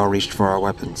 we all reached for our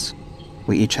weapons.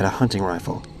 We each had a hunting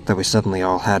rifle that we suddenly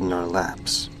all had in our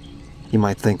laps. You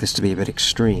might think this to be a bit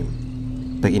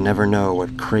extreme, but you never know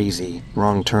what crazy,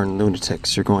 wrong-turn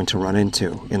lunatics you're going to run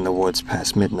into in the woods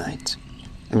past midnight.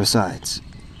 And besides,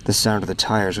 the sound of the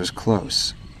tires was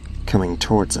close, coming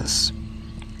towards us.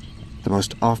 The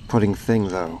most off-putting thing,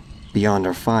 though, beyond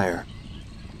our fire,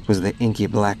 was the inky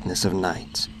blackness of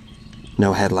night.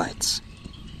 No headlights.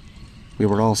 We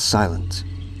were all silent.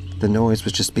 The noise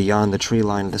was just beyond the tree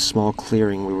line of the small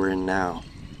clearing we were in now.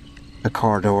 A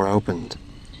car door opened,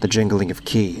 the jingling of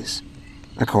keys.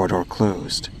 A car door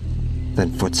closed,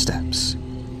 then footsteps.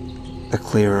 A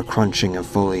clearer crunching of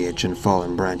foliage and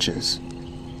fallen branches.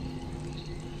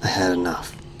 I had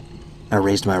enough. I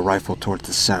raised my rifle towards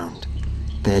the sound.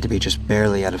 They had to be just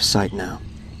barely out of sight now,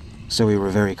 so we were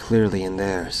very clearly in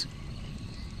theirs.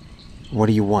 "What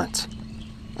do you want?"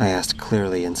 I asked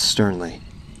clearly and sternly,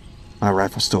 my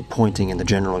rifle still pointing in the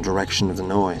general direction of the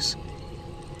noise.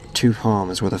 2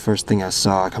 palms were the first thing I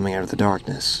saw coming out of the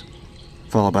darkness,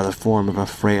 followed by the form of a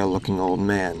frail-looking old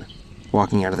man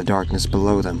walking out of the darkness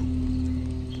below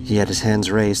them. He had his hands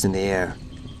raised in the air,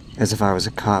 as if I was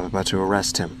a cop about to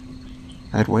arrest him.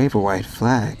 I'd wave a white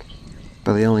flag,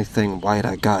 but the only thing white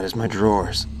I got is my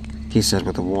drawers, he said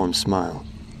with a warm smile,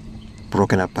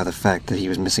 broken up by the fact that he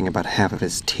was missing about half of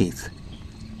his teeth.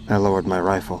 I lowered my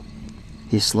rifle.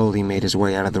 He slowly made his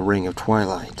way out of the ring of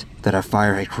twilight that our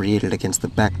fire had created against the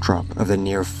backdrop of the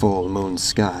near full moon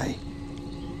sky.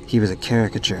 He was a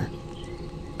caricature.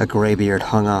 A gray beard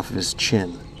hung off of his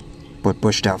chin, but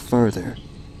bushed out further,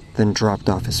 then dropped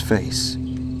off his face.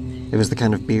 It was the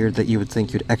kind of beard that you would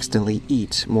think you'd accidentally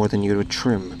eat more than you would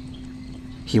trim.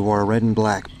 He wore a red and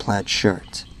black plaid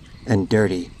shirt, and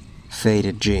dirty,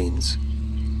 faded jeans,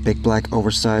 big black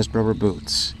oversized rubber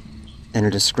boots, and a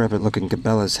decrepit-looking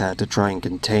Cabela's hat to try and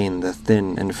contain the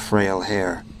thin and frail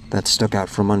hair that stuck out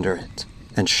from under it.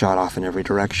 and shot off in every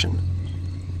direction.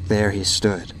 There he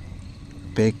stood,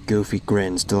 big goofy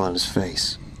grin still on his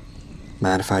face.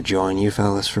 "Mind if I join you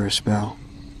fellas for a spell?"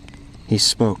 He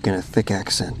spoke in a thick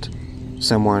accent,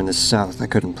 somewhere in the south I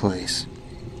couldn't place.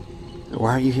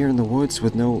 "Why are you here in the woods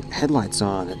with no headlights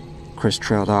on?" Chris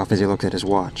trailed off as he looked at his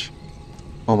watch.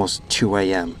 "Almost 2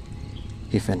 a.m.,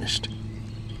 he finished.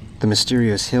 The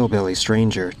mysterious hillbilly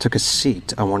stranger took a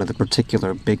seat on one of the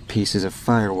particular big pieces of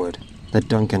firewood that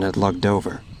Duncan had lugged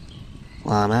over.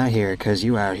 "Well, I'm out here 'cause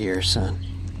you out here, son."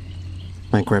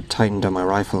 My grip tightened on my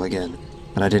rifle again,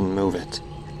 but I didn't move it.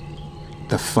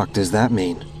 "The fuck does that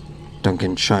mean?"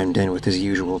 Duncan chimed in with his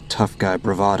usual tough guy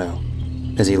bravado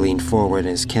as he leaned forward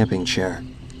in his camping chair.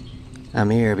 "I'm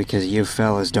here because you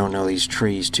fellas don't know these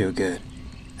trees too good.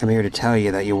 I'm here to tell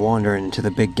you that you're wandering into the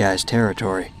big guy's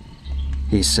territory,"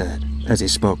 he said as he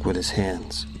spoke with his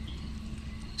hands.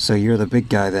 "So you're the big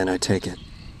guy then, I take it,"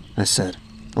 I said,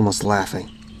 almost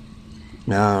laughing.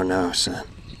 No, son.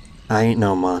 I ain't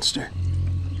no monster.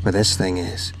 But this thing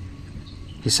is,"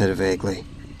 he said vaguely.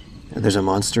 "There's a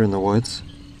monster in the woods?"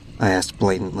 I asked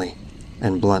blatantly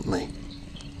and bluntly,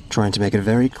 trying to make it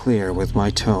very clear with my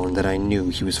tone that I knew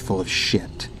he was full of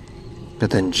shit.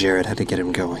 But then Jared had to get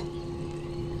him going.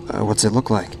 What's it look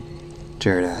like?"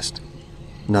 Jared asked,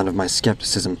 none of my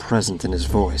skepticism present in his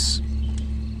voice.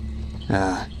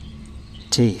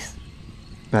 Teeth.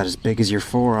 About as big as your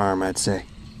forearm, I'd say.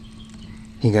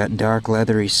 He got dark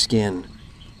leathery skin.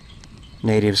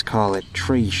 Natives call it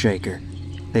tree shaker.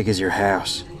 Big as your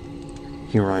house,"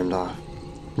 he rhymed off.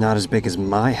 "Not as big as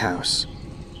my house,"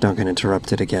 Duncan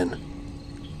interrupted again.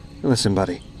 "Listen,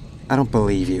 buddy, I don't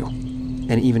believe you.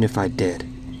 And even if I did,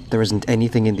 there isn't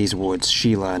anything in these woods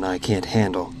Sheila and I can't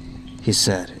handle," he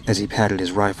said as he patted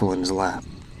his rifle in his lap.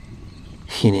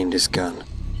 He named his gun.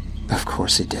 Of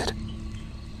course he did.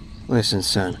 "Listen,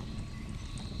 son.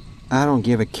 I don't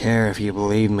give a care if you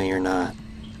believe me or not.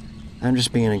 I'm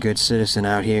just being a good citizen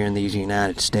out here in these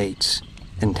United States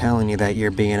and telling you that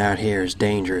your being out here is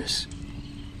dangerous."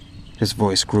 His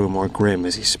voice grew more grim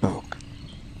as he spoke.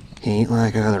 "He ain't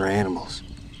like other animals.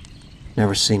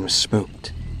 Never seen him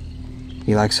spooked.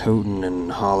 He likes hooting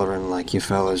and hollering like you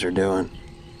fellas are doing.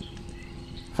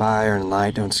 Fire and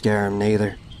light don't scare him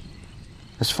neither.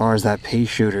 As far as that pea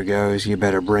shooter goes, you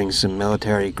better bring some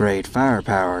military-grade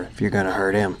firepower if you're gonna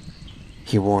hurt him,"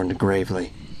 he warned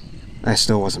gravely. I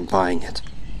still wasn't buying it.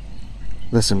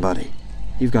 "Listen, buddy,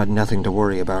 you've got nothing to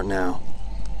worry about now.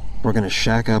 We're gonna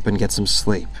shack up and get some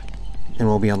sleep, and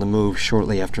we'll be on the move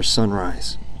shortly after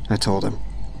sunrise," I told him.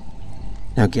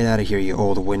 "Now get out of here, you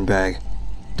old windbag,"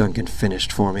 Duncan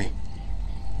finished for me.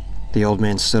 The old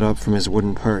man stood up from his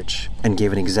wooden perch and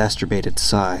gave an exacerbated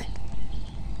sigh.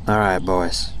 "All right,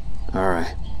 boys, all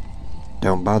right.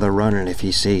 Don't bother running if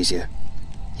he sees you."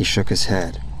 He shook his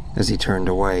head as he turned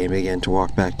away and began to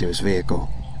walk back to his vehicle.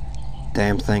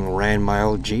 "Damn thing ran my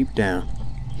old Jeep down,"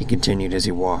 he continued as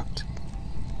he walked.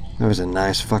 "That was a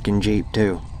nice fucking Jeep,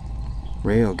 too.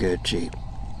 Real good Jeep."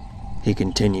 He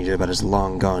continued about his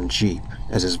long-gone Jeep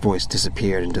as his voice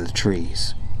disappeared into the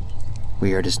trees.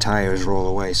 We heard his tires roll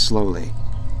away slowly,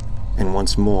 and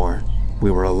once more we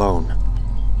were alone.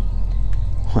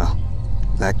 "Well,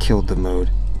 that killed the mood,"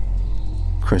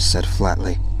 Chris said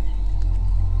flatly.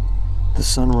 The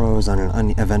sun rose on an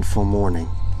uneventful morning.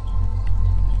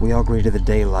 We all greeted the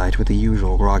daylight with the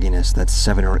usual grogginess that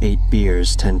 7 or 8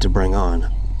 beers tend to bring on.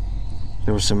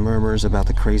 There were some murmurs about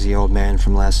the crazy old man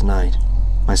from last night,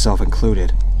 myself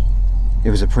included.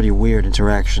 It was a pretty weird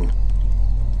interaction.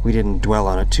 We didn't dwell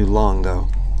on it too long, though,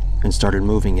 and started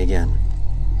moving again.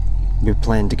 We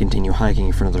planned to continue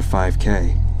hiking for another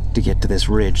 5K to get to this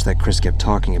ridge that Chris kept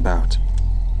talking about.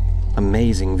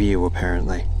 Amazing view,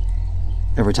 apparently.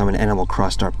 Every time an animal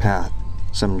crossed our path,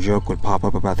 some joke would pop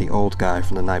up about the old guy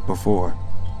from the night before.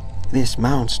 "This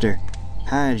monster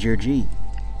hides your Jeep.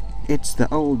 It's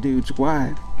the old dude's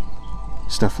wife."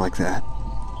 Stuff like that.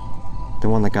 The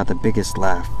one that got the biggest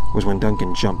laugh was when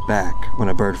Duncan jumped back when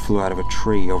a bird flew out of a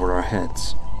tree over our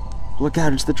heads. "Look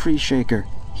out, it's the tree shaker,"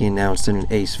 he announced in an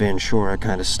Ace Ventura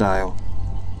kind of style.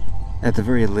 At the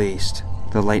very least,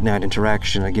 the late-night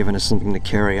interaction had given us something to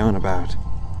carry on about.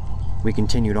 We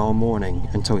continued all morning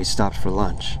until we stopped for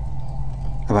lunch.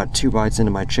 About 2 bites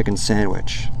into my chicken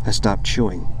sandwich, I stopped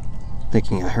chewing,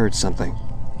 thinking I heard something.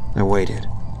 I waited.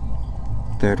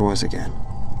 There it was again.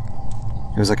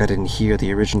 It was like I didn't hear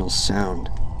the original sound,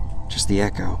 just the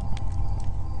echo.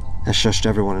 I shushed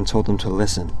everyone and told them to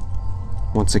listen.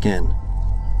 Once again,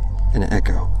 an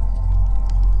echo.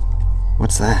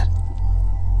 "What's that?"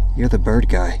 "You're the bird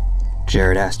guy,"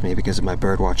 Jared asked me because of my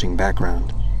bird-watching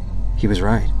background. He was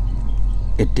right.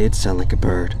 It did sound like a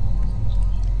bird.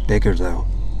 bigger, though.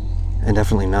 And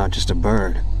definitely not just a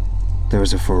bird. There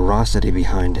was a ferocity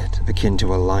behind it, akin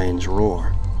to a lion's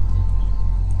roar.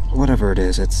 "Whatever it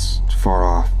is, it's far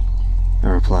off," I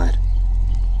replied.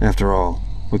 After all,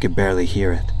 we could barely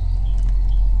hear it.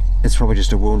 "It's probably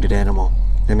just a wounded animal.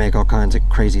 They make all kinds of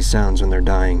crazy sounds when they're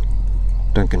dying,"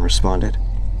 Duncan responded.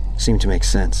 Seemed to make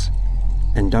sense.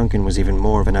 And Duncan was even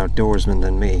more of an outdoorsman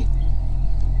than me,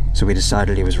 so we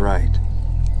decided he was right.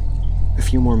 A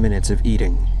few more minutes of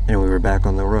eating, and we were back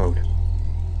on the road.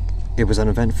 It was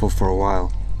uneventful for a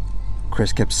while.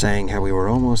 Chris kept saying how we were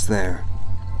almost there.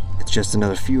 It's just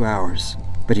another few hours,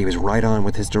 but he was right on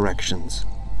with his directions.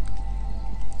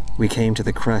 We came to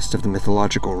the crest of the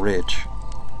mythological ridge.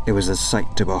 It was a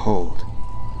sight to behold.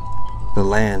 The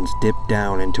land dipped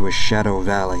down into a shadow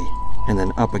valley, and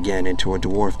then up again into a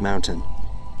dwarf mountain.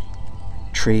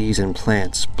 Trees and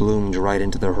plants bloomed right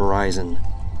into the horizon,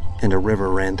 and a river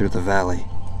ran through the valley.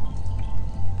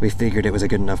 We figured it was a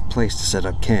good enough place to set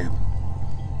up camp.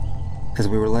 As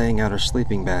we were laying out our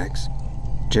sleeping bags,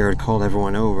 Jared called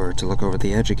everyone over to look over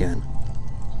the edge again.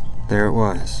 There it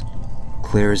was,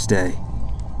 clear as day.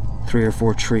 3 or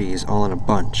 4 trees, all in a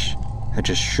bunch, had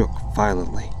just shook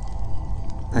violently.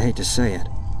 I hate to say it,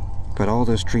 but all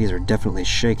those trees are definitely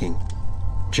shaking,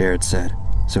 Jared said,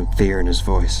 some fear in his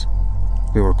voice.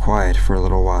 We were quiet for a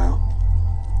little while.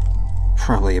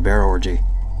 "Probably a bear orgy."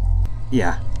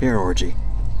 "Yeah, bear orgy."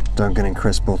 Duncan and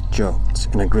Chris both joked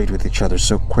and agreed with each other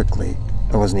so quickly,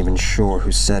 I wasn't even sure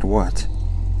who said what.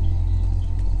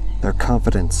 Their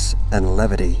confidence and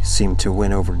levity seemed to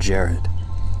win over Jared.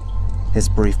 His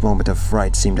brief moment of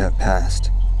fright seemed to have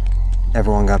passed.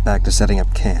 Everyone got back to setting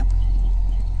up camp.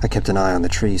 I kept an eye on the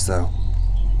trees, though.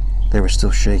 They were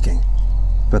still shaking,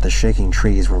 but the shaking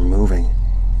trees were moving,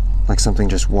 like something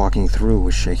just walking through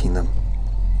was shaking them.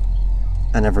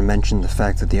 I never mentioned the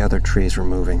fact that the other trees were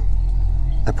moving.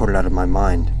 I put it out of my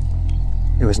mind.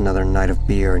 It was another night of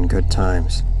beer and good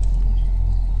times.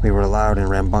 We were loud and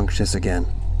rambunctious again.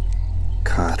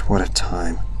 God, what a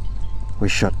time. We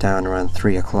shut down around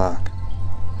 3 o'clock.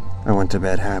 I went to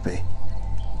bed happy.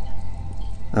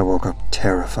 I woke up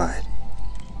terrified.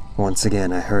 Once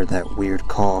again, I heard that weird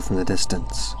call from the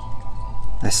distance.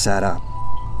 I sat up.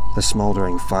 The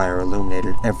smoldering fire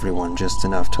illuminated everyone just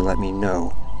enough to let me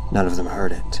know none of them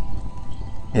heard it.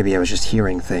 Maybe I was just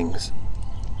hearing things.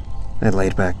 I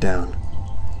laid back down.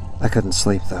 I couldn't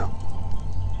sleep, though.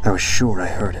 I was sure I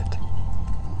heard it.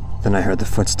 Then I heard the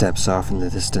footsteps off in the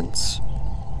distance.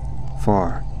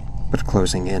 Far, but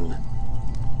closing in.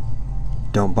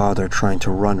 Don't bother trying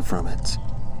to run from it.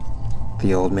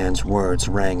 The old man's words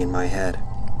rang in my head,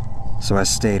 so I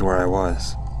stayed where I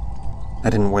was.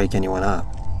 I didn't wake anyone up.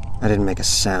 I didn't make a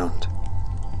sound.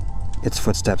 Its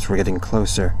footsteps were getting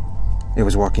closer. It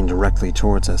was walking directly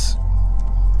towards us.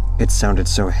 It sounded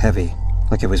so heavy,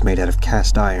 like it was made out of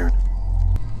cast iron.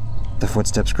 The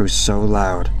footsteps grew so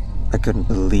loud, I couldn't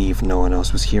believe no one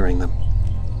else was hearing them.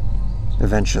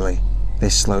 Eventually, they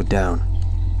slowed down,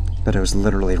 but it was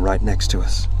literally right next to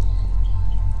us.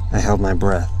 I held my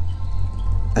breath.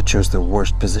 I chose the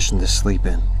worst position to sleep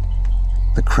in.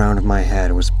 The crown of my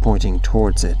head was pointing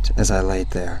towards it as I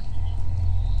laid there.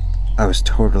 I was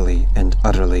totally and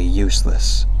utterly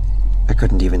useless. I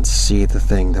couldn't even see the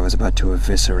thing that was about to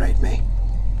eviscerate me.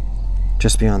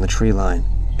 Just beyond the tree line,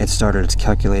 it started its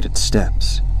calculated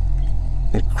steps.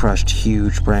 It crushed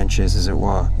huge branches as it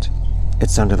walked. It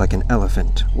sounded like an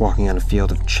elephant walking on a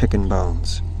field of chicken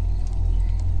bones.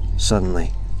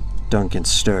 Suddenly, Duncan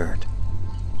stirred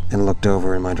and looked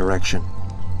over in my direction.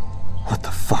 "What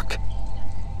the fuck?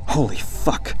 Holy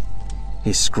fuck!"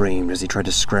 he screamed as he tried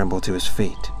to scramble to his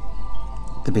feet.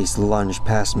 The beast lunged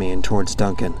past me and towards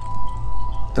Duncan.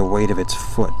 The weight of its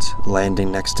foot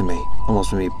landing next to me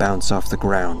almost made me bounce off the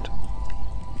ground.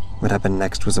 What happened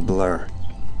next was a blur.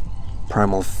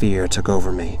 Primal fear took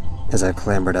over me as I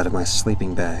clambered out of my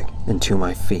sleeping bag and to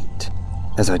my feet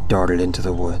as I darted into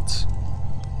the woods.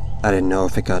 I didn't know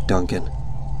if it got Duncan.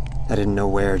 I didn't know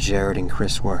where Jared and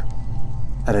Chris were.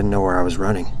 I didn't know where I was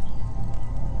running.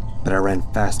 But I ran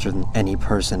faster than any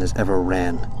person has ever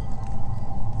ran.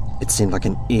 It seemed like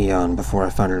an eon before I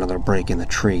found another break in the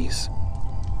trees.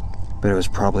 But it was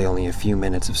probably only a few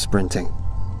minutes of sprinting.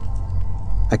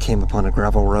 I came upon a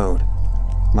gravel road.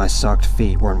 My socked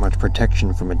feet weren't much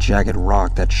protection from a jagged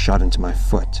rock that shot into my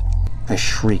foot. I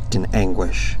shrieked in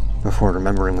anguish before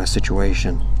remembering my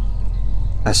situation.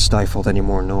 I stifled any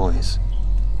more noise,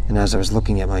 and as I was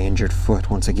looking at my injured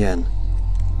foot once again,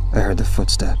 I heard the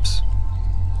footsteps.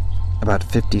 About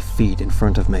 50 feet in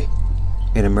front of me,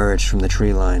 it emerged from the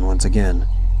tree line once again.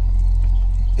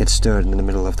 It stood in the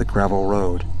middle of the gravel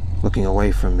road, looking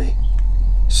away from me,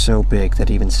 so big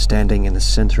that even standing in the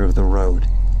center of the road,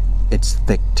 its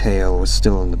thick tail was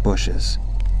still in the bushes.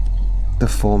 The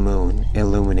full moon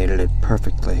illuminated it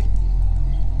perfectly.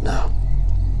 No,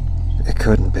 it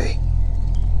couldn't be.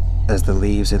 As the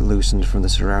leaves it loosened from the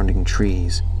surrounding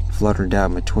trees fluttered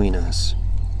down between us,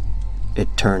 it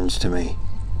turns to me.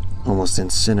 Almost in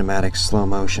cinematic slow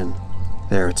motion,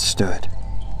 there it stood.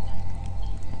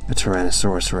 A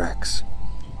Tyrannosaurus Rex.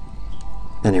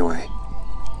 Anyway,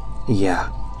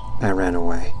 yeah, I ran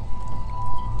away.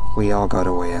 We all got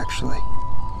away, actually.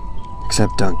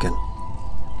 Except Duncan.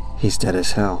 He's dead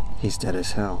as hell. He's dead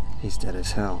as hell. He's dead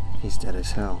as hell. He's dead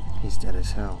as hell. He's dead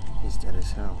as hell. He's dead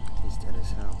as hell. He's dead as hell. He's dead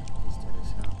as hell. He's dead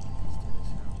as hell.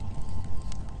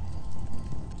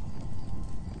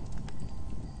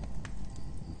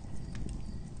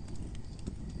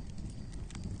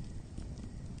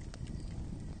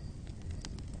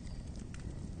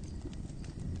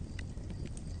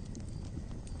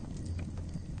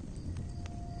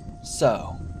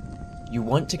 So, you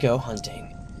want to go hunting.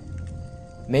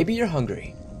 Maybe you're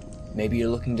hungry, maybe you're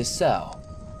looking to sell,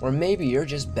 or maybe you're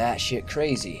just batshit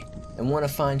crazy and want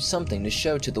to find something to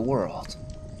show to the world.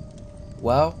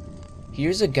 Well,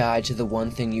 here's a guide to the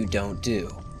one thing you don't do.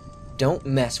 Don't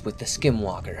mess with the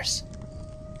skinwalkers.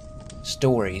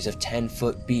 Stories of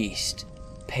 10-foot beast,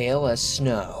 pale as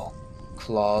snow,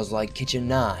 claws like kitchen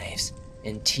knives,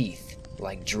 and teeth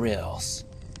like drills.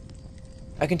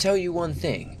 I can tell you one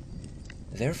thing.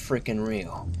 They're frickin'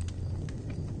 real.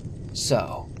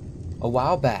 So, a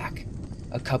while back,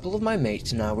 a couple of my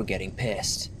mates and I were getting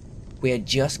pissed. We had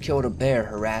just killed a bear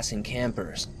harassing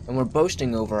campers, and were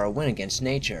boasting over our win against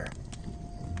nature.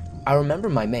 I remember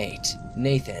my mate,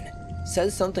 Nathan,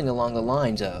 said something along the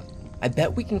lines of, "I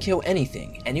bet we can kill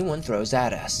anything anyone throws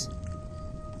at us."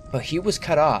 But he was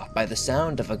cut off by the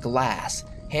sound of a glass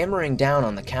hammering down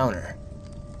on the counter.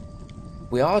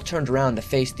 We all turned around to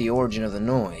face the origin of the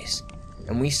noise,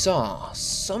 and we saw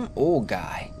some old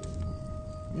guy.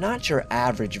 Not your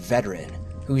average veteran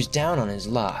who's down on his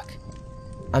luck.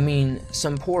 I mean,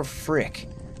 some poor frick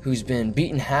who's been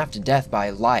beaten half to death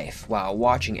by life while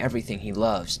watching everything he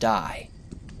loves die.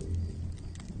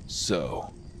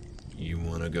 "So, you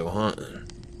wanna go hunting?"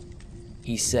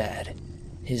 He said,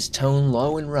 his tone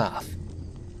low and rough.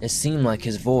 It seemed like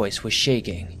his voice was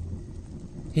shaking.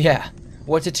 "Yeah,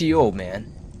 what's it to you, old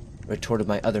man?" retorted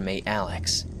my other mate,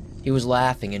 Alex. He was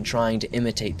laughing and trying to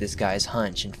imitate this guy's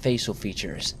hunch and facial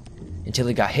features, until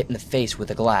he got hit in the face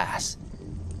with a glass.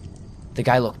 The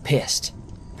guy looked pissed,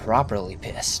 properly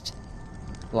pissed.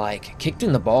 Like, kicked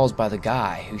in the balls by the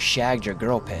guy who shagged your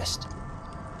girl pissed.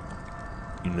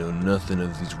 "You know nothing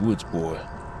of these woods, boy.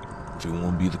 If you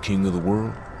want to be the king of the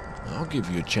world, I'll give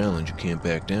you a challenge you can't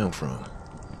back down from."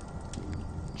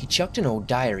 He chucked an old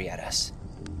diary at us.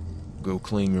 "Go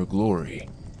claim your glory,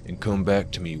 and come back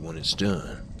to me when it's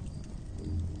done."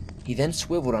 He then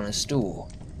swiveled on his stool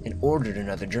and ordered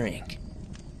another drink.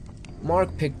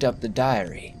 Mark picked up the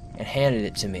diary and handed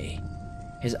it to me,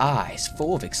 his eyes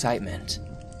full of excitement.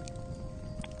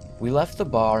 We left the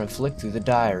bar and flicked through the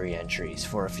diary entries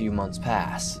for a few months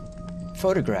past.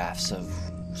 Photographs of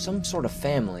some sort of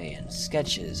family and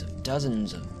sketches of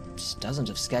dozens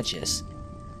of sketches,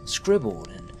 scribbled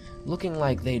and looking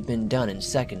like they'd been done in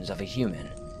seconds of a human,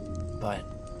 but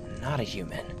not a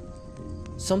human.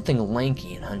 Something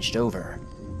lanky and hunched over.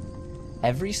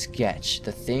 Every sketch,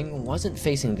 the thing wasn't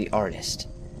facing the artist.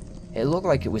 It looked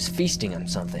like it was feasting on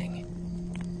something.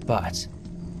 But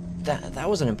that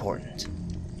wasn't important.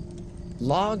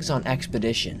 Logs on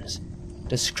expeditions,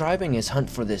 describing his hunt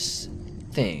for this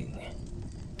thing.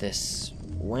 This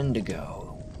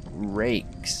Wendigo,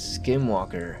 Rake,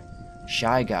 Skinwalker,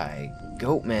 Shy Guy,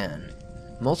 Goat Man.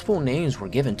 Multiple names were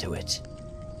given to it.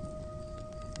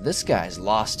 "This guy's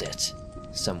lost it,"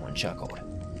 someone chuckled.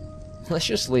 "Let's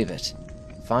just leave it.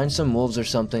 Find some wolves or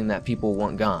something that people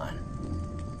want gone."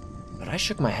 But I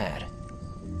shook my head.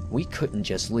 We couldn't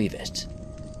just leave it.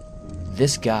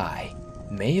 This guy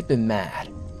may have been mad,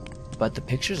 but the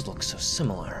pictures looked so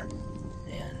similar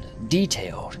and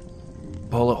detailed.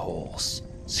 Bullet holes,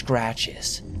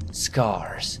 scratches,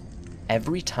 scars.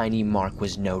 Every tiny mark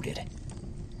was noted.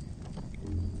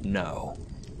 "No,"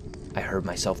 I heard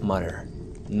myself mutter.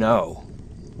 "No.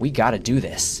 We gotta do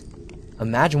this.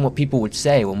 Imagine what people would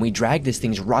say when we drag this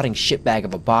thing's rotting shitbag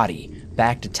of a body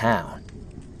back to town.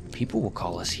 People will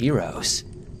call us heroes.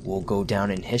 We'll go down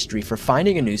in history for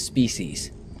finding a new species."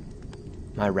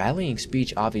 My rallying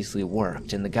speech obviously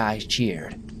worked and the guys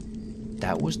cheered.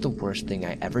 That was the worst thing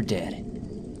I ever did.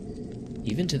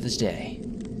 Even to this day.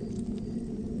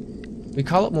 We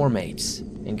call up more mates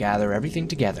and gather everything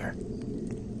together.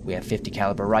 We have 50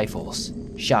 caliber rifles,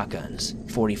 shotguns,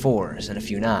 44s, and a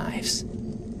few knives.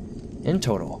 In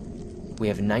total, we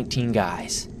have 19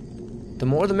 guys. The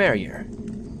more the merrier,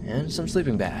 and some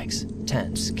sleeping bags,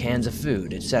 tents, cans of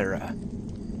food, etc.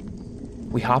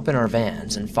 We hop in our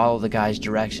vans and follow the guys'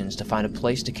 directions to find a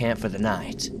place to camp for the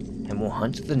night, and we'll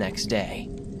hunt the next day.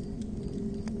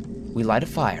 We light a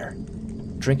fire,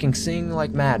 drink and sing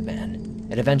like madmen,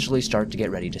 and eventually start to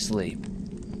get ready to sleep.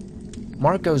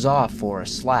 Mark goes off for a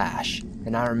slash,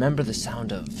 and I remember the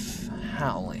sound of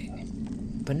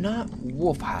howling, but not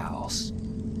wolf howls,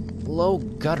 low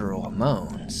guttural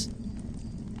moans,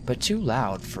 but too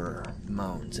loud for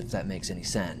moans, if that makes any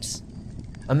sense.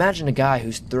 Imagine a guy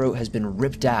whose throat has been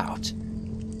ripped out.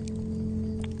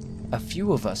 A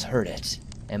few of us heard it,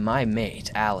 and my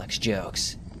mate, Alex,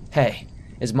 jokes, "Hey,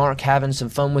 is Mark having some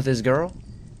fun with his girl?"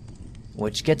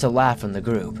 Which gets a laugh from the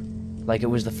group, like it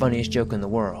was the funniest joke in the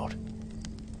world.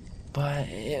 But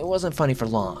it wasn't funny for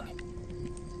long.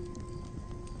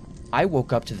 I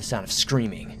woke up to the sound of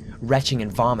screaming, retching,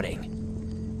 and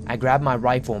vomiting. I grabbed my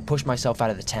rifle and pushed myself out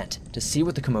of the tent to see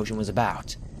what the commotion was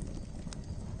about.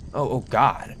 Oh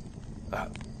God.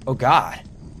 Oh God.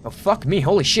 Oh fuck me,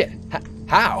 holy shit.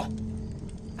 How?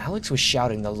 Alex was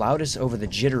shouting the loudest over the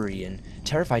jittery and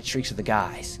terrified shrieks of the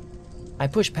guys. I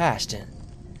pushed past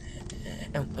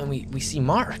and we see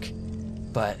Mark.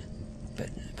 But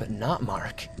not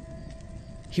Mark.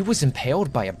 He was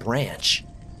impaled by a branch.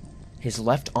 His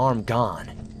left arm gone,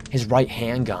 his right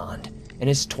hand gone, and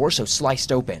his torso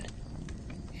sliced open.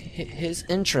 His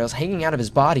entrails hanging out of his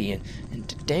body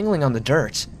and dangling on the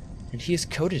dirt, and he is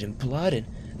coated in blood, and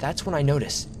that's when I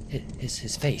notice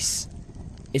his face.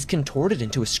 It's contorted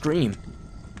into a scream,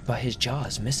 but his jaw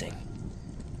is missing,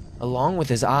 along with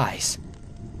his eyes.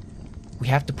 We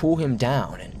have to pull him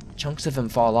down, and chunks of him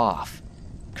fall off,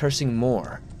 cursing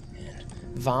more, and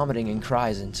vomiting and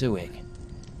cries ensuing.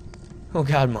 Oh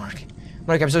God, Mark,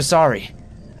 I'm so sorry.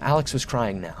 Alex was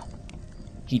crying now.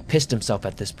 He'd pissed himself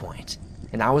at this point,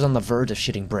 and I was on the verge of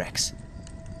shitting bricks.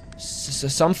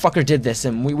 Some fucker did this,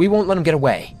 and we won't let him get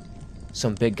away.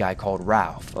 Some big guy called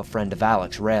Ralph, a friend of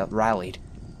Alex, rallied.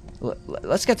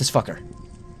 Let's get this fucker.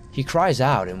 He cries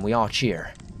out, and we all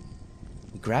cheer.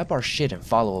 We grab our shit and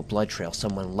follow a blood trail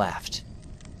someone left.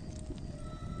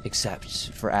 Except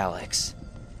for Alex.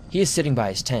 He is sitting by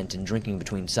his tent and drinking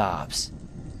between sobs.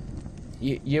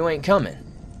 You ain't coming?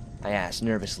 I asked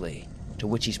nervously, to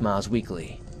which he smiles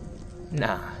weakly.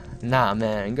 Nah,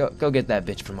 man, go get that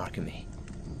bitch for Mark and me.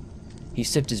 He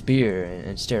sipped his beer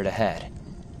and stared ahead.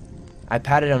 I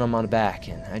patted him on the back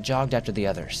and I jogged after the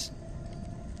others.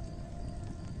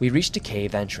 We reached a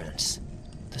cave entrance.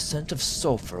 The scent of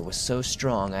sulfur was so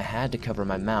strong I had to cover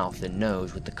my mouth and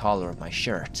nose with the collar of my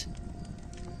shirt.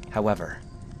 However,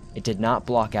 it did not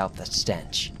block out the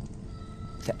stench.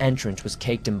 The entrance was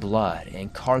caked in blood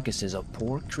and carcasses of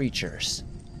poor creatures,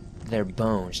 their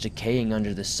bones decaying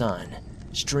under the sun,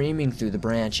 streaming through the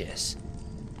branches.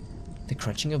 The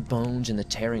crunching of bones and the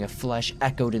tearing of flesh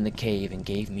echoed in the cave and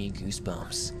gave me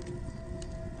goosebumps.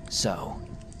 So,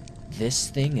 this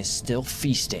thing is still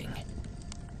feasting.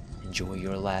 Enjoy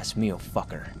your last meal,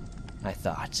 fucker, I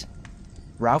thought.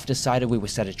 Ralph decided we would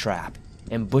set a trap,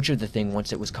 and butchered the thing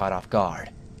once it was caught off guard.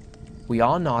 We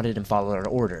all nodded and followed our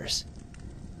orders.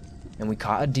 And we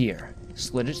caught a deer,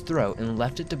 slit its throat, and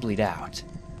left it to bleed out.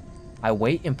 I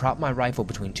wait and prop my rifle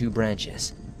between two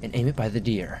branches, and aim it by the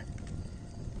deer.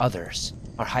 Others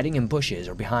are hiding in bushes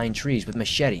or behind trees with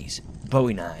machetes,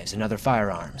 bowie knives, and other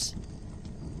firearms.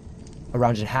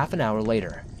 Around half an hour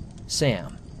later,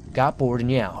 Sam got bored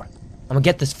and yelled, "I'm gonna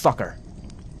get this fucker!"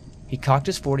 He cocked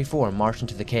his 44 and marched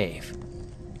into the cave.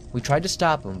 We tried to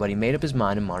stop him, but he made up his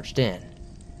mind and marched in.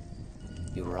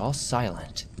 We were all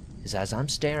silent, as I'm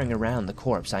staring around the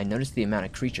corpse, I noticed the amount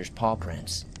of creatures' paw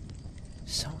prints.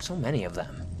 So many of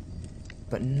them.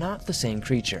 But not the same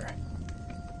creature.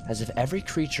 As if every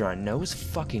creature on Noah's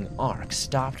fucking Ark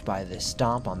stopped by this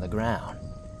stomp on the ground.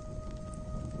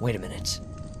 Wait a minute,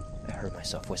 I heard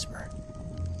myself whisper.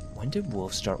 When did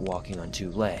wolves start walking on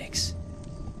two legs?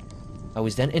 I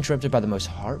was then interrupted by the most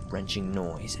heart-wrenching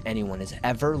noise anyone has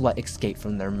ever let escape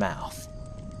from their mouth.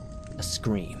 A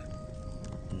scream.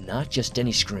 Not just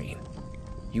any scream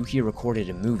you hear recorded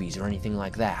in movies or anything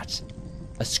like that.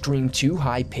 A scream too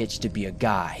high-pitched to be a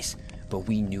guy's, but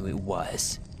we knew it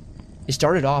was. It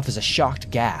started off as a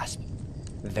shocked gasp.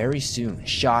 Very soon,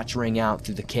 shots rang out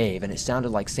through the cave, and it sounded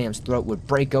like Sam's throat would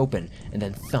break open, and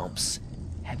then thumps.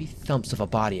 Heavy thumps of a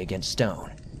body against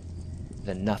stone.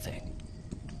 Then nothing.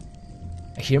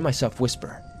 I hear myself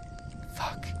whisper,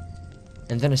 "Fuck."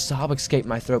 And then a sob escaped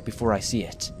my throat before I see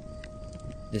it.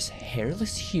 This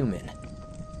hairless human,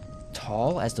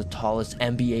 tall as the tallest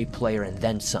NBA player and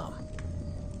then some.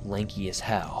 Lanky as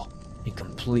hell and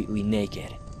completely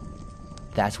naked.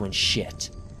 That's when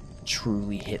shit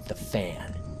truly hit the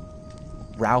fan.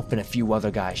 Ralph and a few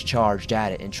other guys charged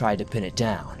at it and tried to pin it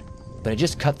down, but it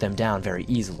just cut them down very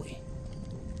easily.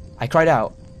 I cried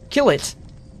out, "Kill it!"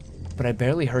 but I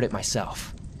barely heard it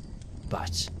myself.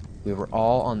 But we were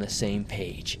all on the same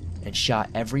page and shot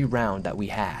every round that we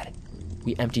had.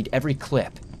 We emptied every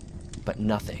clip, but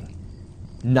nothing.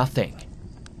 Nothing.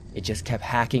 It just kept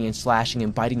hacking and slashing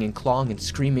and biting and clawing and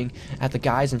screaming at the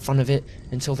guys in front of it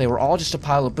until they were all just a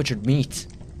pile of butchered meat.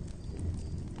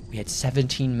 We had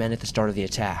 17 men at the start of the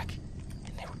attack,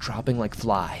 and they were dropping like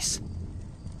flies.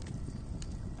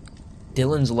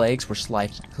 Dylan's legs were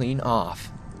sliced clean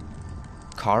off.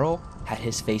 Carl had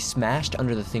his face smashed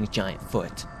under the thing's giant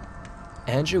foot.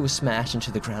 Andrew was smashed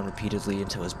into the ground repeatedly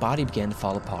until his body began to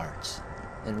fall apart.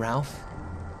 And Ralph,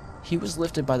 he was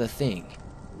lifted by the thing,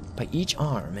 by each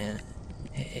arm, and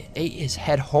it ate his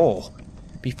head whole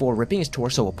before ripping his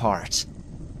torso apart.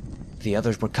 The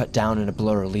others were cut down in a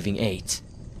blur, leaving 8.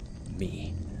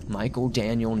 Me, Michael,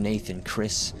 Daniel, Nathan,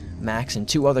 Chris, Max, and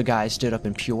 2 other guys stood up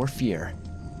in pure fear.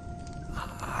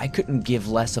 I couldn't give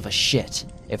less of a shit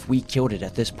if we killed it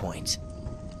at this point.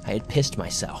 I had pissed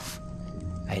myself.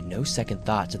 I had no second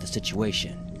thoughts of the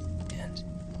situation, and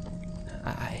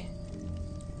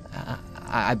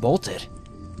I bolted.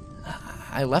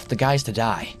 I left the guys to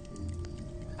die.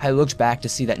 I looked back to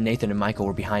see that Nathan and Michael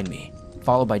were behind me,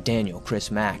 followed by Daniel,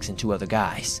 Chris, Max, and 2 other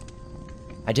guys.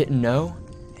 I didn't know,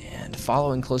 and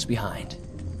following close behind.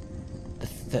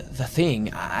 The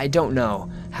thing, I don't know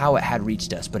how it had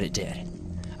reached us, but it did.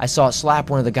 I saw it slap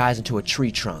one of the guys into a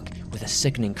tree trunk. With a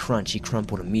sickening crunch, he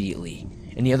crumpled immediately,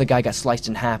 and the other guy got sliced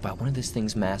in half by one of this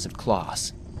thing's massive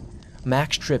claws.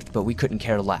 Max tripped, but we couldn't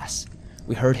care less.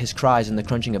 We heard his cries and the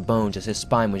crunching of bones as his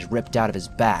spine was ripped out of his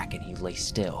back and he lay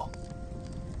still.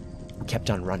 We kept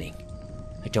on running.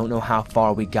 I don't know how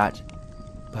far we got,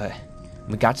 but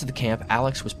when we got to the camp,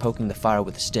 Alex was poking the fire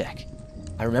with a stick.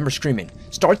 I remember screaming,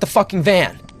 "Start the fucking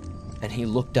van!" And he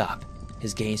looked up,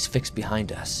 his gaze fixed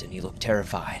behind us, and he looked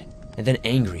terrified. And then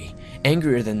angry,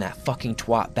 angrier than that fucking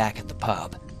twat back at the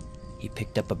pub. He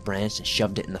picked up a branch and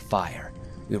shoved it in the fire.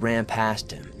 We ran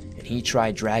past him, and he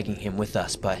tried dragging him with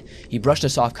us, but he brushed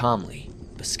us off calmly,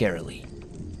 but scarily.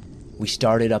 We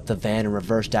started up the van and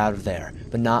reversed out of there,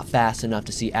 but not fast enough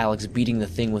to see Alex beating the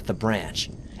thing with the branch,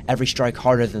 every strike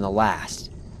harder than the last.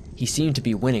 He seemed to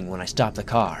be winning when I stopped the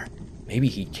car. Maybe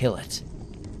he'd kill it.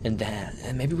 And then,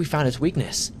 maybe we found its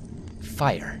weakness.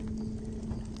 Fire.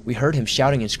 We heard him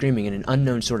shouting and screaming in an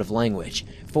unknown sort of language,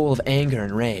 full of anger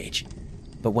and rage.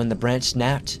 But when the branch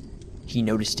snapped, he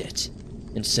noticed it,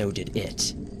 and so did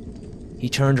it. He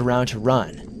turned around to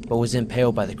run, but was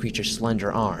impaled by the creature's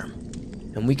slender arm,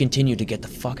 and we continued to get the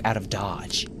fuck out of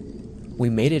Dodge. We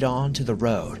made it onto the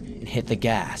road and hit the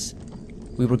gas.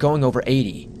 We were going over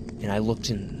 80, and I looked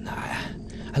in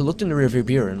the rearview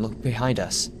mirror and looked behind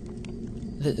us.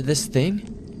 This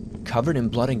thing, covered in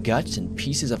blood and guts and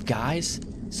pieces of guys,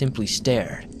 simply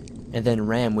stared, and then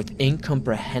ran with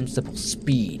incomprehensible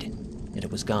speed, and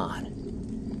it was gone.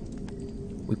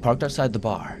 We parked outside the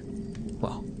bar.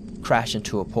 Well, crashed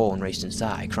into a pole and raced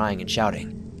inside, crying and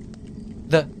shouting.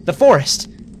 The forest!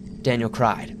 Daniel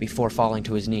cried, before falling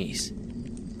to his knees.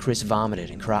 Chris vomited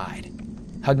and cried,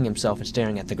 hugging himself and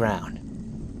staring at the ground.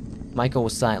 Michael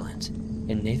was silent,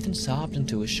 and Nathan sobbed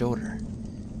into his shoulder.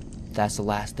 That's the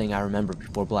last thing I remember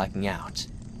before blacking out.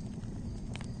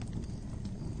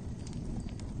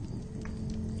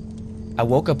 I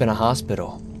woke up in a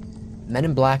hospital. Men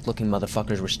in black looking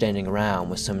motherfuckers were standing around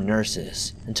with some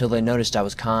nurses until they noticed I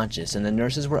was conscious, and the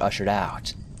nurses were ushered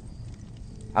out.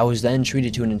 I was then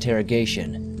treated to an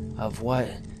interrogation of what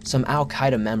some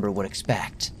Al-Qaeda member would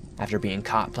expect after being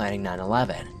caught planning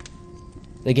 9/11.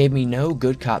 They gave me no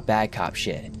good cop bad cop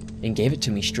shit and gave it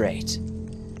to me straight.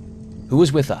 Who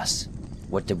was with us?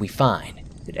 What did we find?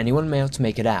 Did anyone else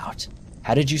make it out?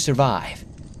 How did you survive?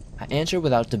 I answered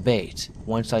without debate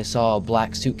once I saw a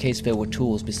black suitcase filled with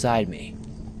tools beside me.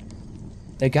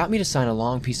 They got me to sign a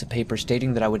long piece of paper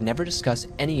stating that I would never discuss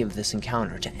any of this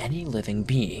encounter to any living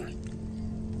being.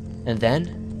 And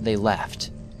then they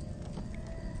left.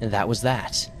 And that was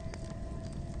that.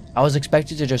 I was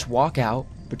expected to just walk out,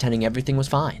 pretending everything was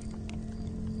fine.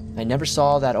 I never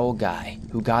saw that old guy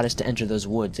who got us to enter those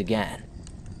woods again,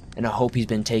 and I hope he's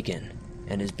been taken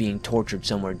and is being tortured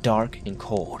somewhere dark and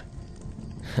cold.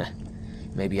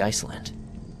 Maybe Iceland.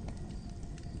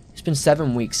 It's been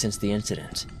 7 weeks since the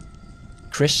incident.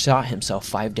 Chris shot himself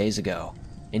 5 days ago,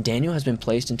 and Daniel has been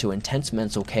placed into intense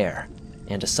mental care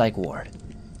and a psych ward.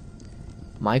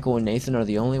 Michael and Nathan are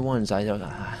the only ones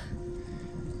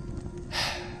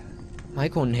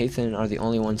Michael and Nathan are the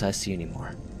only ones I see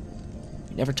anymore.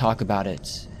 We never talk about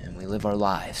it, and we live our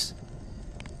lives,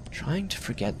 trying to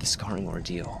forget the scarring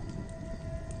ordeal.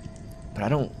 But I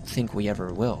don't think we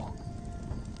ever will.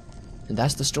 And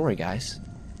that's the story, guys.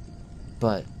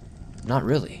 But not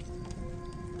really.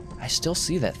 I still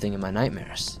see that thing in my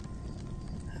nightmares.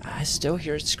 I still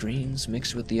hear its screams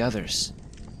mixed with the others.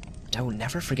 And I will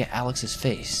never forget Alex's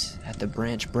face at the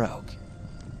branch broke.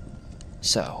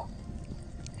 So,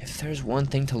 if there's one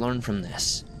thing to learn from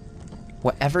this,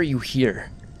 whatever you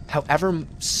hear,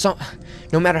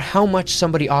 no matter how much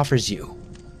somebody offers you,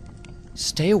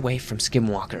 stay away from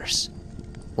skinwalkers,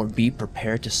 or be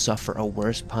prepared to suffer a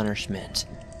worse punishment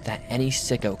that any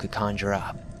sicko could conjure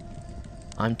up.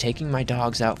 I'm taking my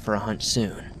dogs out for a hunt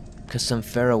soon, cause some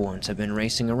feral ones have been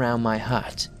racing around my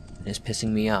hut and is pissing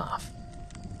me off.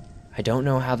 I don't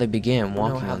know how they began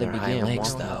walking on their hind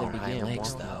legs though.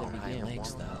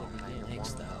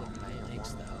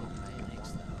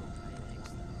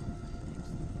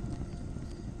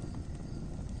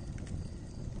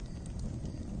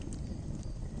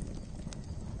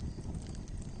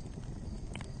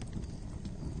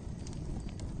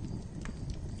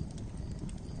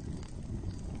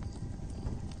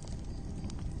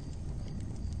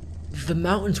 The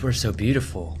mountains were so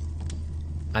beautiful.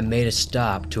 I made a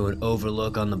stop to an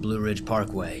overlook on the Blue Ridge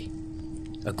Parkway.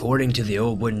 According to the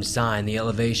old wooden sign, the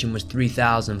elevation was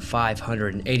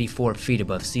 3,584 feet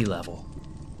above sea level.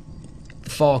 The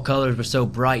fall colors were so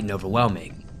bright and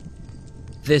overwhelming.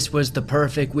 This was the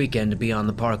perfect weekend to be on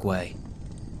the parkway.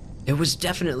 It was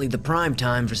definitely the prime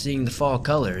time for seeing the fall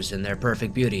colors in their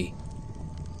perfect beauty.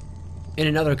 In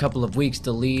another couple of weeks,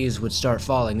 the leaves would start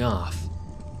falling off.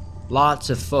 Lots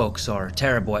of folks are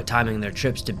terrible at timing their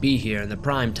trips to be here in the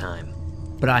prime time,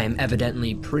 but I am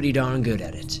evidently pretty darn good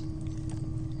at it.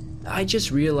 I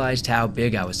just realized how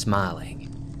big I was smiling.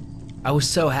 I was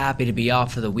so happy to be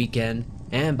off for the weekend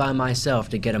and by myself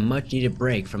to get a much needed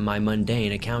break from my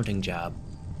mundane accounting job.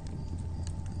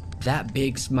 That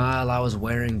big smile I was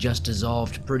wearing just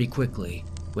dissolved pretty quickly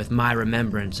with my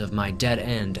remembrance of my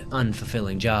dead-end,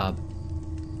 unfulfilling job.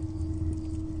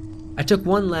 I took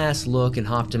one last look and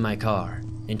hopped in my car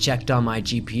and checked on my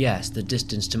GPS the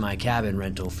distance to my cabin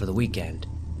rental for the weekend.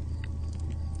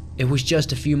 It was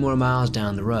just a few more miles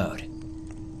down the road.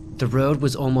 The road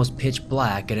was almost pitch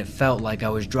black and it felt like I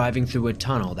was driving through a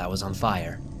tunnel that was on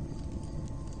fire.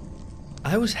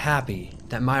 I was happy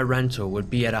that my rental would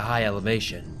be at a high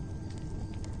elevation.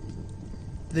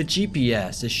 The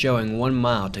GPS is showing 1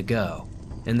 mile to go,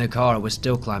 and the car was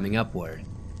still climbing upward.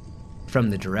 From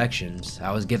the directions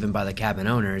I was given by the cabin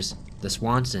owners, the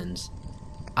Swansons,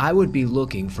 I would be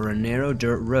looking for a narrow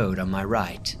dirt road on my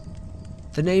right.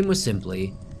 The name was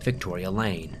simply Victoria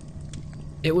Lane.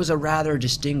 It was a rather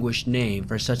distinguished name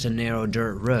for such a narrow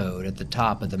dirt road at the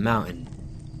top of the mountain.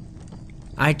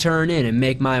 I turn in and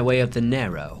make my way up the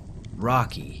narrow,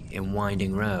 rocky, and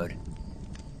winding road.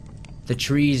 The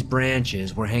tree's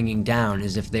branches were hanging down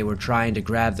as if they were trying to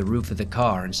grab the roof of the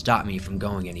car and stop me from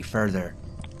going any further.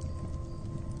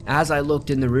 As I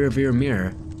looked in the rearview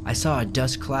mirror, I saw a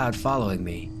dust cloud following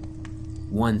me.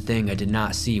 One thing I did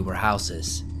not see were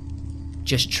houses,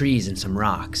 just trees and some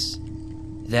rocks.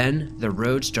 Then the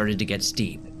road started to get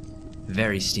steep,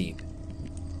 very steep.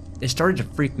 It started to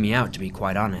freak me out, to be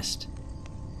quite honest.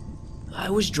 I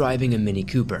was driving a Mini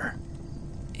Cooper,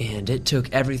 and it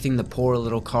took everything the poor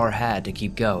little car had to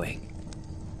keep going.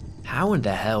 How in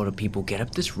the hell do people get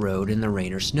up this road in the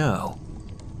rain or snow?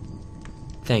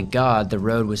 Thank God the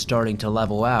road was starting to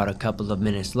level out a couple of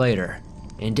minutes later,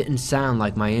 and didn't sound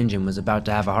like my engine was about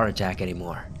to have a heart attack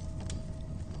anymore.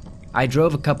 I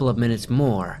drove a couple of minutes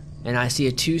more, and I see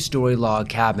a 2-story log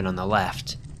cabin on the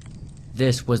left.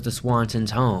 This was the Swansons'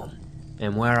 home,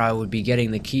 and where I would be getting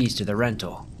the keys to the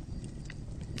rental.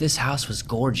 This house was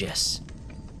gorgeous.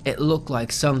 It looked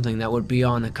like something that would be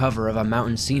on the cover of a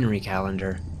mountain scenery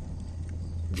calendar.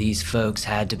 These folks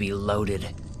had to be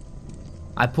loaded.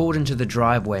 I pulled into the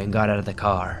driveway and got out of the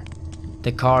car.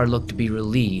 The car looked to be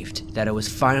relieved that it was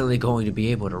finally going to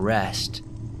be able to rest.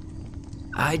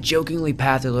 I jokingly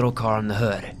pat the little car on the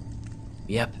hood.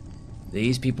 Yep,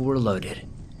 these people were loaded.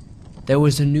 There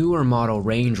was a newer model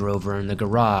Range Rover in the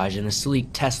garage and a sleek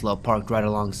Tesla parked right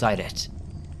alongside it.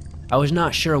 I was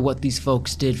not sure what these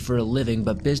folks did for a living,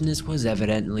 but business was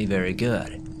evidently very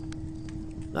good.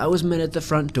 I was met at the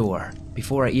front door,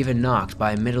 before I even knocked,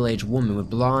 by a middle-aged woman with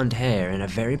blonde hair and a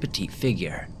very petite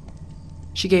figure.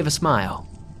 She gave a smile.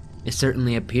 It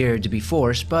certainly appeared to be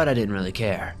forced, but I didn't really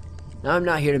care. I'm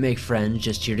not here to make friends,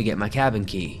 just here to get my cabin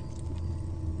key.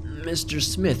 Mr.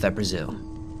 Smith, I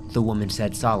presume. the woman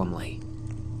said solemnly.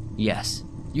 Yes,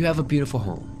 you have a beautiful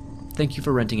home. Thank you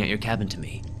for renting out your cabin to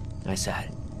me, I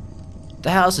said.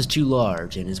 The house is too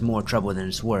large and is more trouble than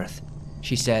it's worth,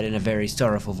 she said in a very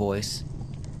sorrowful voice.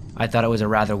 I thought it was a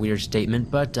rather weird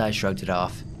statement, but I shrugged it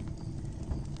off.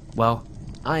 Well,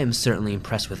 I am certainly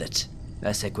impressed with it,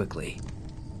 I said quickly.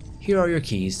 Here are your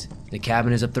keys. The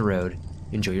cabin is up the road.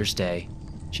 Enjoy your stay,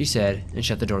 she said and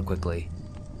shut the door quickly.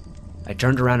 I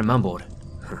turned around and mumbled,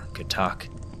 good talk.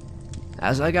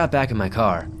 As I got back in my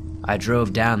car, I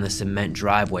drove down the cement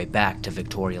driveway back to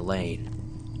Victoria Lane.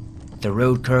 The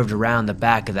road curved around the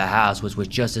back of the house, which was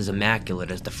just as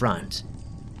immaculate as the front.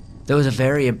 There was a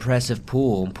very impressive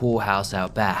pool and pool house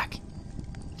out back.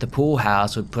 The pool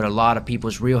house would put a lot of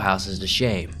people's real houses to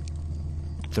shame.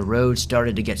 The road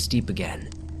started to get steep again.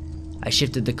 I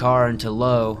shifted the car into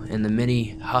low and the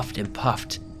Mini huffed and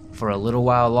puffed for a little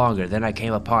while longer. Then I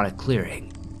came upon a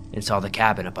clearing and saw the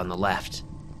cabin up on the left.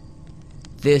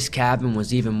 This cabin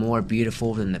was even more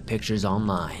beautiful than the pictures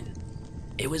online.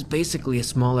 It was basically a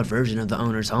smaller version of the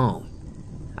owner's home.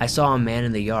 I saw a man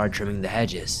in the yard trimming the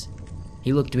hedges.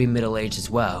 He looked to be middle-aged as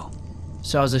well,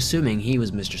 so I was assuming he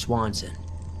was Mr. Swanson.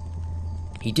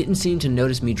 He didn't seem to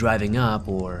notice me driving up,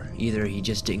 or either he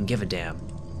just didn't give a damn.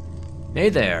 Hey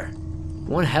there,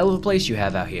 one hell of a place you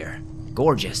have out here.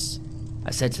 Gorgeous,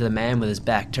 I said to the man with his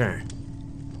back turned.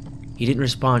 He didn't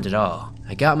respond at all.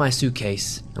 I got my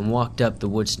suitcase and walked up the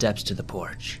wood steps to the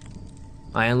porch.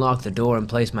 I unlocked the door and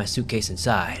placed my suitcase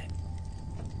inside.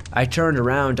 I turned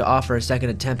around to offer a second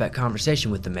attempt at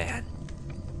conversation with the man.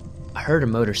 I heard a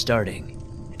motor starting,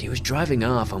 and he was driving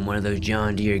off on one of those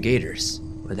John Deere Gators,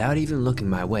 without even looking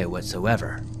my way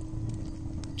whatsoever.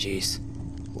 Jeez,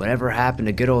 whatever happened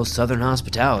to good old Southern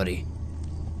hospitality?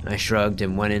 I shrugged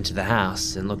and went into the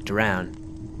house and looked around.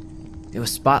 It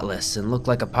was spotless and looked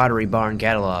like a Pottery Barn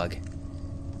catalog.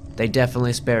 They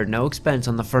definitely spared no expense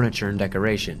on the furniture and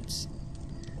decorations.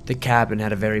 The cabin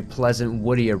had a very pleasant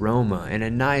woody aroma and a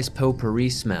nice potpourri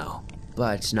smell,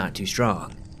 but not too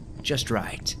strong, just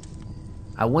right.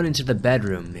 I went into the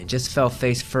bedroom and just fell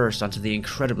face first onto the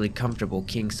incredibly comfortable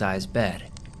king-size bed.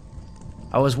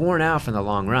 I was worn out from the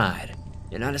long ride,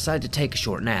 and I decided to take a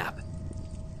short nap.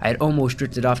 I had almost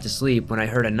drifted off to sleep when I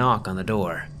heard a knock on the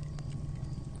door.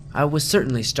 I was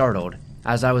certainly startled,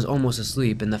 as I was almost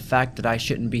asleep, and the fact that I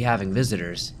shouldn't be having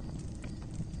visitors.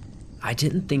 I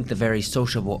didn't think the very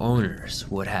sociable owners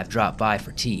would have dropped by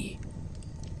for tea.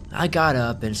 I got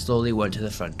up and slowly went to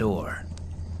the front door.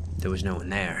 There was no one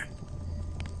there.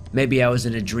 Maybe I was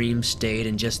in a dream state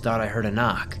and just thought I heard a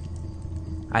knock.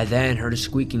 I then heard a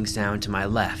squeaking sound to my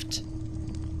left.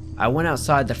 I went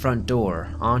outside the front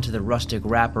door, onto the rustic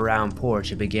wraparound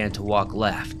porch and began to walk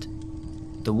left.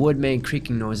 The wood made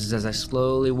creaking noises as I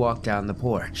slowly walked down the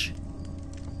porch.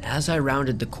 As I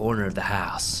rounded the corner of the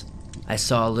house, I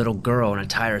saw a little girl in a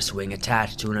tire swing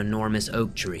attached to an enormous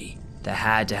oak tree that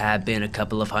had to have been a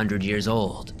couple of 100 years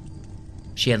old.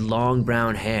 She had long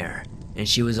brown hair, and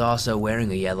she was also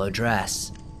wearing a yellow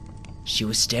dress. She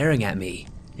was staring at me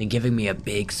and giving me a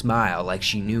big smile like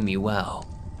she knew me well.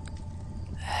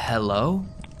 "Hello?"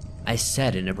 I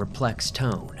said in a perplexed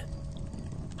tone.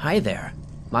 "Hi there.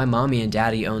 My mommy and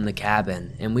daddy own the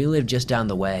cabin, and we live just down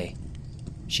the way,"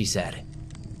 she said.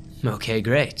 "Okay,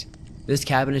 great. This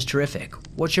cabin is terrific.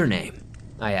 What's your name?"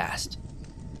 I asked.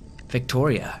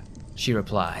 "Victoria," she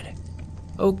replied.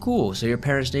 "Oh, cool, so your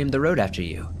parents named the road after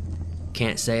you."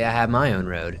 "Can't say I have my own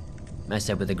road," I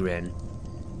said with a grin.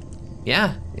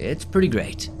 "Yeah, it's pretty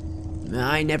great.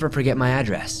 I never forget my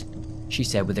address," she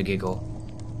said with a giggle.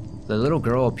 The little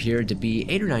girl appeared to be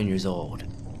 8 or 9 years old.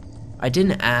 I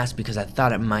didn't ask because I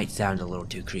thought it might sound a little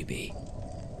too creepy.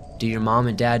 "Do your mom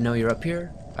and dad know you're up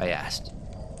here?" I asked.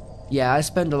 "Yeah, I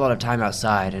spend a lot of time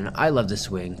outside and I love the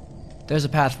swing. There's a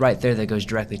path right there that goes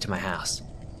directly to my house.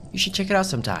 You should check it out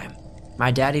sometime.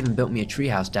 My dad even built me a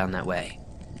treehouse down that way."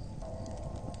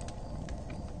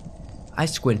 I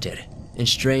squinted and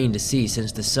strained to see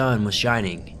since the sun was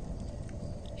shining.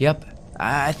 "Yep,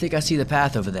 I think I see the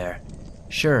path over there.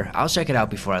 Sure, I'll check it out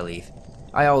before I leave.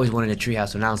 I always wanted a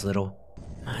treehouse when I was little.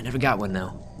 I never got one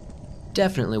though.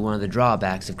 Definitely one of the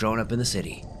drawbacks of growing up in the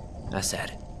city," I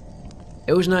said.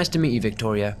 "It was nice to meet you,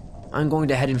 Victoria. I'm going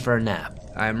to head in for a nap.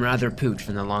 I'm rather pooped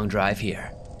from the long drive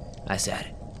here," I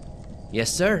said. "Yes,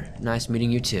 sir. Nice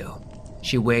meeting you too."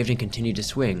 She waved and continued to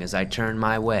swing as I turned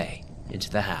my way into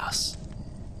the house.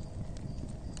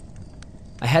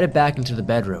 I headed back into the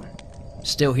bedroom,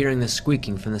 still hearing the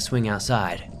squeaking from the swing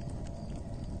outside.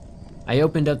 I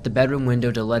opened up the bedroom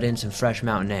window to let in some fresh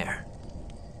mountain air.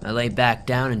 I lay back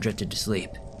down and drifted to sleep.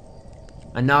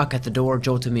 A knock at the door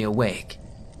jolted me awake,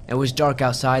 It was dark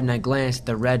outside and I glanced at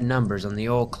the red numbers on the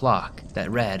old clock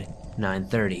that read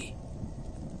 9:30.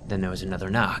 Then there was another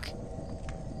knock.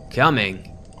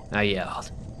 "Coming," I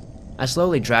yelled. I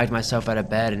slowly dragged myself out of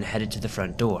bed and headed to the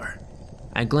front door.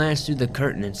 I glanced through the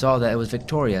curtain and saw that it was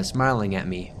Victoria smiling at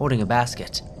me, holding a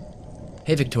basket.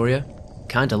 "Hey Victoria,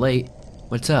 kinda late.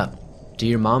 What's up? Do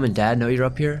your mom and dad know you're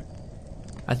up here?"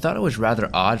 I thought it was rather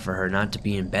odd for her not to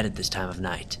be in bed at this time of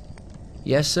night.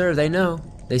 "Yes sir, they know.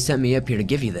 They sent me up here to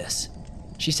give you this,"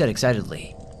 she said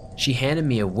excitedly. She handed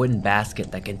me a wooden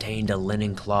basket that contained a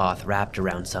linen cloth wrapped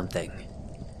around something.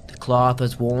 The cloth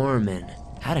was warm and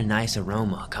had a nice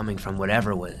aroma coming from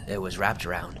whatever it was wrapped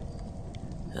around.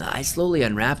 I slowly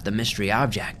unwrapped the mystery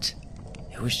object.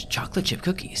 It was chocolate chip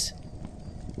cookies.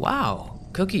 "Wow,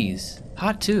 cookies.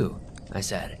 Hot too," I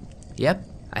said. "Yep,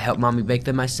 I helped Mommy bake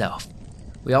them myself.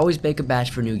 We always bake a batch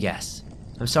for new guests.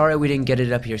 I'm sorry we didn't get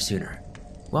it up here sooner.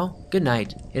 Well, good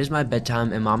night. It is my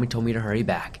bedtime and Mommy told me to hurry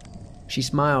back." She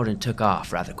smiled and took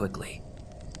off rather quickly.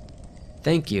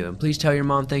 "Thank you, and please tell your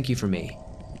mom thank you for me,"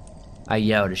 I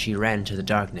yelled as she ran into the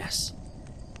darkness.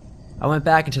 I went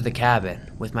back into the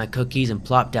cabin with my cookies and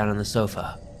plopped down on the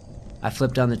sofa. I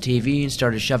flipped on the TV and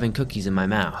started shoving cookies in my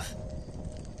mouth.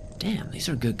 "Damn, these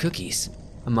are good cookies,"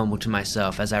 I mumbled to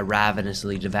myself as I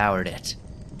ravenously devoured it.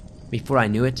 Before I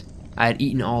knew it, I had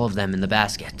eaten all of them in the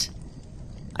basket.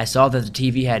 I saw that the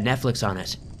TV had Netflix on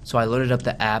it, so I loaded up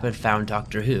the app and found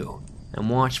Doctor Who, and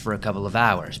watched for a couple of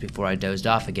hours before I dozed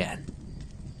off again.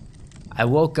 I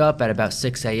woke up at about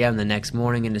 6 a.m. the next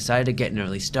morning and decided to get an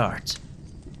early start.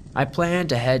 I planned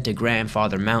to head to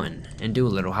Grandfather Mountain and do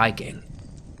a little hiking.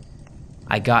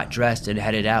 I got dressed and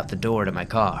headed out the door to my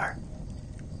car.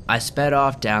 I sped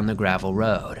off down the gravel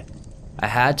road. I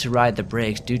had to ride the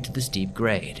brakes due to the steep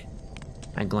grade.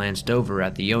 I glanced over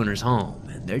at the owner's home,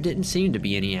 and there didn't seem to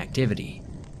be any activity.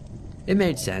 It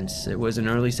made sense, it was an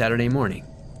early Saturday morning.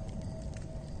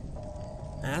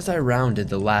 As I rounded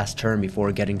the last turn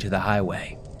before getting to the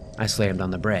highway, I slammed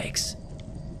on the brakes.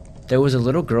 There was a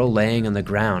little girl laying on the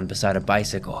ground beside a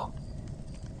bicycle.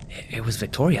 It was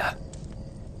Victoria.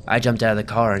 I jumped out of the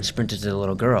car and sprinted to the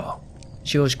little girl.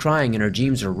 She was crying and her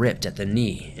jeans were ripped at the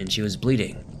knee and she was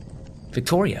bleeding.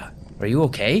 "Victoria, are you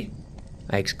okay?"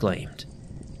 I exclaimed.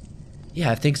 "Yeah,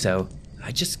 I think so.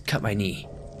 I just cut my knee.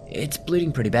 It's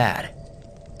bleeding pretty bad,"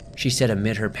 she said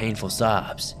amid her painful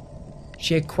sobs.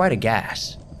 She had quite a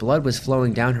gash. Blood was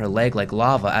flowing down her leg like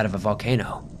lava out of a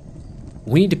volcano.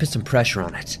 "We need to put some pressure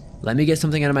on it. Let me get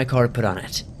something out of my car to put on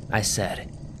it," I said.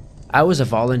 I was a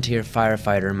volunteer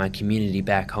firefighter in my community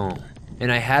back home, and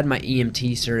I had my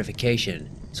EMT certification,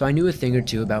 so I knew a thing or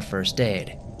two about first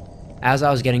aid. As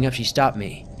I was getting up, she stopped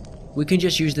me. "We can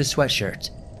just use this sweatshirt.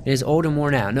 It is old and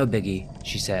worn out, no biggie,"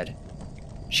 she said.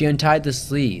 She untied the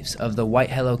sleeves of the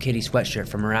white Hello Kitty sweatshirt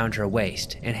from around her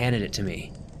waist and handed it to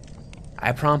me.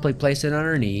 I promptly placed it on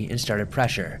her knee and started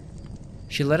pressure.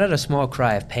 She let out a small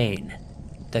cry of pain.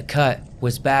 The cut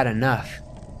was bad enough.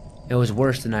 It was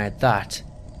worse than I had thought.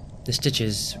 The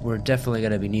stitches were definitely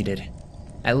going to be needed.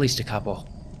 At least a couple.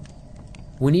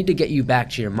 "We need to get you back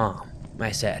to your mom,"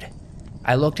 I said.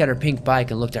 I looked at her pink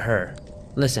bike and looked at her.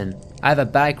 "Listen, I have a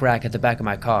bike rack at the back of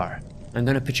my car. I'm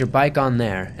going to put your bike on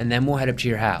there and then we'll head up to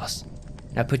your house.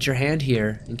 Now put your hand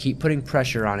here and keep putting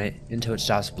pressure on it until it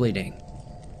stops bleeding,"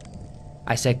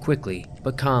 I said quickly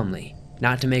but calmly,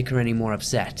 not to make her any more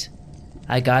upset.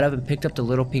 I got up and picked up the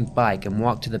little pink bike and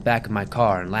walked to the back of my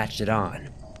car and latched it on.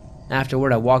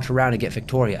 Afterward, I walked around to get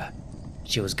Victoria.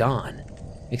 She was gone,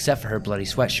 except for her bloody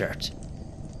sweatshirt.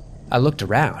 I looked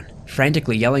around,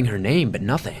 frantically yelling her name, but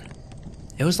nothing.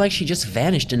 It was like she just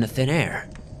vanished into thin air.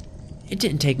 It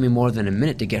didn't take me more than a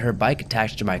minute to get her bike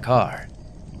attached to my car.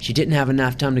 She didn't have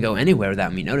enough time to go anywhere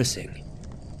without me noticing.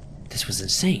 This was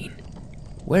insane.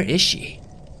 Where is she?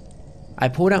 I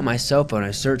pulled out my cell phone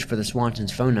and searched for the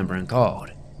Swanson's phone number and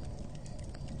called.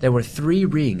 There were 3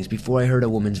 rings before I heard a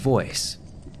woman's voice.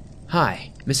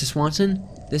 "Hi, Mrs. Swanson?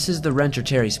 This is the renter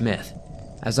Terry Smith.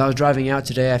 As I was driving out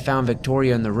today, I found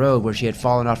Victoria in the road where she had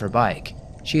fallen off her bike.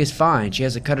 She is fine, she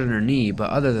has a cut on her knee,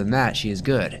 but other than that, she is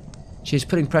good. She is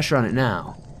putting pressure on it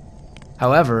now.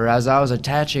 However, as I was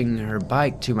attaching her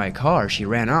bike to my car, she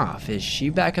ran off. Is she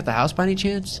back at the house by any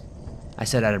chance?" I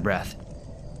said out of breath.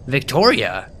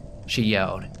 "Victoria!" she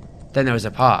yelled. Then there was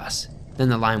a pause. Then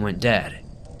the line went dead.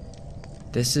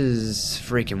 "This is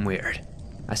freaking weird,"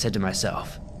 I said to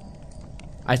myself.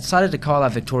 I decided to call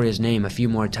out Victoria's name a few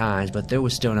more times, but there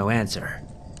was still no answer.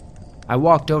 I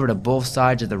walked over to both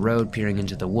sides of the road peering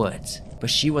into the woods, but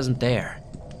she wasn't there.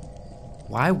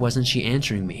 Why wasn't she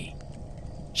answering me?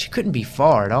 She couldn't be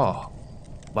far at all.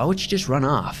 Why would she just run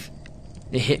off?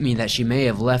 It hit me that she may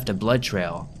have left a blood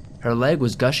trail, Her leg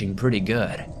was gushing pretty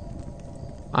good.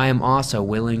 I am also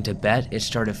willing to bet it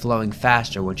started flowing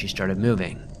faster when she started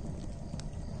moving.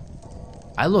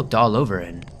 I looked all over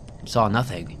and saw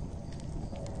nothing.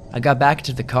 I got back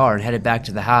into the car and headed back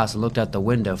to the house and looked out the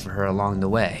window for her along the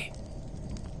way.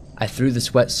 I threw the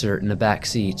sweatshirt in the back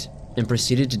seat and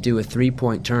proceeded to do a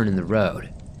 3-point turn in the road.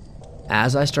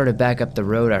 As I started back up the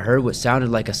road, I heard what sounded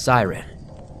like a siren.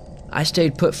 I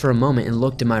stayed put for a moment and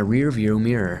looked in my rear-view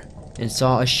mirror and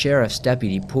saw a sheriff's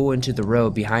deputy pull into the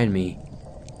road behind me.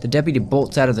 The deputy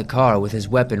bolts out of the car with his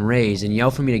weapon raised and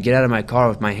yelled for me to get out of my car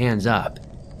with my hands up.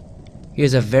 He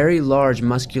is a very large,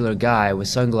 muscular guy with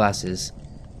sunglasses.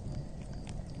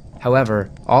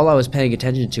 However, all I was paying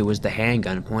attention to was the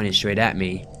handgun pointed straight at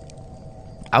me.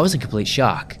 I was in complete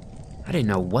shock. I didn't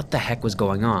know what the heck was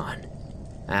going on.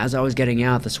 As I was getting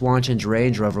out, the Swanson's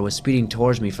Range Rover was speeding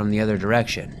towards me from the other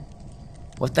direction.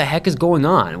 "What the heck is going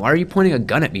on? Why are you pointing a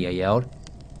gun at me?" I yelled.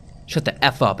 "Shut the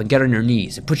F up and get on your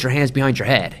knees and put your hands behind your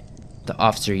head," the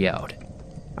officer yelled.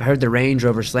 I heard the Range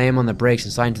Rover slam on the brakes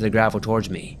and slide into the gravel towards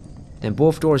me. Then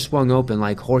both doors swung open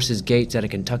like horses' gates at a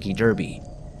Kentucky Derby.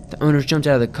 The owners jumped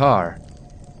out of the car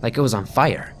like it was on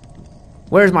fire.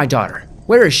 "Where's my daughter?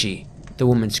 Where is she?" the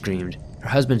woman screamed. Her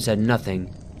husband said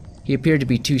nothing. He appeared to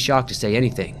be too shocked to say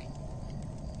anything.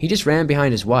 He just ran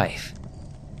behind his wife.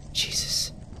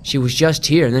 "Jesus, she was just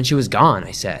here and then she was gone,"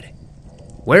 I said.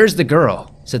 "Where's the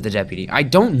girl?" said the deputy. "I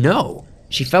don't know.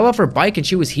 She fell off her bike and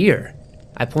she was here."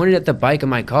 I pointed at the bike in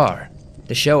my car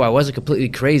to show I wasn't completely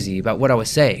crazy about what I was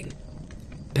saying.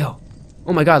 "Bill,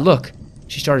 oh my God, look."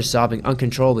 She started sobbing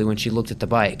uncontrollably when she looked at the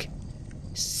bike.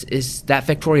 Is that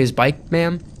Victoria's bike,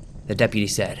 ma'am?" the deputy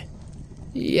said.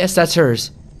 "Yes, that's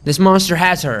hers. This monster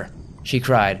has her," she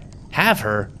cried. "Have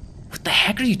her? What the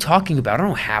heck are you talking about? I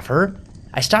don't have her.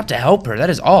 I stopped to help her, that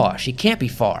is all. She can't be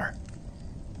far,"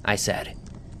 I said.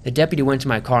 The deputy went to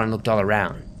my car and looked all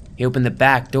around. He opened the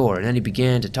back door and then he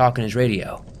began to talk on his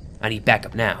radio. "I need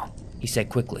backup now," he said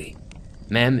quickly.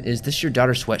 "Ma'am, is this your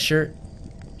daughter's sweatshirt?"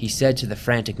 he said to the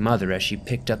frantic mother as she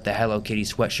picked up the Hello Kitty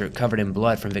sweatshirt covered in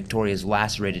blood from Victoria's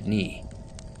lacerated knee.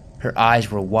 Her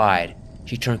eyes were wide.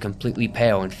 She turned completely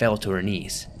pale and fell to her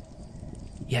knees.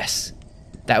 Yes,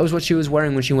 that was what she was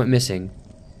wearing when she went missing.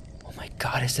 "Oh my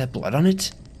God, is that blood on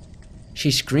it?"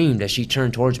 She screamed as she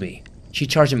turned towards me. She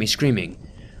charged at me screaming,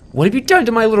 "What have you done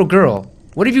to my little girl?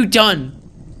 What have you done?"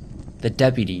 The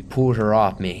deputy pulled her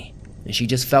off me, and she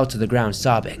just fell to the ground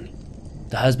sobbing.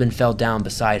 The husband fell down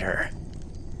beside her.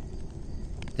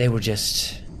 They were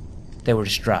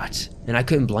distraught, and I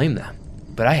couldn't blame them,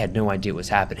 but I had no idea what was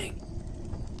happening.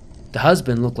 The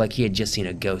husband looked like he had just seen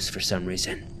a ghost for some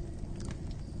reason.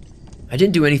 "I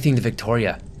didn't do anything to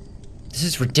Victoria. This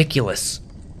is ridiculous."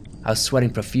 I was sweating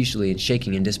profusely and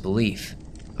shaking in disbelief.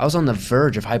 I was on the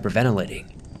verge of hyperventilating.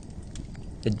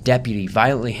 The deputy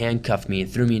violently handcuffed me and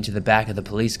threw me into the back of the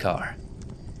police car.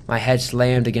 My head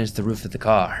slammed against the roof of the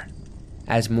car.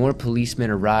 As more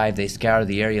policemen arrived, they scoured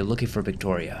the area looking for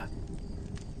Victoria.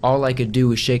 All I could do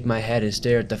was shake my head and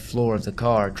stare at the floor of the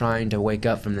car, trying to wake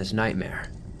up from this nightmare.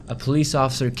 A police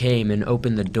officer came and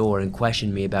opened the door and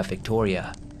questioned me about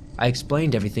Victoria. I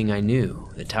explained everything I knew,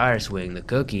 the tire swing, the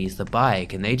cookies, the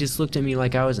bike, and they just looked at me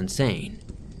like I was insane.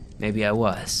 Maybe I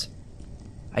was.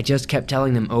 I just kept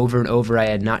telling them over and over I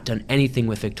had not done anything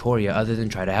with Victoria other than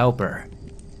try to help her.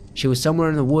 She was somewhere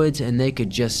in the woods and they could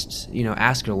just,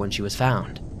 ask her when she was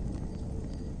found.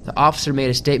 The officer made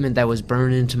a statement that was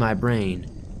burned into my brain,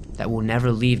 that will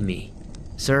never leave me.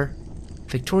 "Sir,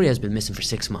 Victoria has been missing for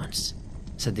 6 months,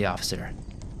 said the officer.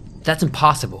 "That's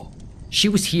impossible. She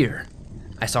was here.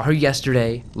 I saw her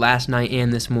yesterday, last night,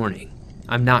 and this morning.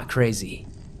 I'm not crazy,"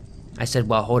 I said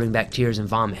while holding back tears and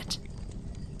vomit.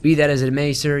 "Be that as it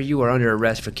may, sir, you are under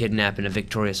arrest for kidnapping a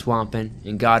Victoria Swampin,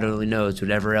 and God only knows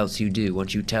whatever else you do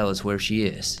once you tell us where she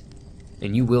is.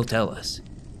 And you will tell us,"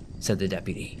 said the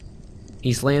deputy.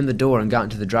 He slammed the door and got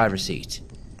into the driver's seat.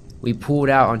 We pulled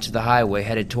out onto the highway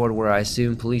headed toward where I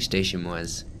assumed police station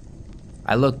was.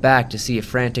 I looked back to see a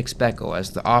frantic speckle as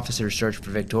the officers searched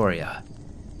for Victoria.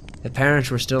 The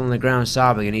parents were still on the ground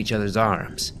sobbing in each other's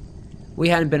arms. We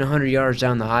hadn't been 100 yards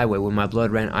down the highway when my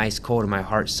blood ran ice cold and my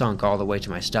heart sunk all the way to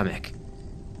my stomach.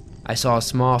 I saw a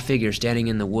small figure standing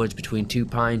in the woods between 2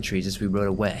 pine trees as we rode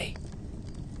away.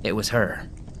 It was her.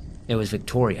 It was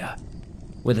Victoria,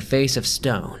 with a face of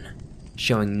stone,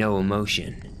 showing no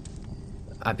emotion.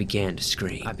 I began to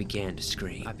scream. I began to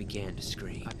scream. I began to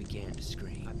scream. I began to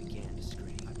scream. I began to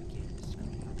scream. I began to scream.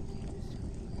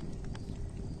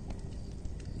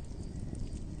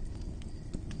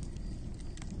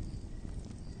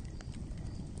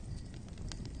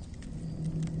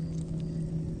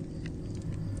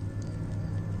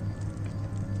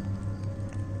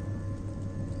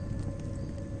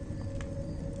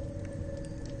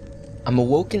 I'm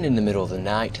awoken in the middle of the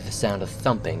night to the sound of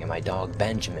thumping and my dog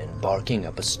Benjamin barking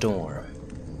up a storm.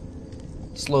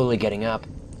 Slowly getting up,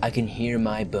 I can hear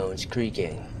my bones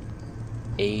creaking.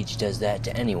 Age does that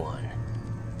to anyone.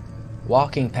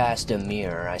 Walking past a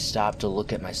mirror, I stop to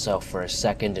look at myself for a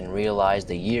second and realize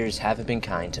the years haven't been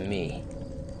kind to me.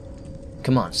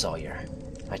 Come on, Sawyer,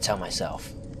 I tell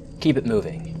myself. Keep it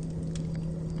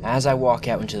moving. As I walk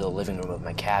out into the living room of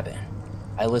my cabin,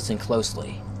 I listen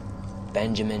closely,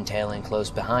 Benjamin tailing close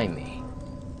behind me.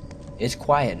 It's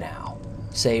quiet now,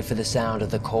 save for the sound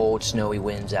of the cold, snowy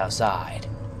winds outside.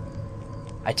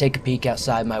 I take a peek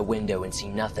outside my window and see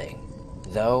nothing,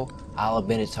 though I'll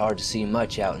admit it's hard to see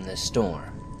much out in this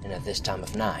storm and at this time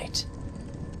of night.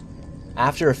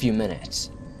 After a few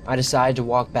minutes, I decide to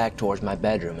walk back towards my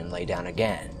bedroom and lay down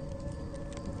again.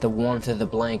 The warmth of the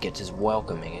blankets is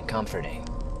welcoming and comforting.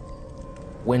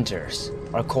 Winters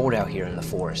are cold out here in the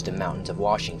forest and mountains of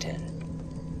Washington.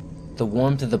 The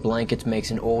warmth of the blankets makes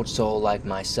an old soul like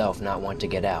myself not want to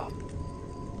get out.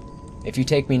 If you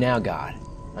take me now, God,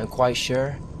 I'm quite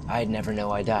sure I'd never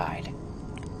know I died.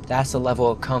 That's the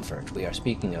level of comfort we are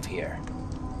speaking of here.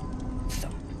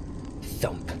 Thump,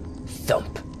 thump,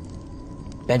 thump.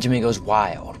 Benjamin goes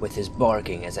wild with his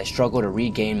barking as I struggle to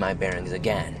regain my bearings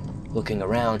again. Looking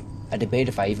around, I debate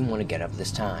if I even want to get up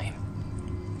this time.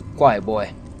 Quiet,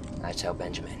 boy, I tell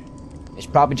Benjamin. It's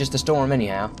probably just a storm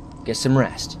anyhow. Get some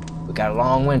rest. We got a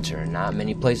long winter and not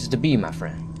many places to be, my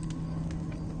friend.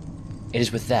 It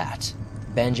is with that,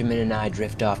 Benjamin and I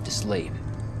drift off to sleep.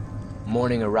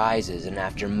 Morning arises, and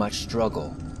after much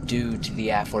struggle, due to the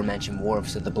aforementioned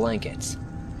warmth of the blankets,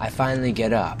 I finally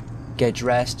get up, get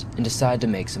dressed, and decide to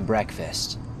make some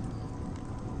breakfast.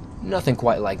 Nothing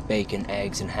quite like bacon,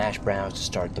 eggs, and hash browns to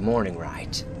start the morning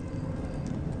right.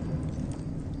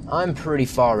 I'm pretty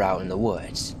far out in the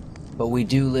woods, but we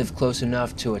do live close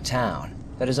enough to a town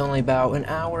that is only about an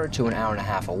hour to an hour and a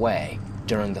half away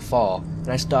during the fall, and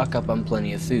I stock up on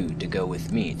plenty of food to go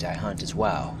with meat I hunt as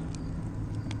well.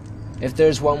 If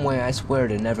there's one way I swear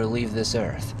to never leave this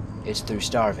earth, it's through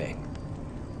starving.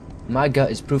 My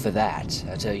gut is proof of that,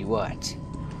 I tell you what.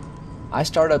 I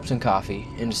start up some coffee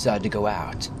and decide to go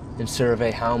out and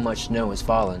survey how much snow has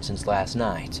fallen since last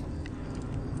night.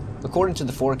 According to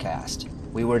the forecast,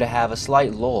 we were to have a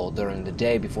slight lull during the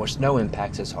day before snow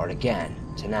impacts us hard again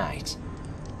tonight.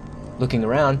 Looking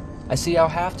around, I see I'll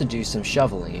have to do some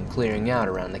shoveling and clearing out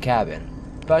around the cabin,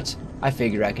 but I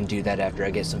figure I can do that after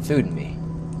I get some food in me.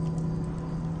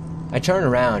 I turn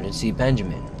around and see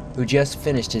Benjamin, who just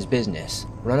finished his business,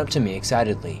 run up to me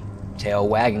excitedly, tail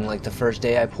wagging like the first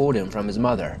day I pulled him from his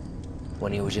mother,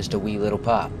 when he was just a wee little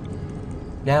pup.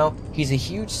 Now, he's a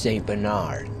huge Saint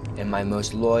Bernard, and my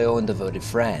most loyal and devoted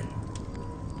friend.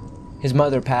 His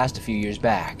mother passed a few years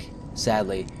back,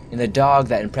 sadly, and the dog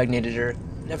that impregnated her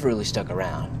never really stuck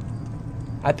around.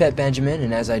 I pet Benjamin,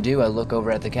 and as I do, I look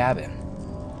over at the cabin.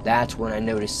 That's when I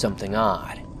notice something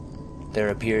odd. There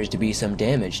appears to be some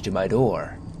damage to my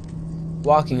door.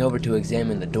 Walking over to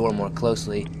examine the door more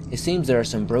closely, it seems there are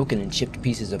some broken and chipped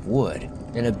pieces of wood,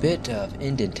 and a bit of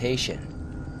indentation.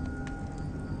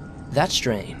 That's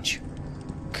strange.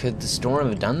 Could the storm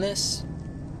have done this?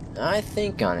 I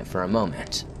think on it for a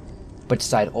moment, but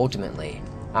decide ultimately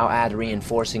I'll add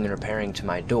reinforcing and repairing to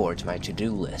my door to my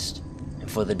to-do list, and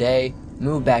for the day,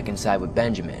 move back inside with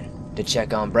Benjamin to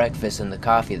check on breakfast and the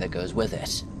coffee that goes with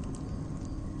it.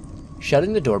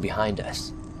 Shutting the door behind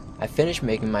us, I finish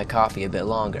making my coffee a bit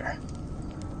longer.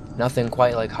 Nothing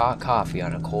quite like hot coffee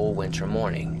on a cold winter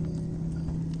morning.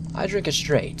 I drink it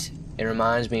straight. It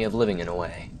reminds me of living in a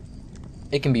way.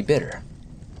 It can be bitter,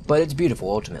 but it's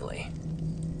beautiful ultimately.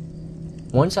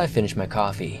 Once I finish my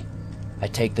coffee, I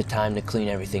take the time to clean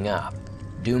everything up,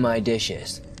 do my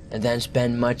dishes, and then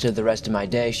spend much of the rest of my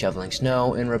day shoveling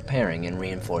snow and repairing and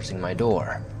reinforcing my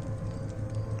door.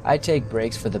 I take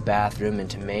breaks for the bathroom and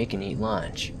to make and eat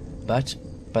lunch, but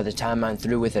by the time I'm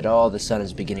through with it all, the sun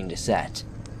is beginning to set.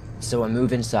 So I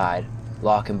move inside,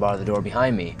 lock and bar the door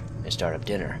behind me, and start up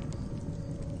dinner.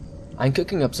 I'm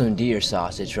cooking up some deer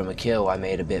sausage from a kill I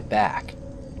made a bit back.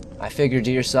 I figure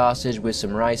deer sausage with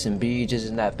some rice and beans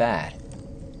isn't that bad.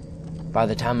 By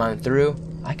the time I'm through,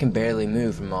 I can barely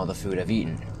move from all the food I've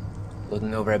eaten.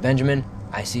 Looking over at Benjamin,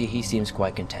 I see he seems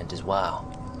quite content as well.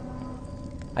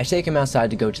 I take him outside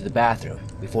to go to the bathroom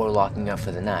before locking up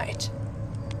for the night.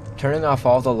 Turning off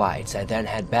all the lights, I then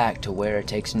head back to where it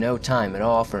takes no time at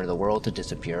all for the world to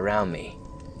disappear around me.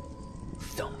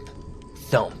 Thump,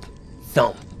 thump,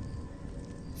 thump,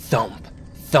 thump,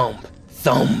 thump,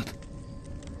 thump.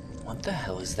 What the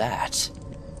hell is that?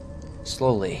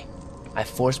 Slowly, I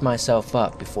force myself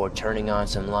up before turning on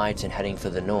some lights and heading for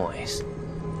the noise.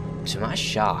 To my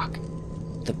shock,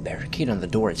 The barricade on the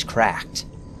door is cracked.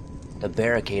 The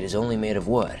barricade is only made of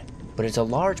wood, but it's a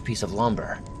large piece of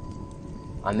lumber.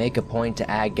 I make a point to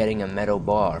add getting a metal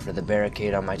bar for the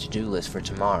barricade on my to-do list for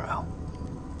tomorrow.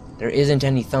 There isn't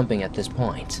any thumping at this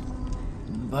point,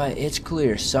 but it's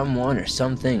clear someone or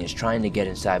something is trying to get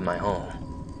inside my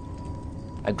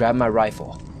home. I grab my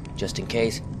rifle, just in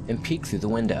case, and peek through the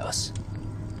windows.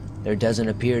 There doesn't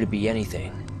appear to be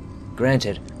anything.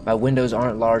 Granted, my windows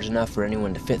aren't large enough for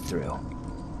anyone to fit through.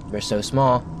 They're so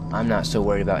small, I'm not so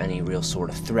worried about any real sort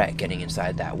of threat getting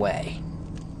inside that way.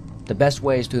 The best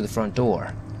way is through the front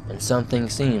door, and something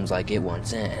seems like it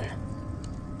wants in.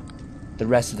 The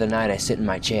rest of the night I sit in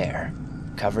my chair,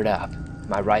 covered up,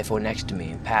 my rifle next to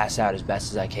me, and pass out as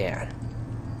best as I can.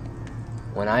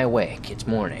 When I awake, it's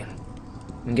morning.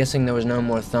 I'm guessing there was no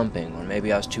more thumping, or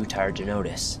maybe I was too tired to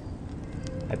notice.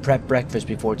 I prep breakfast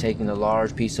before taking the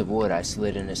large piece of wood I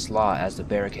slid in its slot as the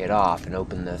barricade off and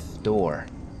opened the door.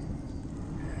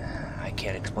 I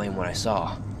can't explain what I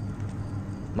saw.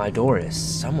 My door is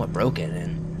somewhat broken,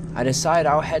 and I decide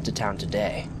I'll head to town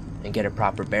today and get a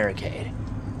proper barricade.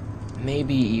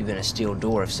 Maybe even a steel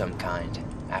door of some kind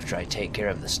after I take care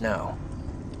of the snow.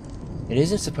 It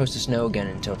isn't supposed to snow again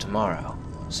until tomorrow,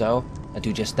 so I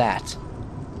do just that.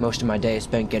 Most of my day is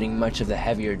spent getting much of the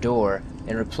heavier door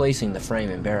and replacing the frame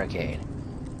and barricade.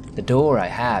 The door I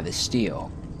have is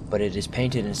steel, but it is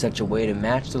painted in such a way to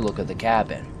match the look of the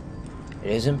cabin.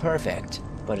 It isn't perfect,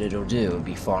 but it'll do and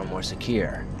be far more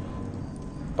secure.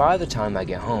 By the time I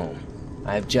get home,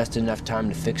 I have just enough time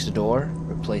to fix the door,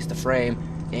 replace the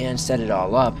frame, and set it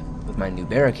all up with my new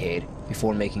barricade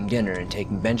before making dinner and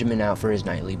taking Benjamin out for his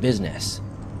nightly business.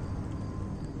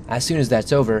 As soon as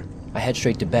that's over, I head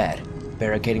straight to bed,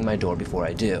 barricading my door before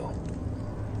I do.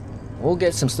 We'll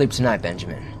get some sleep tonight,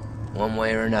 Benjamin. One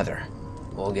way or another.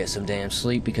 We'll get some damn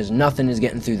sleep because nothing is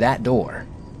getting through that door.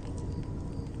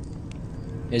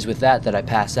 It is with that I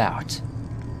pass out,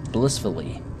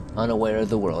 blissfully unaware of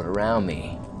the world around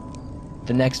me.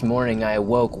 The next morning I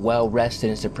awoke well rested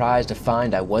and surprised to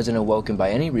find I wasn't awoken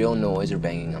by any real noise or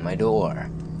banging on my door.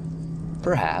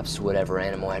 Perhaps whatever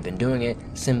animal had been doing it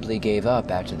simply gave up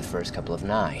after the first couple of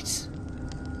nights.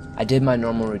 I did my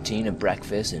normal routine of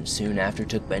breakfast and soon after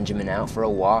took Benjamin out for a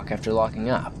walk after locking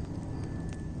up.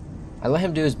 I let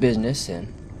him do his business and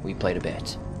we played a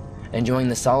bit, enjoying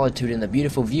the solitude and the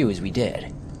beautiful view as we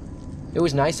did. It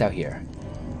was nice out here.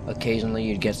 Occasionally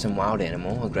you'd get some wild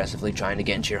animal aggressively trying to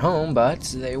get into your home, but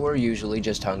they were usually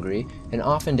just hungry and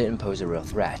often didn't pose a real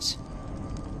threat.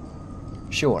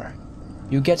 Sure,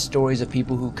 you get stories of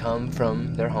people who come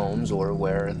from their homes or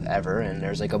wherever and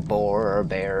there's like a boar or a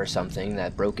bear or something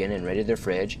that broke in and raided their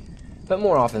fridge, but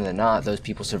more often than not those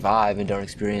people survive and don't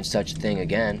experience such a thing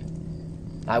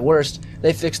again. At worst,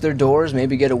 they fix their doors,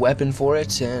 maybe get a weapon for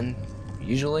it, and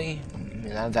usually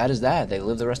that is that. They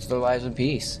live the rest of their lives in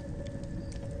peace.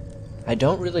 I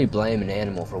don't really blame an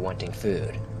animal for wanting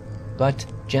food, but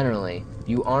generally,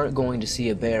 you aren't going to see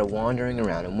a bear wandering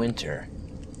around in winter.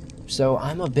 So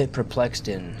I'm a bit perplexed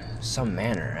in some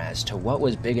manner as to what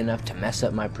was big enough to mess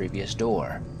up my previous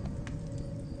door.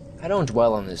 I don't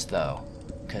dwell on this though,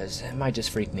 cause it might just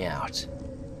freak me out.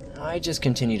 I just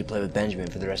continue to play with Benjamin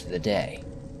for the rest of the day.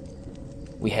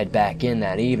 We head back in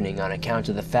that evening on account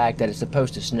of the fact that it's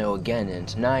supposed to snow again, and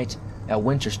tonight, a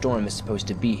winter storm is supposed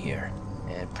to be here,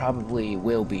 and probably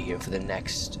will be here for the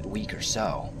next week or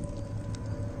so.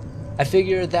 I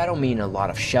figure that'll mean a lot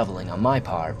of shoveling on my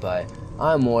part, but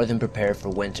I'm more than prepared for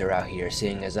winter out here,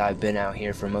 seeing as I've been out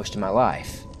here for most of my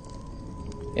life.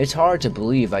 It's hard to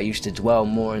believe I used to dwell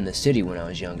more in the city when I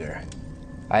was younger.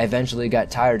 I eventually got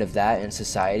tired of that in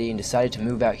society and decided to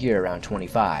move out here around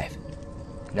 25.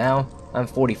 Now, I'm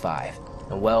 45,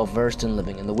 and well versed in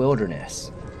living in the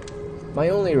wilderness. My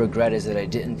only regret is that I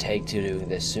didn't take to do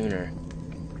this sooner.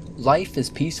 Life is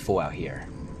peaceful out here,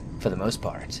 for the most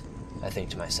part, I think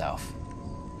to myself.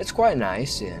 It's quite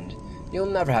nice, and you'll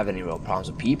never have any real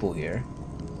problems with people here.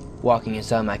 Walking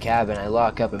inside my cabin, I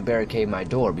lock up and barricade my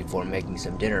door before making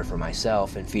some dinner for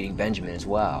myself and feeding Benjamin as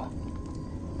well.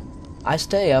 I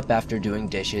stay up after doing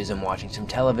dishes and watching some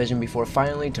television before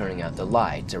finally turning out the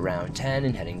lights around 10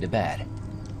 and heading to bed.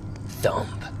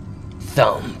 Thump,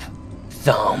 thump,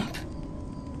 thump.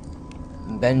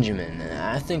 Benjamin,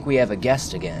 I think we have a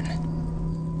guest again.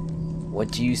 What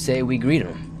do you say we greet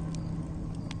him?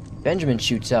 Benjamin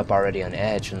shoots up already on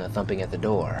edge from the thumping at the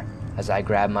door, as I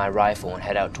grab my rifle and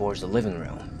head out towards the living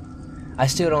room. I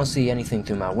still don't see anything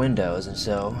through my windows, and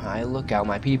so I look out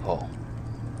my peephole.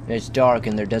 It's dark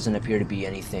and there doesn't appear to be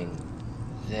anything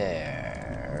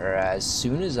there. As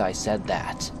soon as I said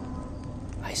that,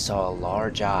 I saw a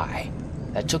large eye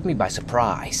that took me by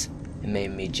surprise. It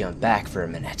made me jump back for a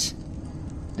minute.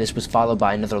 This was followed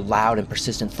by another loud and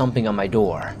persistent thumping on my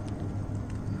door.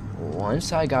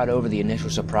 Once I got over the initial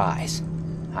surprise,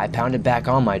 I pounded back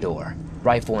on my door,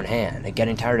 rifle in hand, and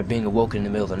getting tired of being awoken in the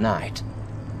middle of the night.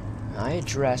 I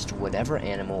addressed whatever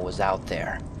animal was out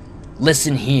there.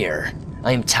 "Listen here.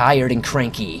 I am tired and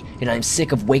cranky, and I am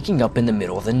sick of waking up in the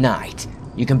middle of the night.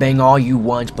 You can bang all you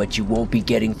want, but you won't be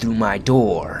getting through my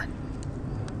door."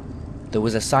 There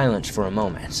was a silence for a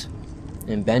moment,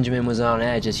 and Benjamin was on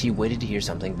edge as he waited to hear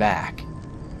something back.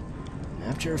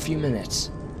 After a few minutes,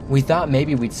 we thought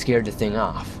maybe we'd scared the thing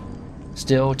off.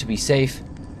 Still, to be safe,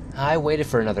 I waited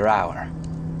for another hour.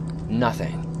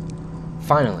 Nothing.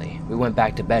 Finally, we went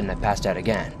back to bed and I passed out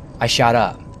again. I shot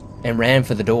up and ran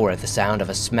for the door at the sound of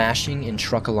a smashing and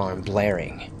truck alarm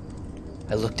blaring.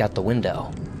 I looked out the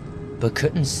window, but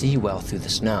couldn't see well through the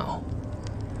snow.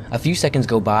 A few seconds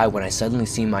go by when I suddenly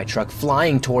see my truck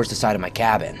flying towards the side of my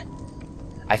cabin.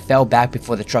 I fell back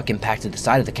before the truck impacted the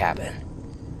side of the cabin.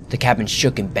 The cabin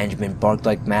shook and Benjamin barked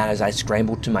like mad as I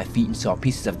scrambled to my feet and saw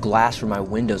pieces of glass from my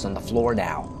windows on the floor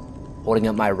now. Holding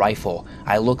up my rifle,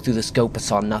 I looked through the scope but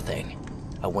saw nothing.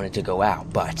 I wanted to go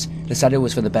out, but decided it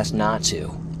was for the best not to.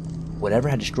 Whatever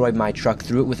had destroyed my truck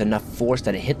threw it with enough force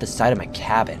that it hit the side of my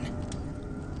cabin.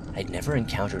 I'd never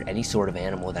encountered any sort of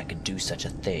animal that could do such a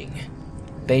thing.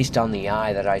 Based on the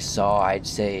eye that I saw, I'd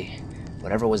say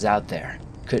whatever was out there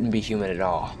couldn't be human at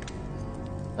all.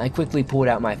 I quickly pulled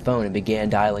out my phone and began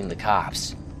dialing the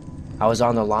cops. I was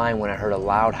on the line when I heard a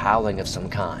loud howling of some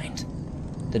kind.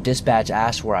 The dispatch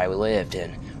asked where I lived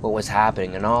and what was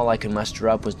happening, and all I could muster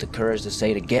up was the courage to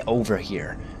say to get over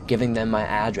here, giving them my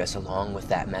address along with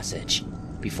that message,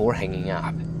 before hanging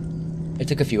up. It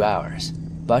took a few hours,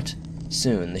 but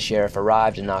soon the sheriff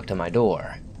arrived and knocked on my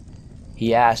door.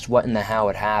 He asked what in the hell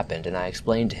had happened, and I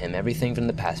explained to him everything from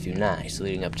the past few nights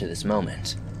leading up to this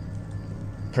moment.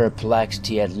 Perplexed,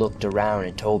 he had looked around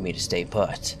and told me to stay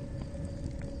put.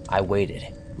 I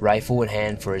waited, rifle in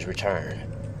hand, for his return.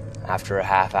 After a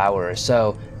half hour or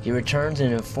so, he returned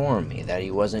and informed me that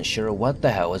he wasn't sure what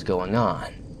the hell was going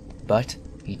on, but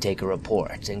he'd take a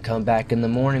report and come back in the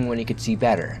morning when he could see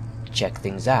better to check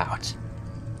things out.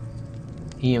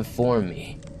 He informed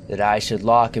me that I should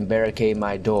lock and barricade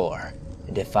my door,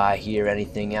 and if I hear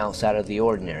anything else out of the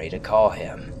ordinary to call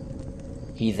him.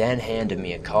 He then handed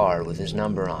me a card with his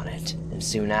number on it, and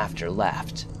soon after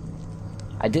left.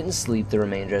 I didn't sleep the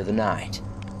remainder of the night,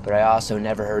 but I also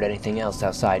never heard anything else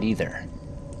outside either.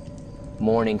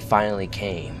 Morning finally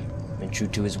came, and true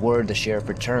to his word, the sheriff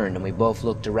returned and we both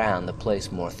looked around the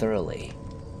place more thoroughly.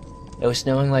 It was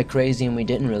snowing like crazy and we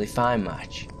didn't really find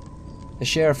much. The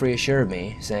sheriff reassured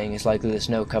me, saying it's likely the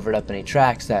snow covered up any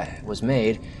tracks that was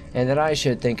made, and that I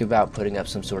should think about putting up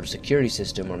some sort of security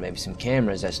system or maybe some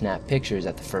cameras that snap pictures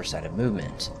at the first sign of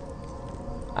movement.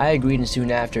 I agreed and soon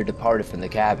after departed from the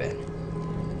cabin.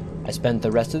 I spent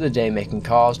the rest of the day making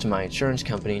calls to my insurance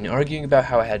company and arguing about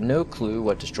how I had no clue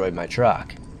what destroyed my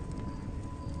truck.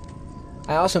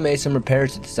 I also made some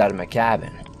repairs to the side of my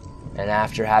cabin, and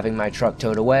after having my truck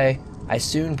towed away, I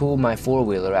soon pulled my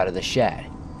four-wheeler out of the shed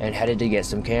and headed to get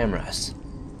some cameras.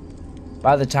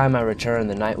 By the time I returned,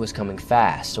 the night was coming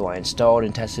fast, so I installed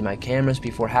and tested my cameras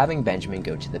before having Benjamin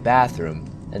go to the bathroom,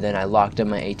 and then I locked up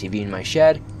my ATV in my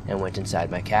shed and went inside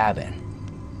my cabin.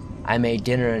 I made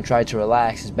dinner and tried to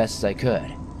relax as best as I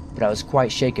could, but I was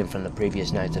quite shaken from the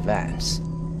previous night's events.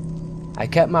 I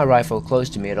kept my rifle close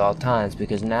to me at all times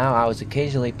because now I was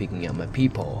occasionally peeking out my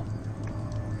peephole.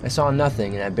 I saw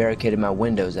nothing and I barricaded my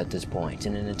windows at this point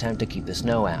in an attempt to keep the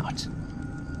snow out.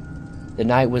 The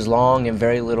night was long and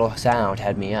very little sound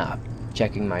had me up,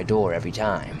 checking my door every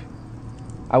time.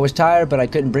 I was tired, but I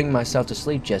couldn't bring myself to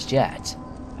sleep just yet.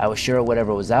 I was sure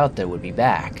whatever was out there would be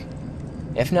back.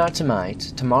 If not tonight,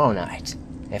 tomorrow night.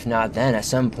 If not then, at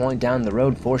some point down the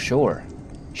road for sure.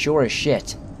 Sure as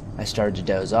shit, I started to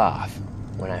doze off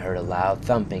when I heard a loud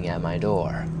thumping at my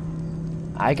door.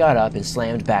 I got up and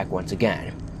slammed back once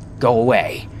again. "Go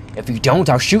away! If you don't,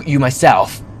 I'll shoot you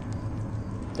myself!"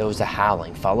 There was a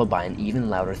howling, followed by an even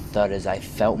louder thud as I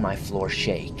felt my floor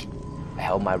shake. I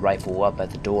held my rifle up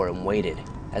at the door and waited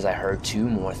as I heard two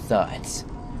more thuds.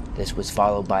 This was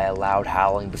followed by a loud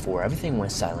howling before everything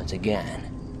went silent again.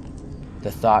 The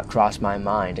thought crossed my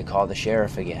mind to call the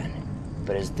sheriff again,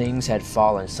 but as things had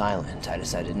fallen silent, I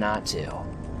decided not to.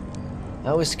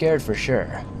 I was scared for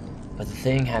sure, but the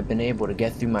thing hadn't been able to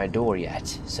get through my door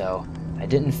yet, so I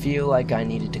didn't feel like I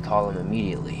needed to call him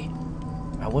immediately.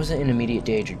 I wasn't in immediate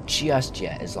danger just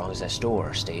yet as long as that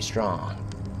store stayed strong.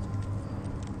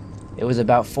 It was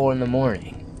about 4 in the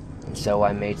morning, and so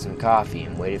I made some coffee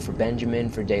and waited for Benjamin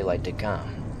for daylight to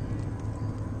come.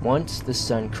 Once the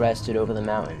sun crested over the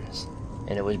mountains,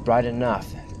 and it was bright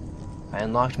enough, I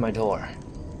unlocked my door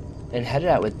and headed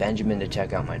out with Benjamin to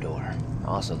check out my door,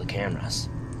 also the cameras.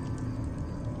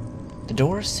 The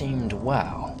door seemed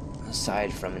well,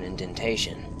 aside from an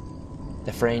indentation.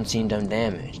 The frame seemed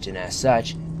undamaged, and as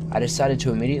such, I decided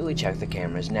to immediately check the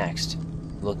cameras next.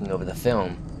 Looking over the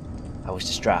film, I was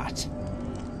distraught.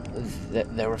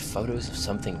 There were photos of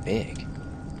something big.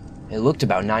 It looked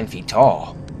about 9 feet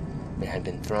tall. It had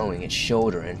been throwing its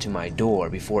shoulder into my door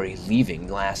before leaving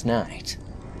last night.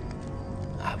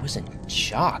 I was in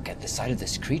shock at the sight of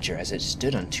this creature as it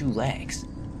stood on 2 legs.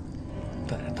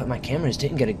 But my cameras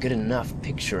didn't get a good enough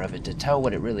picture of it to tell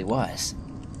what it really was.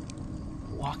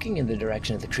 Walking in the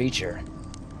direction of the creature,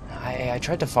 I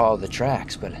tried to follow the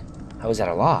tracks, but I was at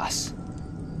a loss.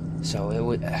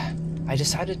 So I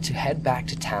decided to head back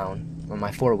to town on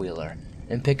my 4-wheeler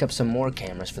and pick up some more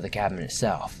cameras for the cabin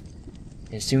itself.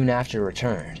 And soon after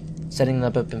returned, setting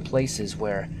them up in places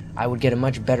where I would get a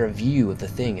much better view of the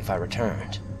thing if I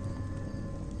returned.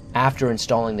 After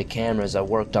installing the cameras, I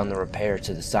worked on the repair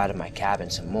to the side of my cabin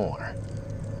some more.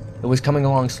 It was coming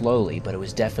along slowly, but it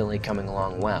was definitely coming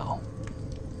along well.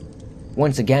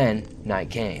 Once again, night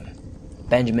came.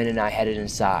 Benjamin and I headed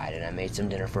inside, and I made some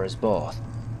dinner for us both.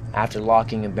 After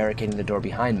locking and barricading the door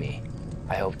behind me,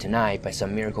 I hoped tonight, by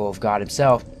some miracle of God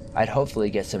himself, I'd hopefully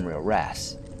get some real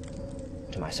rest.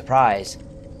 To my surprise,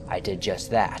 I did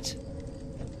just that.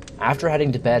 After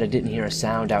heading to bed, I didn't hear a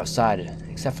sound outside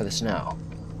except for the snow.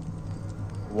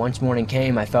 Once morning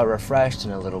came, I felt refreshed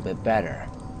and a little bit better.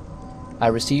 I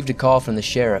received a call from the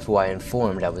sheriff, who I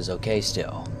informed I was okay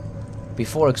still,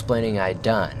 before explaining I'd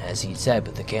done as he'd said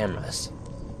with the cameras.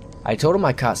 I told him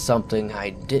I caught something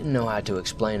I didn't know how to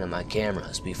explain on my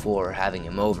cameras before having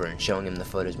him over and showing him the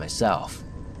photos myself.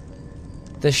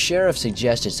 The sheriff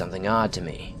suggested something odd to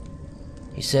me.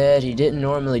 He said he didn't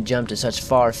normally jump to such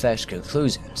far-fetched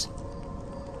conclusions,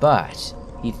 but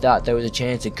he thought there was a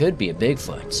chance it could be a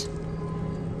Bigfoot.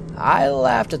 I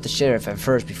laughed at the sheriff at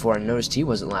first before I noticed he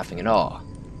wasn't laughing at all.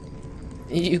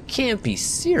 "You can't be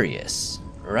serious,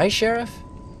 right, Sheriff?"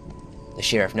 The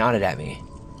sheriff nodded at me,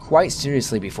 quite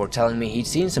seriously, before telling me he'd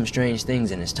seen some strange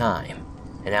things in his time,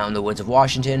 and out in the woods of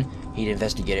Washington, he'd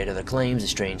investigated other claims of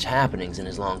strange happenings in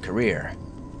his long career.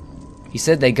 He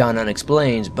said they'd gone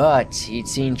unexplained, but he'd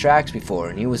seen tracks before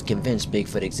and he was convinced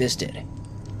Bigfoot existed.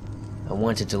 I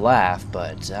wanted to laugh,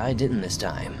 but I didn't this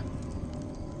time.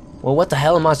 "Well, what the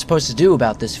hell am I supposed to do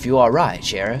about this if you're alright,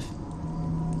 Sheriff?"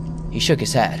 He shook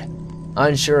his head,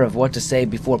 unsure of what to say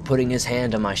before putting his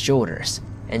hand on my shoulders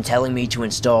and telling me to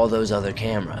install those other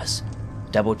cameras,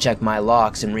 double-check my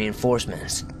locks and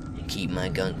reinforcements, and keep my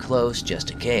gun close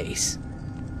just in case.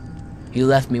 He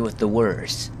left me with the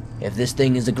words, "If this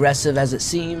thing is aggressive as it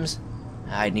seems,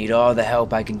 I'd need all the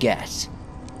help I could get."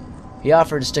 He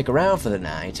offered to stick around for the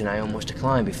night, and I almost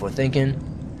declined before thinking,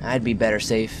 I'd be better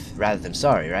safe rather than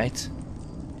sorry, right?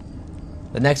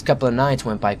 The next couple of nights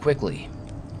went by quickly.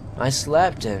 I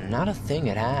slept and not a thing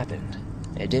had happened.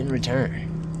 It didn't return.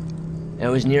 It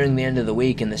was nearing the end of the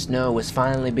week and the snow was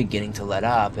finally beginning to let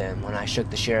up, and when I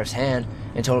shook the sheriff's hand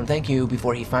and told him thank you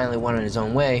before he finally went on his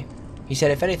own way, he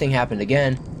said if anything happened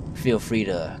again, feel free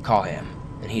to call him,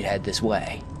 and he'd head this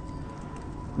way.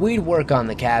 We'd work on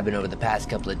the cabin over the past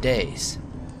couple of days,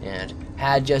 and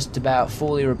had just about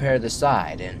fully repaired the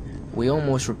side, and we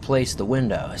almost replaced the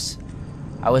windows.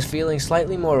 I was feeling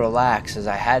slightly more relaxed as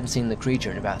I hadn't seen the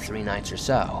creature in about 3 nights or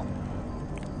so.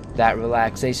 That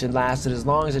relaxation lasted as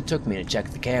long as it took me to check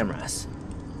the cameras.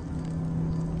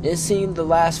 It seemed the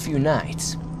last few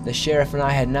nights, the sheriff and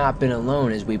I had not been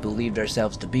alone as we believed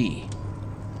ourselves to be.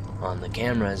 On the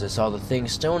cameras, I saw the thing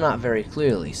still not very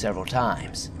clearly several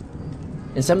times.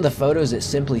 In some of the photos, it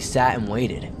simply sat and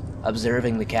waited,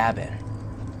 observing the cabin.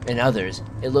 In others,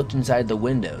 it looked inside the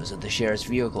windows of the sheriff's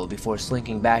vehicle before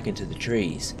slinking back into the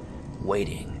trees,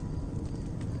 waiting.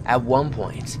 At one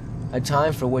point, a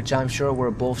time for which I'm sure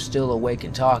we're both still awake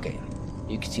and talking,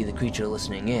 you could see the creature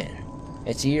listening in,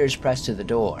 its ears pressed to the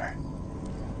door.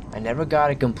 I never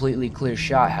got a completely clear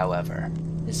shot, however,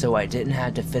 and so I didn't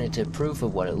have definitive proof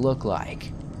of what it looked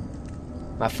like.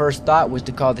 My first thought was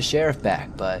to call the sheriff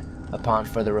back, but upon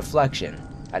further reflection,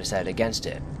 I decided against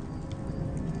it.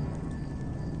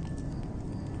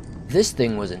 This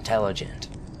thing was intelligent.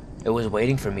 It was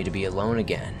waiting for me to be alone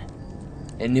again.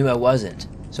 It knew I wasn't,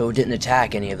 so it didn't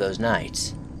attack any of those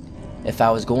nights. If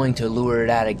I was going to lure it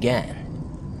out again,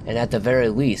 and at the very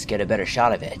least get a better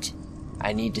shot of it,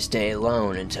 I need to stay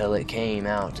alone until it came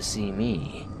out to see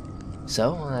me.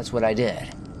 So that's what I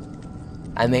did.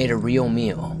 I made a real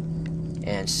meal,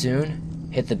 and soon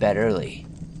hit the bed early.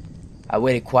 I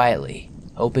waited quietly,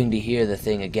 hoping to hear the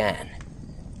thing again.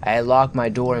 I had locked my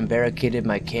door and barricaded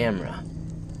my camera.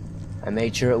 I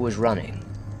made sure it was running.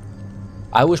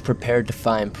 I was prepared to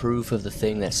find proof of the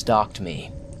thing that stalked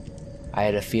me. I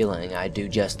had a feeling I'd do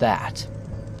just that.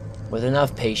 With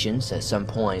enough patience, at some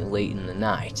point late in the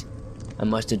night, I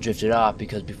must have drifted off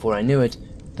because before I knew it,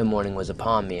 the morning was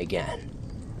upon me again.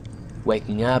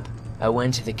 Waking up, I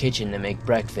went to the kitchen to make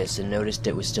breakfast and noticed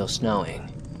it was still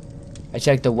snowing. I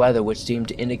checked the weather, which seemed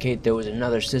to indicate there was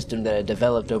another system that had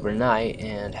developed overnight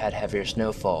and had heavier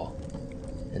snowfall,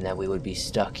 and that we would be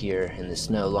stuck here in the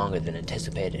snow longer than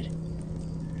anticipated.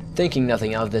 Thinking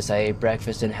nothing of this, I ate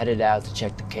breakfast and headed out to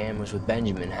check the cameras with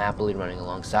Benjamin happily running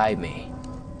alongside me.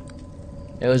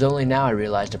 It was only now I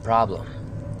realized a problem.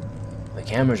 The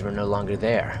cameras were no longer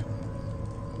there.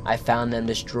 I found them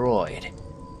destroyed,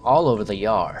 all over the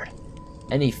yard.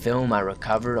 Any film I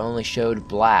recovered only showed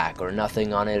black or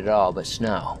nothing on it at all but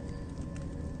snow.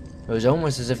 It was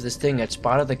almost as if this thing had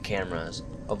spotted the cameras,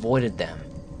 avoided them,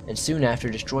 and soon after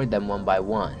destroyed them one by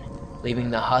one, leaving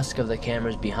the husk of the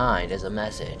cameras behind as a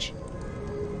message.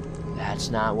 That's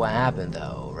not what happened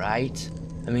though, right?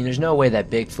 I mean, there's no way that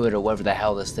Bigfoot or whatever the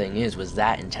hell this thing is was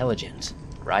that intelligent,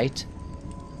 right?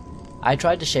 I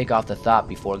tried to shake off the thought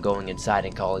before going inside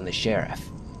and calling the sheriff.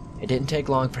 It didn't take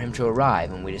long for him to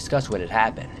arrive and we discussed what had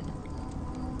happened.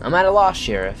 I'm at a loss,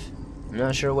 Sheriff. I'm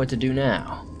not sure what to do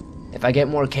now. If I get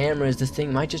more cameras, this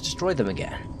thing might just destroy them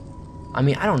again. I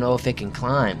mean, I don't know if it can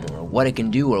climb, or what it can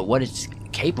do, or what it's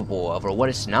capable of, or what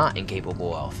it's not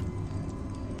incapable of.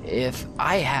 If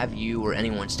I have you or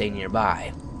anyone stay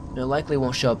nearby, it likely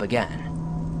won't show up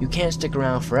again. You can't stick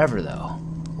around forever though.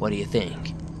 What do you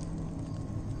think?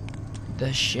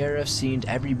 The sheriff seemed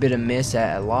every bit amiss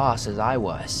at a loss as I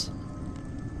was.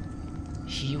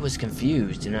 He was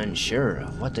confused and unsure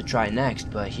of what to try next,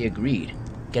 but he agreed.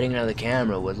 Getting another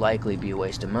camera would likely be a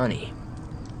waste of money.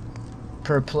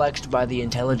 Perplexed by the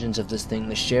intelligence of this thing,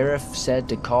 the sheriff said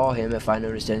to call him if I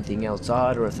noticed anything else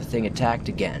odd or if the thing attacked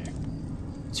again.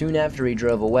 Soon after he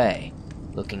drove away,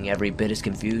 looking every bit as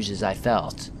confused as I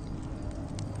felt.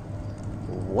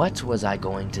 What was I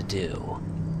going to do?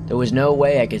 There was no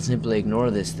way I could simply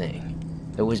ignore this thing.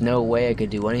 There was no way I could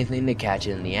do anything to catch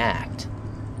it in the act.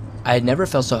 I had never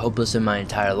felt so hopeless in my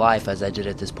entire life as I did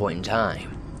at this point in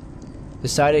time.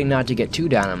 Deciding not to get too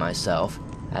down on myself,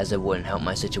 as it wouldn't help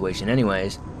my situation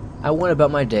anyways, I went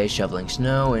about my day shoveling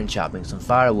snow and chopping some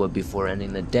firewood before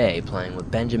ending the day playing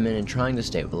with Benjamin and trying to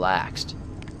stay relaxed.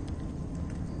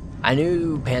 I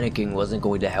knew panicking wasn't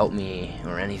going to help me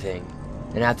or anything,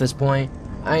 and at this point,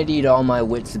 I need all my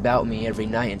wits about me every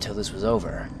night until this was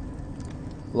over.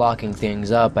 Locking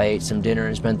things up, I ate some dinner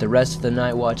and spent the rest of the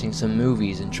night watching some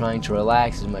movies and trying to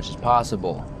relax as much as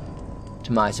possible.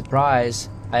 To my surprise,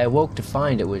 I awoke to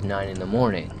find it was 9 in the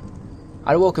morning.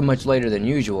 I'd woken much later than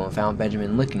usual and found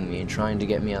Benjamin licking me and trying to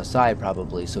get me outside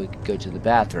probably so he could go to the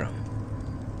bathroom.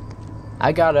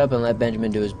 I got up and let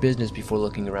Benjamin do his business before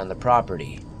looking around the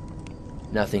property.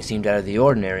 Nothing seemed out of the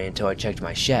ordinary until I checked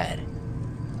my shed.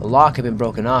 The lock had been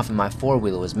broken off and my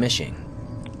four-wheeler was missing.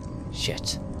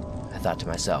 Shit, I thought to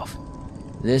myself.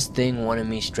 This thing wanted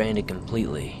me stranded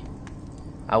completely.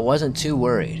 I wasn't too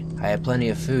worried. I had plenty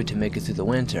of food to make it through the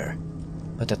winter,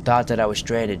 but the thought that I was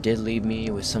stranded did leave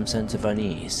me with some sense of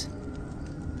unease.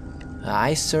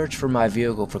 I searched for my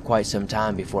vehicle for quite some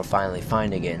time before finally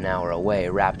finding it an hour away,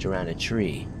 wrapped around a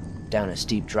tree, down a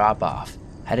steep drop-off.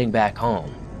 Heading back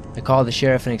home, I called the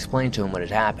sheriff and explained to him what had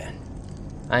happened.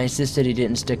 I insisted he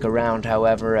didn't stick around,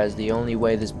 however, as the only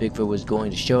way this Bigfoot was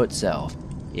going to show itself,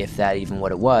 if that even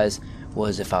what it was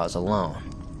if I was alone.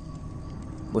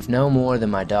 With no more than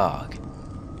my dog.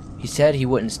 He said he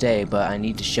wouldn't stay, but I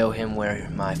need to show him where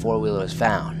my four-wheeler was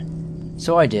found.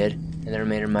 So I did, and the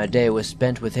remainder of my day was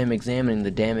spent with him examining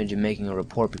the damage and making a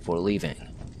report before leaving.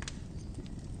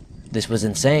 This was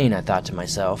insane, I thought to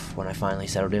myself, when I finally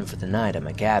settled in for the night at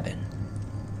my cabin.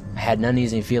 I had an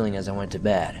uneasy feeling as I went to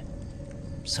bed.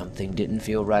 Something didn't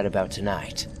feel right about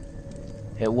tonight.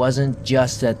 It wasn't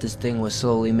just that this thing was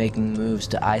slowly making moves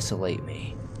to isolate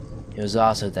me. It was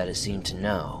also that it seemed to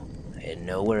know I had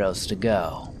nowhere else to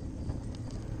go.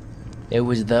 It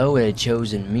was though it had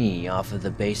chosen me off of the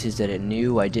basis that it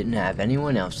knew I didn't have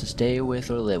anyone else to stay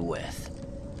with or live with.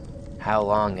 How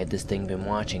long had this thing been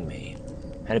watching me?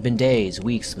 Had it been days,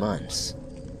 weeks, months?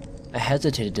 I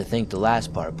hesitated to think the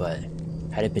last part, but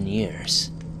had it been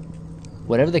years?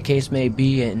 Whatever the case may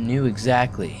be, it knew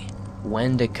exactly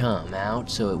when to come out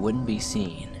so it wouldn't be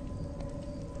seen.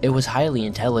 It was highly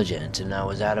intelligent, and I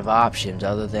was out of options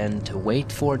other than to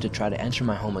wait for it to try to enter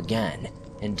my home again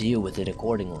and deal with it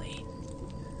accordingly.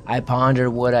 I pondered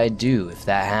what I'd do if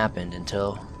that happened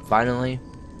until, finally,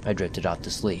 I drifted off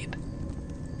to sleep.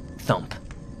 Thump,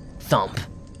 thump,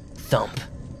 thump,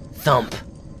 thump.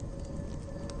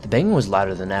 The banging was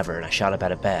louder than ever, and I shot up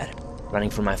out of bed. Running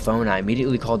for my phone, I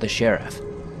immediately called the sheriff.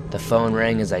 The phone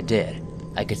rang as I did.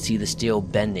 I could see the steel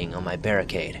bending on my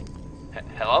barricade.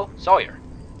 Hello? Sawyer?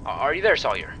 Are you there,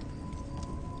 Sawyer?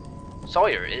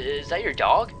 Sawyer, is that your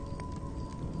dog?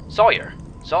 Sawyer?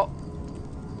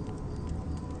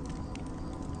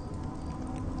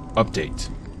 Update.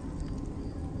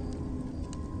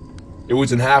 It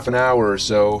was in half an hour or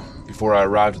so before I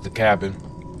arrived at the cabin.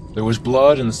 There was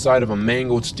blood and the sight of a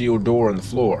mangled steel door on the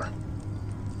floor.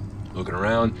 Looking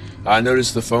around, I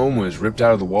noticed the foam was ripped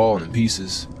out of the wall and in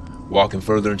pieces. Walking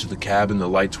further into the cabin, the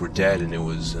lights were dead and it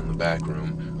was in the back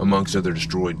room. Amongst other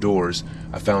destroyed doors,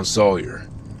 I found Sawyer,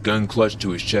 gun clutched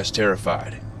to his chest,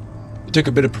 terrified. It took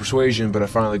a bit of persuasion, but I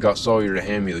finally got Sawyer to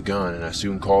hand me the gun, and I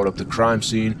soon called up the crime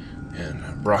scene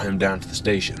and brought him down to the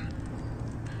station.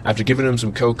 After giving him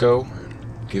some cocoa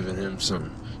and giving him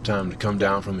some time to come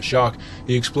down from the shock,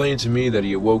 he explained to me that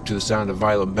he awoke to the sound of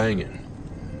violent banging.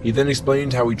 He then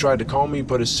explained how he tried to call me,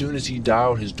 but as soon as he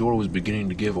dialed, his door was beginning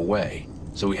to give away,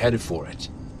 so he headed for it.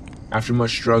 After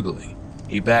much struggling,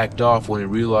 he backed off when he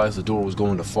realized the door was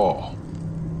going to fall.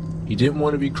 He didn't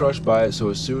want to be crushed by it, so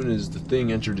as soon as the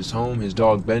thing entered his home, his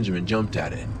dog Benjamin jumped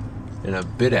at it,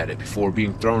 and bit at it before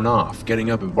being thrown off,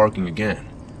 getting up and barking again.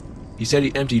 He said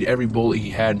he emptied every bullet he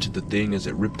had into the thing as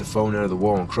it ripped the phone out of the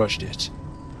wall and crushed it.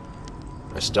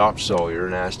 I stopped Sawyer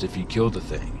and asked if he killed the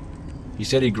thing. He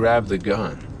said he grabbed the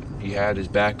gun. He had his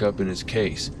backup in his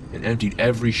case and emptied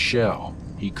every shell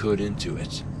he could into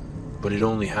it, but it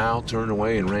only howled, turned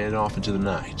away, and ran off into the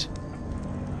night.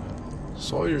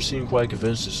 Sawyer seemed quite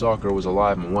convinced the stalker was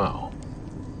alive and well.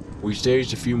 We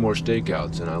staged a few more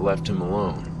stakeouts and I left him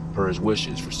alone, per his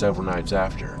wishes, for several nights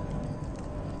after.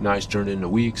 Nights turned into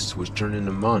weeks, which turned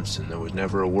into months, and there was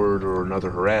never a word or another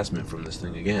harassment from this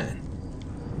thing again.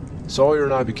 Sawyer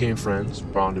and I became friends,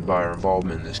 bonded by our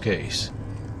involvement in this case.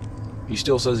 He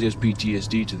still says he has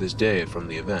PTSD to this day from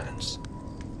the events.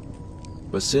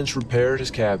 But since repaired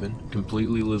his cabin,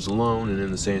 completely lives alone and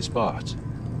in the same spot.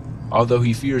 Although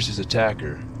he fears his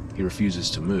attacker, he refuses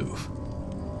to move.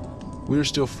 We are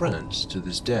still friends to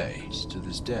this day, to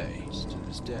this day, to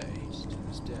this day, to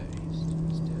this day.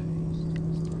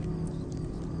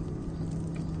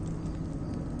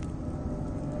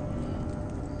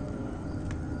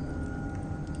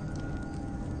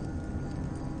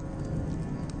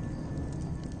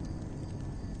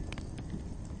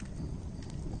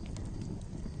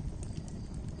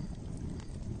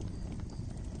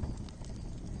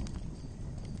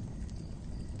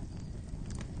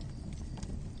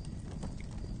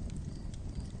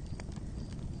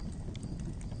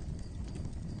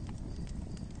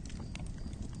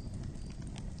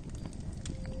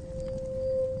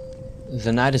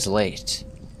 The night is late,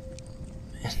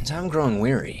 and I'm growing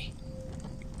weary.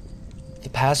 The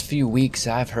past few weeks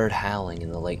I've heard howling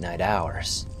in the late night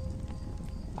hours.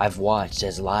 I've watched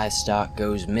as livestock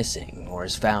goes missing or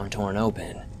is found torn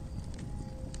open.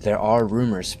 There are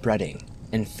rumors spreading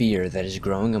and fear that is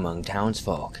growing among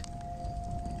townsfolk.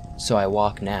 So I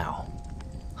walk now,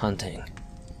 hunting,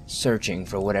 searching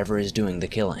for whatever is doing the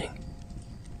killing.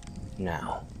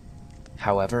 Now,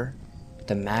 however,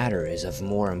 the matter is of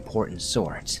more important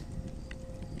sort.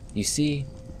 You see,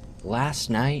 last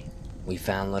night we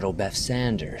found little Beth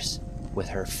Sanders with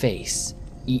her face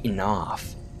eaten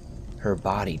off, her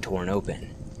body torn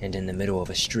open and in the middle of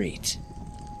a street.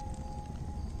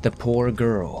 The poor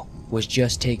girl was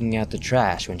just taking out the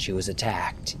trash when she was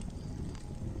attacked.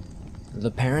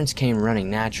 The parents came running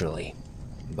naturally,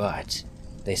 but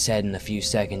they said in the few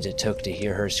seconds it took to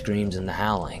hear her screams and the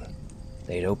howling,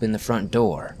 they'd open the front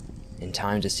door in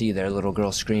time to see their little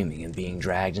girl screaming and being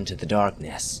dragged into the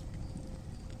darkness.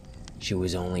 She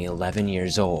was only 11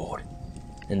 years old,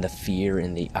 and the fear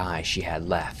in the eye she had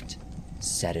left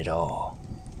said it all.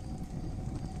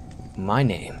 My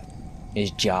name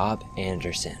is Job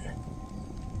Anderson.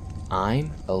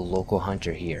 I'm a local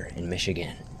hunter here in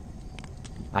Michigan.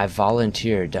 I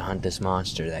volunteered to hunt this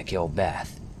monster that killed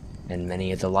Beth and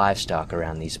many of the livestock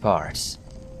around these parts.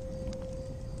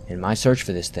 In my search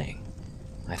for this thing,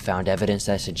 I found evidence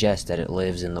that suggests that it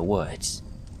lives in the woods.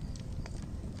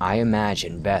 I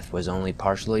imagine Beth was only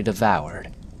partially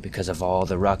devoured because of all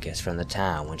the ruckus from the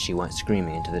town when she went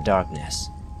screaming into the darkness.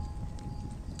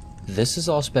 This is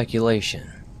all speculation,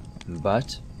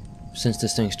 but since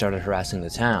this thing started harassing the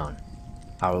town,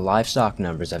 our livestock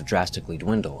numbers have drastically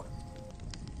dwindled.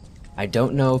 I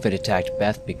don't know if it attacked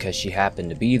Beth because she happened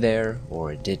to be there,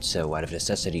 or it did so out of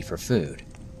necessity for food,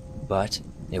 but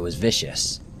it was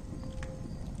vicious.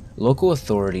 Local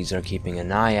authorities are keeping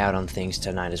an eye out on things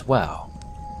tonight as well,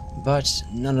 but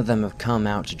none of them have come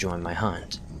out to join my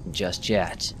hunt, just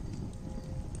yet.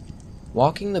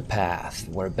 Walking the path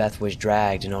where Beth was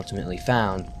dragged and ultimately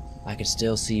found, I could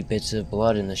still see bits of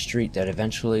blood in the street that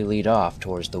eventually lead off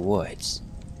towards the woods.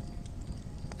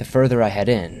 The further I head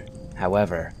in,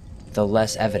 however, the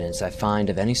less evidence I find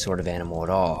of any sort of animal at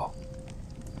all.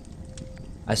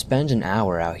 I spend an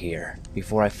hour out here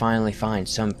before I finally find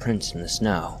some prints in the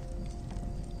snow.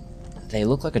 They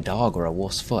look like a dog or a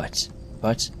wolf's foot,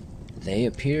 but they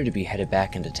appear to be headed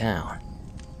back into town,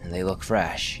 and they look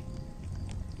fresh.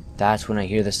 That's when I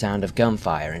hear the sound of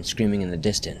gunfire and screaming in the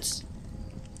distance.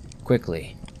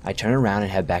 Quickly, I turn around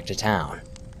and head back to town.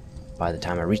 By the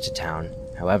time I reach the town,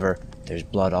 however, there's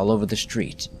blood all over the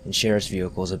street and sheriff's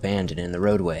vehicles abandoned in the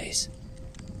roadways.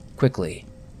 Quickly,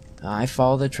 I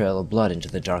follow the trail of blood into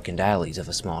the darkened alleys of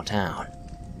a small town.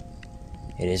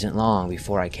 It isn't long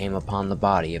before I came upon the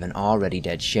body of an already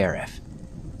dead sheriff,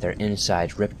 their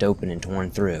insides ripped open and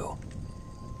torn through.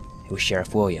 It was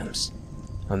Sheriff Williams,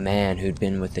 a man who'd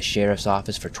been with the sheriff's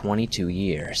office for 22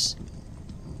 years.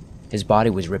 His body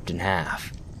was ripped in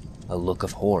half, a look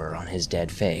of horror on his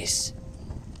dead face.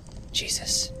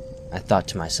 Jesus, I thought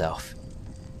to myself,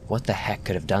 what the heck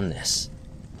could have done this?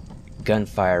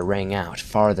 Gunfire rang out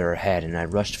farther ahead and I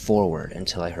rushed forward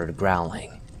until I heard a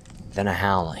growling, then a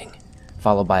howling,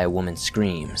 followed by a woman's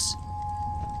screams.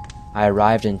 I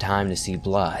arrived in time to see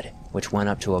blood, which went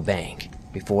up to a bank,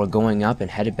 before going up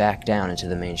and headed back down into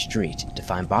the main street to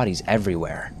find bodies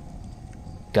everywhere.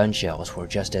 Gun shells were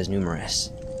just as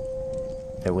numerous.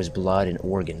 There was blood and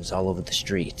organs all over the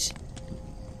street.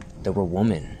 There were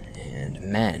women and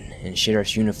men in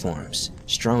sheriff's uniforms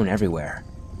strewn everywhere.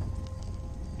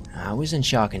 I was in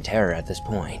shock and terror at this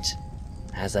point,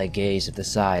 as I gazed at the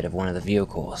side of one of the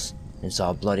vehicles and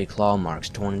saw bloody claw marks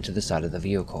torn into the side of the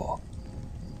vehicle.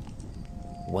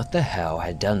 What the hell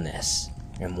had done this,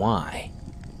 and why?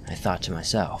 I thought to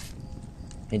myself.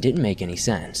 It didn't make any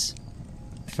sense.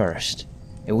 First,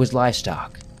 it was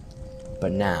livestock,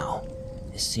 but now,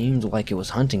 it seemed like it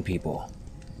was hunting people.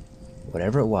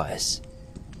 Whatever it was,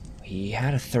 he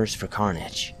had a thirst for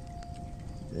carnage.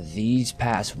 These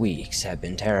past weeks had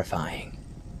been terrifying,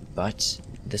 but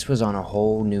this was on a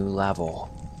whole new level.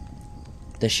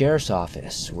 The sheriff's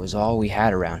office was all we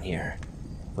had around here.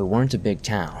 We weren't a big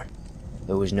town.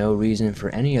 There was no reason for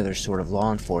any other sort of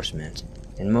law enforcement,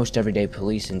 and most everyday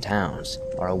police in towns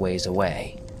are a ways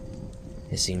away.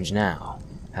 It seems now,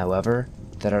 however,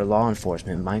 that our law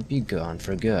enforcement might be gone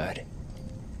for good.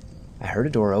 I heard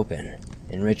a door open,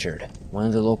 and Richard, one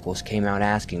of the locals, came out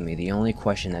asking me the only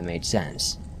question that made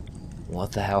sense.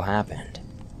 What the hell happened?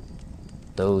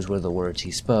 Those were the words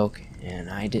he spoke, and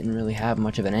I didn't really have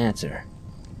much of an answer.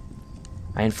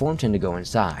 I informed him to go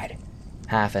inside,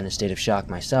 half in a state of shock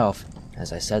myself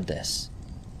as I said this.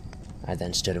 I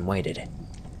then stood and waited.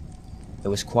 It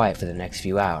was quiet for the next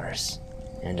few hours,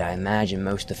 and I imagine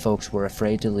most of the folks were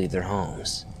afraid to leave their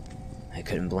homes. I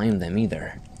couldn't blame them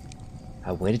either.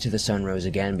 I waited till the sun rose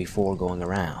again before going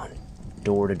around,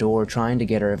 door to door, trying to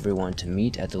get everyone to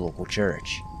meet at the local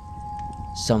church.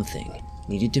 Something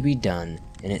needed to be done,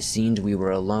 and it seemed we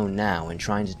were alone now in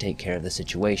trying to take care of the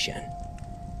situation.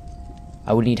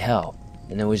 I would need help,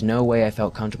 and there was no way I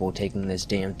felt comfortable taking this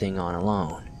damn thing on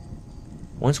alone.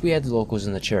 Once we had the locals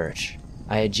in the church,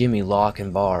 I had Jimmy lock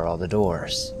and bar all the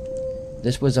doors.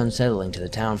 This was unsettling to the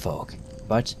townfolk,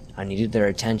 but I needed their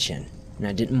attention, and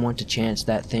I didn't want to chance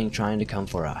that thing trying to come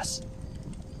for us.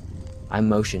 I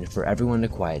motioned for everyone to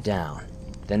quiet down,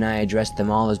 then I addressed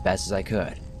them all as best as I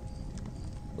could.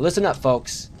 Listen up,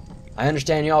 folks. I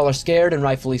understand y'all are scared, and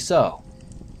rightfully so.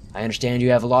 I understand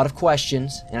you have a lot of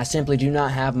questions, and I simply do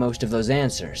not have most of those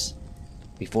answers.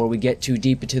 Before we get too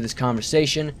deep into this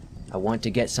conversation, I want to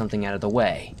get something out of the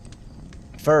way.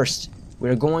 First, we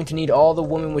are going to need all the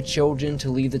women with children to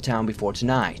leave the town before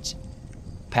tonight.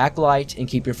 Pack light and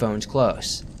keep your phones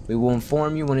close. We will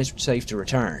inform you when it's safe to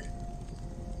return.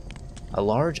 A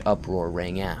large uproar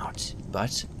rang out,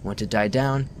 but once it died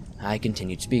down, I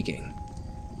continued speaking.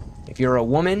 If you're a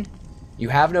woman, you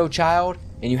have no child,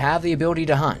 and you have the ability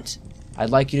to hunt, I'd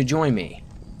like you to join me.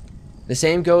 The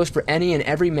same goes for any and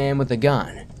every man with a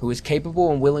gun who is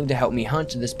capable and willing to help me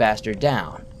hunt this bastard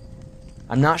down.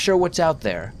 I'm not sure what's out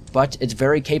there, but it's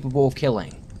very capable of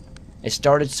killing. It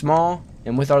started small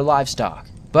and with our livestock,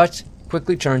 but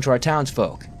quickly turned to our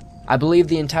townsfolk. I believe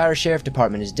the entire sheriff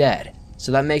department is dead,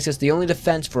 so that makes us the only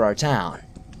defense for our town.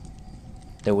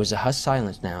 There was a hushed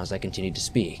silence now as I continued to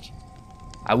speak.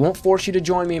 I won't force you to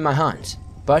join me in my hunt,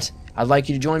 but I'd like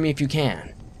you to join me if you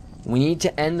can. We need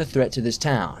to end the threat to this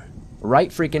town, right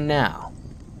freaking now.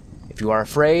 If you are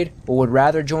afraid or would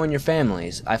rather join your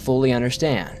families, I fully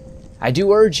understand. I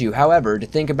do urge you, however, to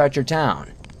think about your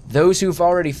town, those who've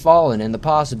already fallen, and the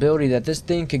possibility that this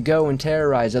thing could go and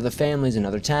terrorize other families in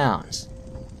other towns.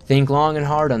 Think long and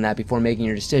hard on that before making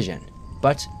your decision.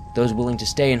 But those willing to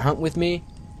stay and hunt with me,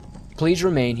 please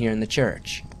remain here in the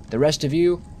church. The rest of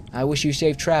you, I wish you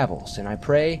safe travels, and I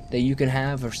pray that you can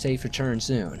have a safe return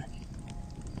soon.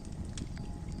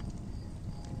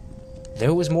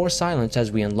 There was more silence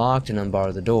as we unlocked and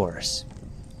unbarred the doors.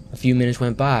 A few minutes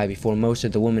went by before most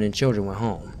of the women and children went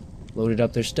home, loaded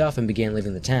up their stuff, and began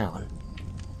leaving the town.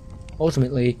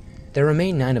 Ultimately, there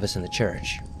remained 9 of us in the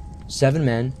church, 7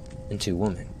 men and 2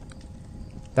 women.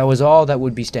 That was all that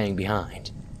would be staying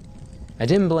behind. I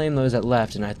didn't blame those that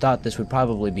left, and I thought this would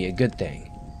probably be a good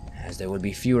thing, as there would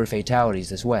be fewer fatalities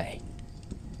this way.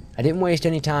 I didn't waste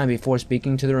any time before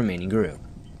speaking to the remaining group.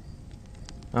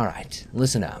 Alright,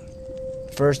 listen up.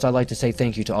 First, I'd like to say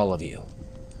thank you to all of you.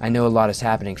 I know a lot is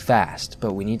happening fast,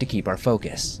 but we need to keep our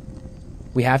focus.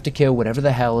 We have to kill whatever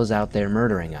the hell is out there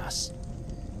murdering us.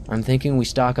 I'm thinking we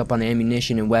stock up on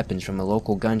ammunition and weapons from a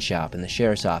local gun shop and the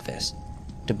sheriff's office,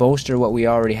 to bolster what we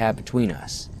already have between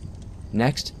us.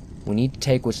 Next, we need to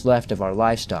take what's left of our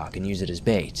livestock and use it as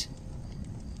bait.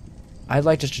 I'd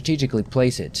like to strategically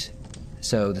place it,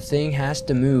 so the thing has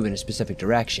to move in a specific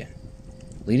direction,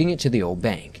 leading it to the old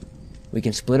bank. We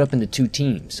can split up into 2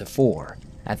 teams of 4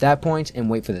 at that point and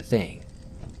wait for the thing.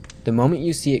 The moment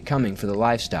you see it coming for the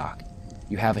livestock,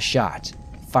 you have a shot,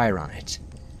 fire on it.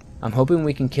 I'm hoping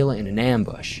we can kill it in an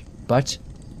ambush, but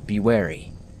be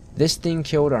wary. This thing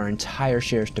killed our entire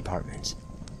sheriff's department.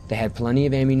 They had plenty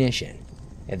of ammunition.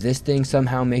 If this thing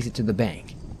somehow makes it to the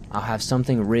bank, I'll have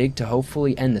something rigged to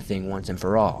hopefully end the thing once and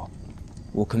for all.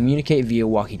 We'll communicate via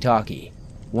walkie-talkie,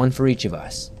 1 for each of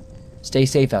us. Stay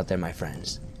safe out there, my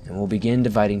friends, and we'll begin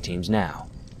dividing teams now.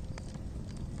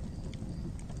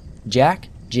 Jack,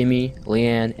 Jimmy,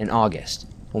 Leanne, and August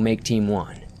will make Team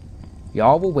 1.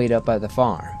 Y'all will wait up by the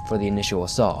farm for the initial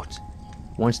assault.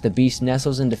 Once the beast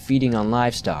nestles into feeding on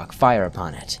livestock, fire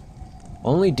upon it.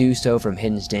 Only do so from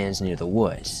hidden stands near the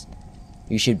woods.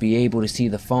 You should be able to see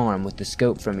the farm with the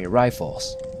scope from your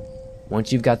rifles.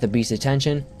 Once you've got the beast's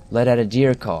attention, let out a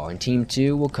deer call and Team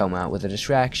 2 will come out with a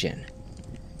distraction.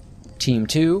 Team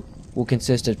 2 will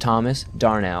consist of Thomas,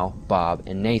 Darnell, Bob,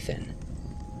 and Nathan.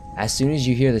 As soon as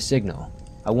you hear the signal,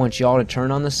 I want y'all to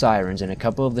turn on the sirens in a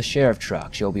couple of the sheriff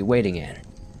trucks you'll be waiting in,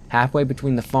 halfway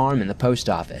between the farm and the post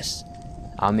office.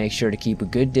 I'll make sure to keep a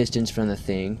good distance from the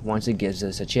thing once it gives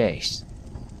us a chase.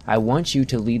 I want you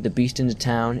to lead the beast into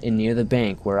town and near the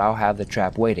bank where I'll have the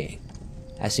trap waiting.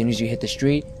 As soon as you hit the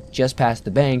street, just past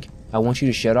the bank, I want you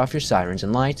to shut off your sirens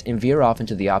and lights and veer off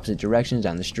into the opposite directions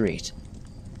down the street.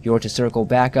 You're to circle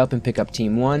back up and pick up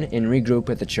Team 1 and regroup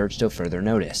at the church till further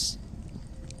notice.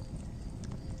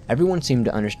 Everyone seemed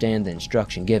to understand the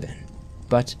instruction given,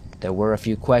 but there were a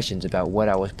few questions about what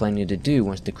I was planning to do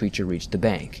once the creature reached the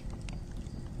bank.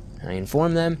 I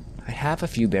informed them I'd have a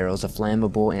few barrels of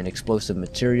flammable and explosive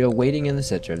material waiting in the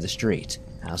center of the street,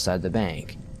 outside the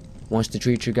bank. Once the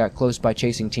creature got close by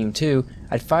chasing Team 2,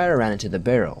 I'd fire around into the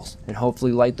barrels and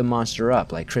hopefully light the monster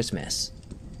up like Christmas.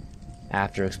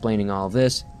 After explaining all of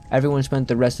this, everyone spent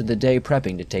the rest of the day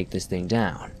prepping to take this thing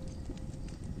down.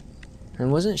 I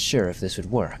wasn't sure if this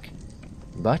would work,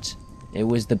 but it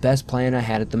was the best plan I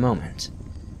had at the moment.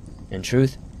 In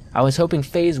truth, I was hoping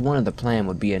Phase 1 of the plan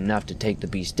would be enough to take the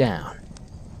beast down,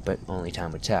 but only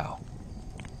time would tell.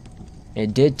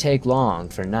 It did take long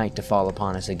for night to fall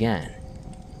upon us again.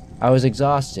 I was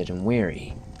exhausted and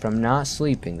weary from not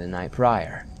sleeping the night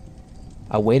prior.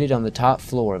 I waited on the top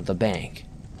floor of the bank,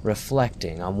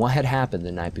 reflecting on what had happened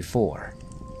the night before.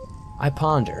 I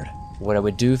pondered what I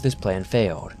would do if this plan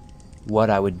failed, what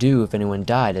I would do if anyone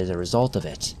died as a result of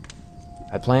it.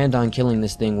 I planned on killing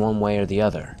this thing one way or the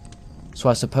other, so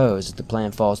I suppose if the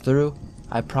plan falls through,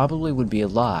 I probably would be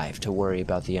alive to worry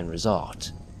about the end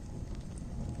result.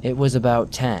 It was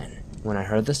about 10 when I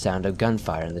heard the sound of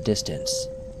gunfire in the distance.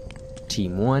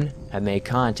 Team 1 had made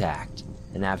contact,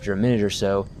 and after a minute or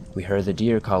so, we heard the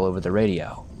deer call over the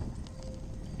radio.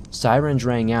 Sirens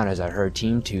rang out as I heard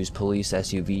Team 2's police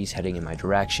SUVs heading in my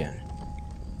direction.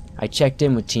 I checked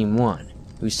in with Team 1,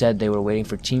 who said they were waiting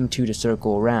for Team 2 to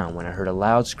circle around when I heard a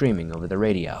loud screaming over the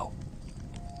radio.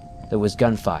 There was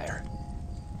gunfire,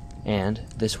 and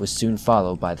this was soon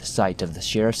followed by the sight of the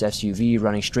sheriff's SUV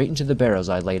running straight into the barrels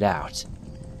I laid out.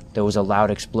 There was a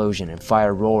loud explosion and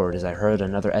fire roared as I heard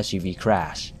another SUV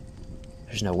crash.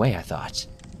 There's no way, I thought.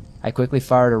 I quickly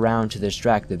fired around to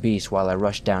distract the beast while I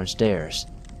rushed downstairs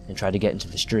and tried to get into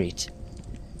the street.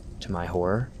 To my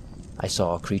horror, I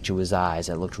saw a creature with eyes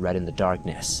that looked red in the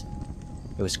darkness.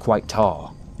 It was quite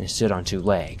tall and stood on 2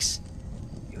 legs.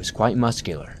 It was quite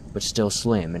muscular, but still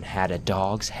slim, and had a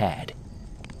dog's head.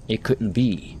 It couldn't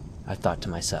be, I thought to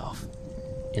myself.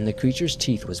 In the creature's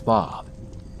teeth was Bob.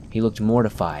 He looked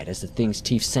mortified as the thing's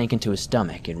teeth sank into his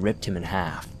stomach and ripped him in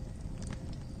half.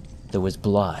 There was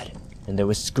blood, and there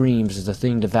was screams as the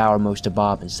thing devoured most of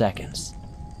Bob in seconds.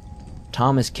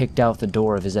 Thomas kicked out the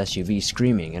door of his SUV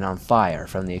screaming and on fire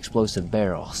from the explosive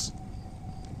barrels.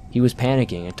 He was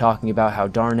panicking and talking about how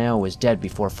Darnell was dead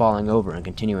before falling over and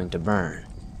continuing to burn.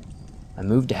 I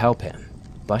moved to help him,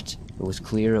 but it was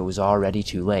clear it was already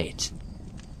too late.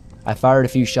 I fired a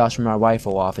few shots from my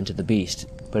rifle off into the beast,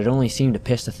 but it only seemed to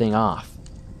piss the thing off.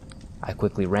 I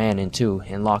quickly ran into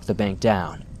and locked the bank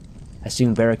down. I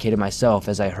soon barricaded myself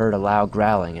as I heard a loud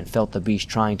growling and felt the beast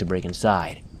trying to break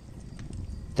inside.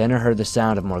 Then I heard the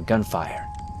sound of more gunfire.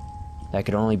 That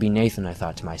could only be Nathan, I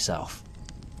thought to myself.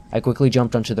 I quickly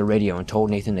jumped onto the radio and told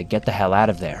Nathan to get the hell out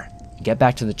of there, get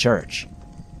back to the church.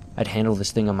 I'd handle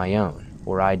this thing on my own,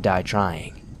 or I'd die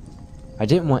trying. I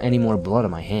didn't want any more blood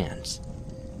on my hands.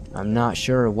 I'm not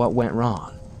sure what went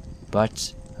wrong,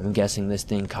 but I'm guessing this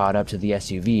thing caught up to the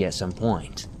SUV at some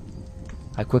point.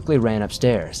 I quickly ran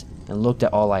upstairs and looked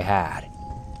at all I had.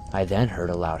 I then heard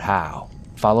a loud howl,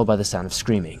 followed by the sound of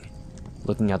screaming.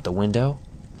 Looking out the window,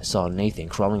 I saw Nathan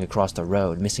crawling across the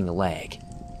road, missing a leg.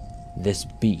 This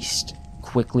beast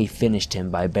quickly finished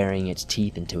him by burying its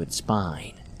teeth into its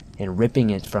spine and ripping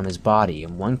it from his body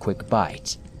in one quick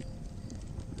bite.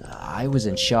 I was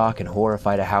in shock and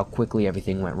horrified at how quickly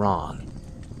everything went wrong.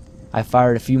 I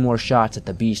fired a few more shots at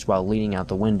the beast while leaning out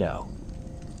the window.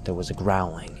 There was a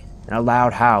growling and a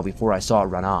loud howl before I saw it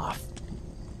run off.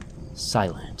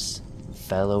 Silence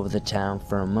fell over the town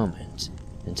for a moment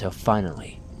until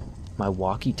finally my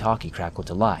walkie-talkie crackled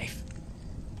to life.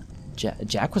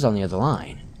 Jack was on the other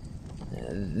line.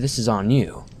 "This is on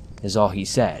you," is all he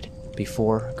said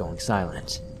before going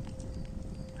silent.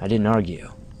 I didn't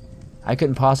argue. I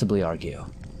couldn't possibly argue.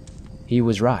 He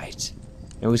was right.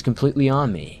 It was completely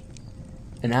on me.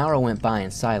 An hour went by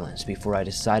in silence before I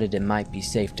decided it might be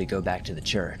safe to go back to the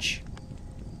church.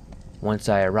 Once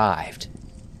I arrived,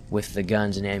 with the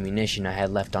guns and ammunition I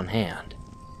had left on hand,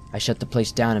 I shut the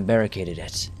place down and barricaded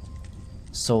it.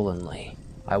 Sullenly,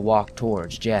 I walked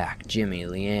towards Jack, Jimmy,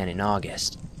 Leanne, and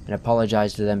August, and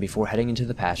apologized to them before heading into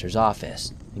the pastor's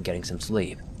office and getting some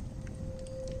sleep.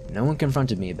 No one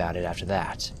confronted me about it after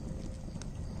that.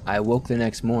 I awoke the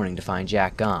next morning to find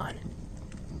Jack gone.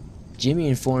 Jimmy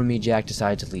informed me Jack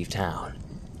decided to leave town.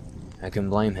 I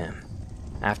couldn't blame him.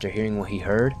 After hearing what he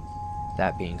heard,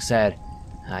 that being said,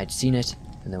 I'd seen it,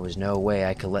 and there was no way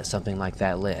I could let something like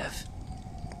that live.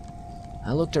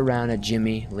 I looked around at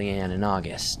Jimmy, Leanne, and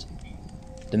August.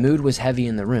 The mood was heavy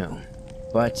in the room,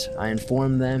 but I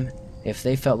informed them if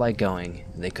they felt like going,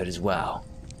 they could as well.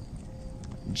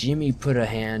 Jimmy put a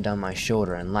hand on my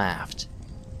shoulder and laughed.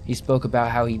 He spoke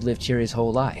about how he'd lived here his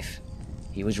whole life.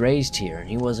 He was raised here, and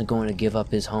he wasn't going to give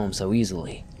up his home so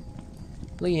easily.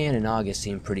 Leanne and August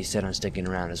seemed pretty set on sticking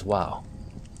around as well.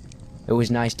 It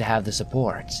was nice to have the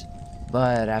support,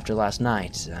 but after last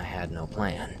night, I had no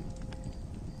plan.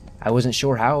 I wasn't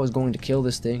sure how I was going to kill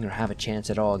this thing or have a chance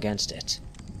at all against it.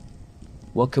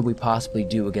 What could we possibly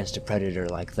do against a predator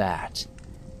like that?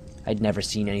 I'd never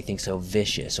seen anything so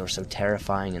vicious or so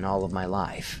terrifying in all of my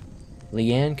life.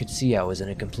 Leanne could see I was in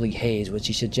a complete haze when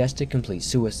she suggested complete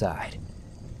suicide.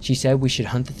 She said we should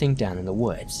hunt the thing down in the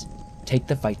woods, take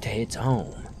the fight to its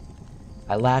home.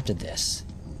 I laughed at this.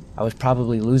 I was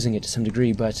probably losing it to some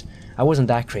degree, but I wasn't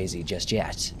that crazy just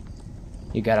yet.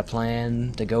 You got a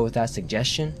plan to go with that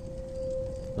suggestion?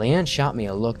 Leanne shot me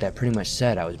a look that pretty much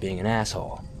said I was being an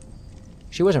asshole.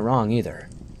 She wasn't wrong either.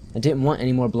 I didn't want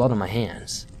any more blood on my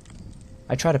hands.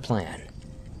 I tried a plan.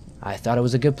 I thought it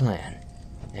was a good plan,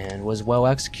 and was well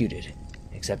executed,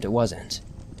 except it wasn't,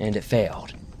 and it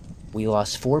failed. We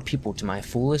lost 4 people to my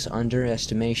foolish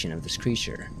underestimation of this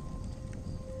creature.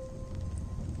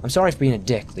 I'm sorry for being a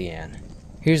dick, Leanne.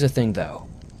 Here's the thing though.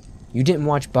 You didn't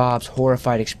watch Bob's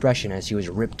horrified expression as he was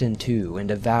ripped in two and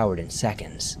devoured in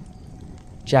seconds.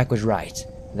 Jack was right.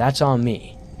 That's on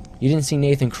me. You didn't see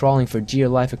Nathan crawling for dear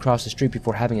life across the street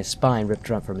before having his spine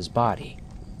ripped up from his body.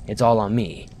 It's all on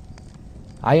me.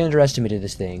 I underestimated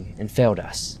this thing and failed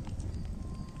us.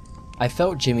 I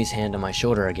felt Jimmy's hand on my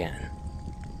shoulder again.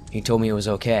 He told me it was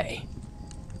okay.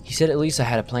 He said at least I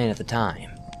had a plan at the time.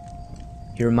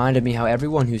 He reminded me how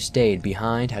everyone who stayed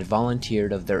behind had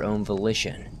volunteered of their own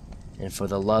volition, and for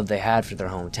the love they had for their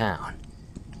hometown.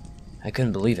 I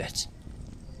couldn't believe it.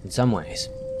 In some ways,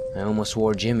 I almost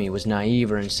swore Jimmy was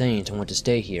naive or insane to want to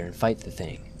stay here and fight the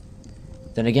thing.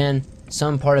 Then again,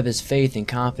 some part of his faith and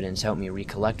confidence helped me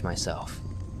recollect myself.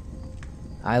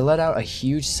 I let out a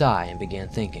huge sigh and began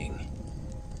thinking.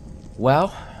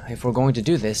 Well, if we're going to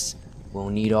do this, we'll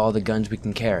need all the guns we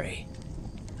can carry.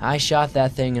 I shot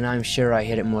that thing and I'm sure I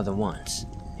hit it more than once,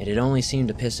 and it only seemed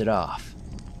to piss it off.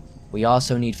 We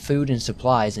also need food and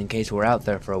supplies in case we're out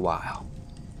there for a while.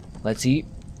 Let's eat,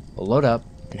 we'll load up,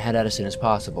 and head out as soon as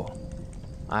possible.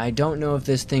 I don't know if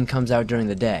this thing comes out during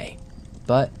the day,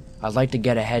 but I'd like to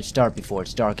get a head start before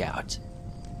it's dark out.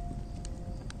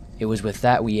 It was with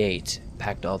that we ate,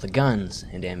 packed all the guns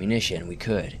and ammunition we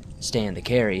could stand to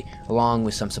carry, along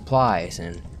with some supplies,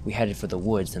 and we headed for the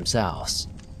woods themselves.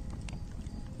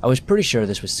 I was pretty sure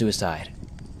this was suicide.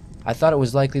 I thought it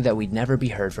was likely that we'd never be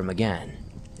heard from again,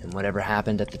 and whatever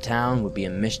happened at the town would be a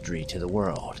mystery to the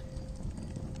world.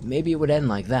 Maybe it would end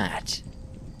like that.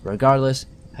 Regardless,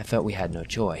 I felt we had no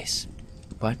choice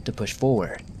but to push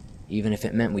forward, even if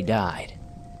it meant we died.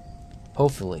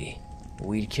 Hopefully,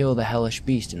 we'd kill the hellish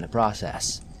beast in the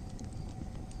process.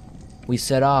 We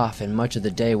set off, and much of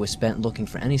the day was spent looking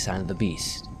for any sign of the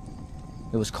beast.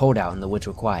 It was cold out and the woods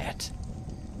were quiet.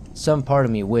 Some part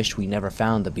of me wished we never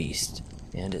found the beast,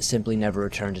 and it simply never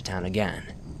returned to town again.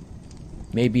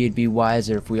 Maybe it'd be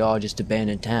wiser if we all just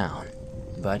abandoned town,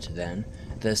 but then,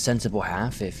 the sensible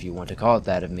half, if you want to call it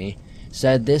that of me,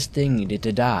 said this thing needed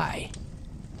to die.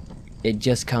 It'd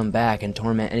just come back and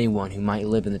torment anyone who might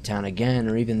live in the town again,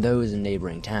 or even those in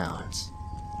neighboring towns.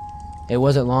 It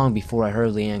wasn't long before I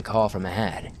heard Leanne call from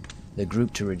ahead, the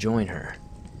group to rejoin her.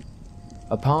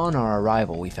 Upon our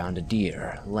arrival, we found a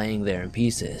deer laying there in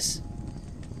pieces.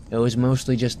 It was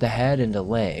mostly just the head and a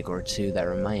leg or two that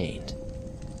remained.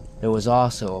 There was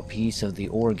also a piece of the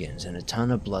organs and a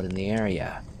ton of blood in the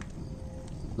area.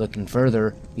 Looking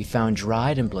further, we found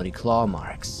dried and bloody claw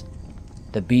marks.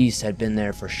 The beast had been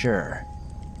there for sure.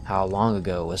 How long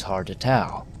ago was hard to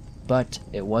tell, but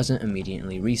it wasn't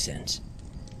immediately recent.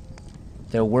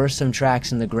 There were some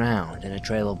tracks in the ground and a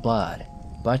trail of blood,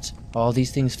 but all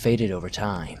these things faded over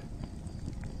time.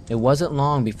 It wasn't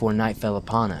long before night fell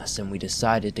upon us and we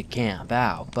decided to camp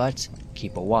out, but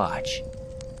keep a watch.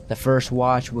 The first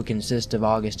watch would consist of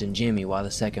August and Jimmy, while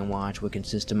the second watch would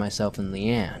consist of myself and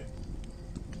Leanne.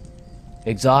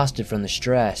 Exhausted from the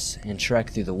stress and trek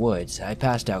through the woods, I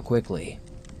passed out quickly.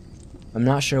 I'm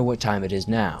not sure what time it is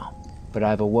now, but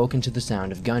I've awoken to the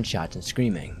sound of gunshots and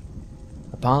screaming.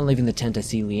 Upon leaving the tent, I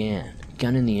see Leanne,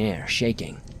 gun in the air,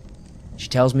 shaking. She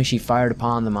tells me she fired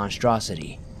upon the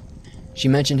monstrosity. She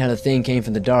mentioned how the thing came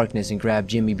from the darkness and grabbed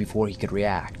Jimmy before he could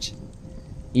react.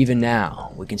 Even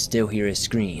now, we can still hear his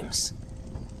screams.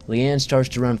 Leanne starts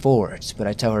to run forwards, but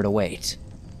I tell her to wait.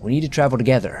 We need to travel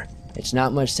together. It's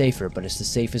not much safer, but it's the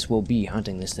safest we'll be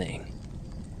hunting this thing.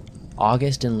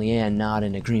 August and Leanne nod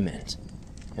in agreement,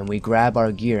 and we grab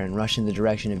our gear and rush in the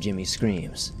direction of Jimmy's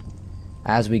screams.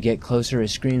 As we get closer,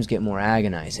 his screams get more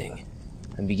agonizing.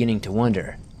 I'm beginning to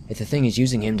wonder if the thing is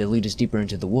using him to lead us deeper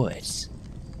into the woods.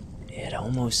 It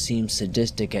almost seems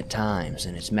sadistic at times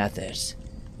in its methods.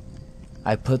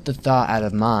 I put the thought out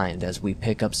of mind as we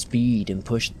pick up speed and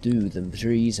push through the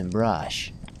trees and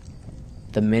brush.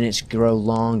 The minutes grow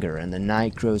longer and the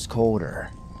night grows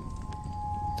colder.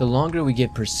 The longer we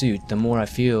get pursuit, the more I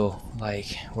feel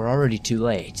like we're already too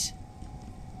late.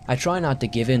 I try not to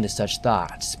give in to such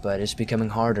thoughts, but it's becoming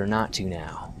harder not to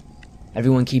now.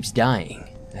 Everyone keeps dying,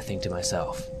 I think to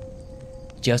myself.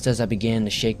 Just as I began to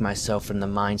shake myself from the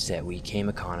mindset, we came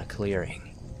upon a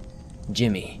clearing.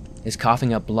 Jimmy is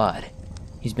coughing up blood.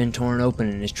 He's been torn open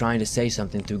and is trying to say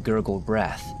something through gurgled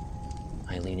breath.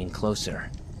 I lean in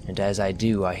closer, and as I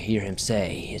do, I hear him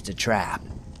say, "It's a trap,"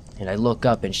 and I look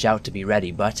up and shout to be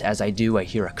ready, but as I do, I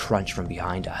hear a crunch from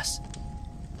behind us.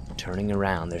 Turning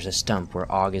around, there's a stump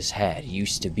where August's head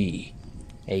used to be.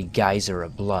 A geyser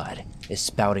of blood is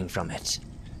spouting from it.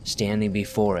 Standing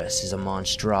before us is a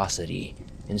monstrosity,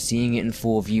 and seeing it in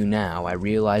full view now, I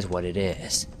realize what it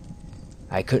is.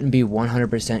 I couldn't be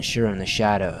 100% sure in the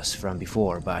shadows from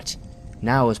before, but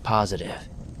now I was positive.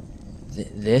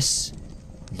 This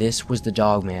was the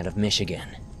Dogman of Michigan.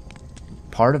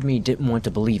 Part of me didn't want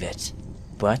to believe it,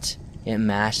 but it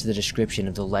matched the description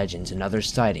of the legends and other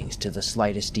sightings to the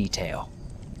slightest detail.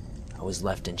 I was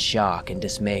left in shock and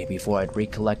dismay before I'd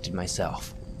recollected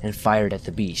myself and fired at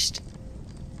the beast.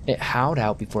 It howled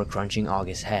out before crunching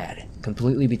August's head,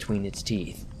 completely between its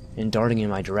teeth, and darting in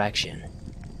my direction.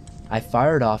 I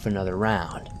fired off another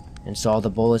round, and saw the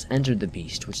bullets enter the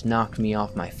beast, which knocked me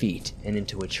off my feet and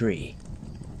into a tree.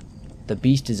 The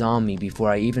beast is on me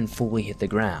before I even fully hit the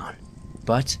ground,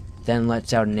 but then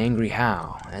lets out an angry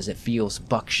howl as it feels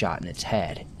buckshot in its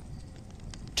head.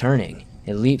 Turning,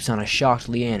 it leaps on a shocked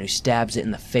Leanne, who stabs it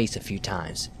in the face a few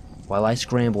times, while I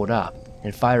scrambled up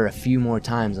and fire a few more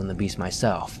times on the beast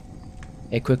myself.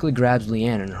 It quickly grabs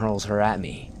Leanne and hurls her at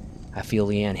me. I feel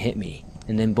Leanne hit me,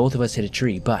 and then both of us hit a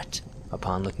tree, but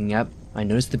upon looking up, I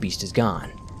notice the beast is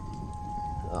gone.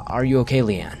 Are you okay,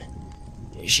 Leanne?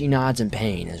 She nods in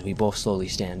pain as we both slowly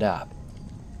stand up.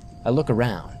 I look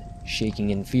around, shaking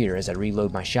in fear as I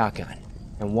reload my shotgun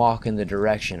and walk in the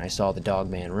direction I saw the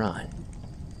dogman run.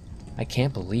 I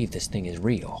can't believe this thing is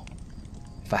real.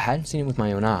 If I hadn't seen it with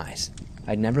my own eyes,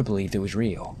 I'd never believed it was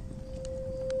real.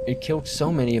 It killed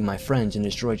so many of my friends and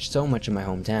destroyed so much of my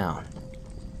hometown.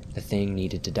 The thing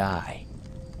needed to die.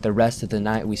 The rest of the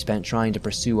night we spent trying to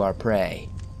pursue our prey,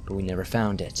 but we never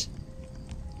found it.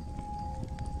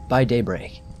 By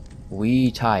daybreak,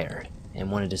 we tired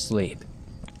and wanted to sleep,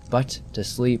 but to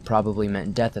sleep probably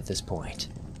meant death at this point.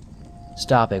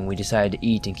 Stopping, we decided to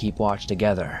eat and keep watch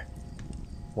together.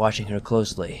 Watching her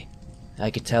closely,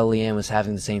 I could tell Leanne was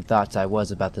having the same thoughts I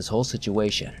was about this whole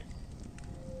situation.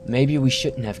 Maybe we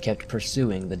shouldn't have kept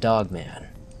pursuing the dogman.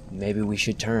 Maybe we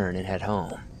should turn and head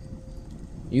home.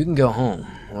 You can go home,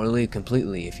 or leave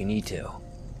completely if you need to.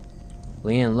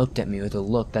 Leanne looked at me with a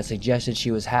look that suggested she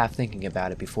was half thinking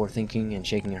about it before thinking and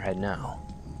shaking her head no,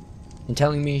 and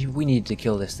telling me we needed to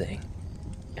kill this thing.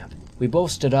 We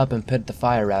both stood up and put the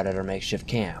fire out at our makeshift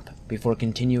camp, before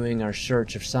continuing our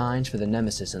search of signs for the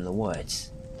nemesis in the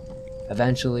woods.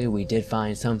 Eventually, we did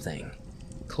find something.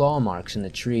 Claw marks in the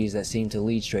trees that seemed to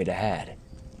lead straight ahead.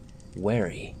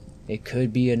 Wary, it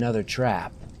could be another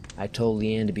trap. I told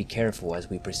Leanne to be careful as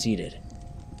we proceeded.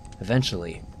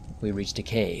 Eventually, we reached a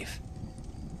cave.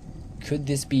 Could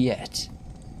this be it?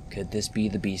 Could this be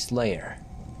the beast's lair?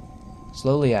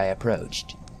 Slowly I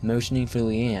approached, motioning for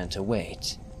Leanne to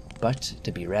wait, but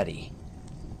to be ready.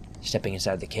 Stepping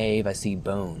inside the cave, I see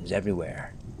bones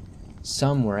everywhere.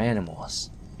 Some were animals,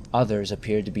 others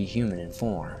appeared to be human in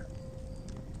form.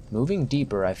 Moving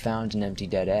deeper, I found an empty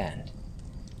dead end.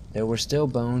 There were still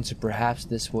bones, so perhaps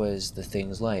this was the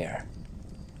thing's lair.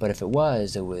 But if it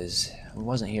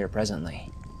wasn't here presently.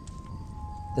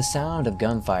 The sound of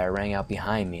gunfire rang out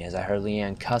behind me as I heard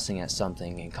Leanne cussing at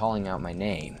something and calling out my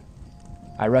name.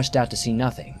 I rushed out to see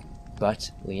nothing, but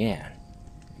Leanne.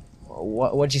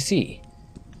 What'd you see?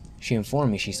 She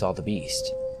informed me she saw the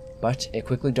beast, but it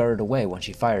quickly darted away when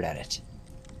she fired at it.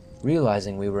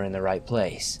 Realizing we were in the right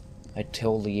place, I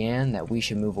told Leanne that we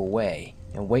should move away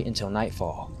and wait until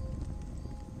nightfall.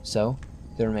 So,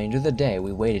 the remainder of the day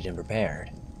we waited and prepared.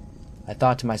 I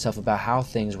thought to myself about how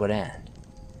things would end.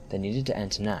 They needed to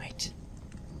end tonight.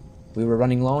 We were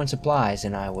running low on supplies,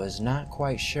 and I was not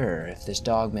quite sure if this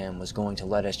dogman was going to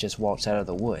let us just waltz out of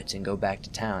the woods and go back to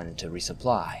town to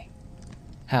resupply.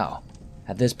 Hell,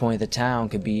 at this point the town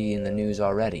could be in the news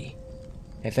already.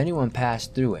 If anyone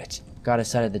passed through it, got a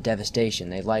sight of the devastation,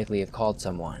 they'd likely have called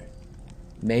someone.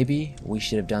 Maybe we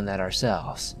should have done that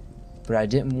ourselves, but I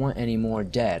didn't want any more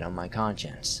dead on my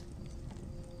conscience.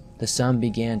 The sun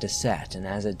began to set, and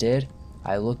as it did,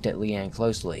 I looked at Leanne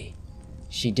closely.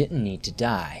 She didn't need to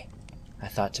die, I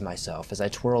thought to myself as I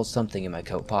twirled something in my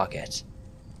coat pocket.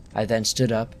 I then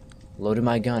stood up, loaded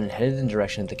my gun, and headed in the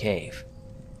direction of the cave.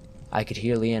 I could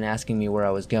hear Leanne asking me where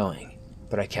I was going,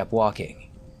 but I kept walking.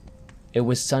 It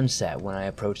was sunset when I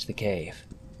approached the cave.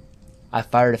 I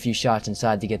fired a few shots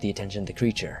inside to get the attention of the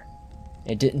creature.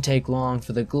 It didn't take long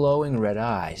for the glowing red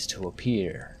eyes to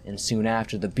appear, and soon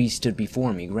after the beast stood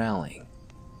before me growling.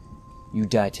 "You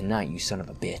die tonight, you son of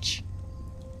a bitch."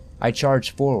 I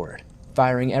charged forward,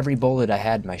 firing every bullet I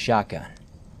had in my shotgun.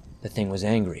 The thing was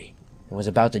angry, and was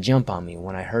about to jump on me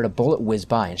when I heard a bullet whiz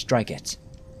by and strike it.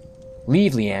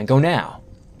 "Leave, Leanne, go now!"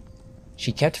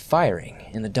 She kept firing,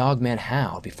 and the dogman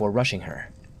howled before rushing her.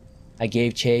 I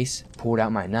gave chase, pulled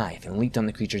out my knife, and leaped on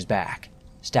the creature's back,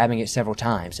 stabbing it several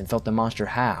times, and felt the monster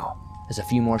howl as a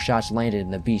few more shots landed in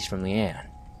the beast from Leanne.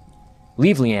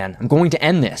 "Leave, Leanne, I'm going to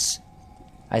end this,"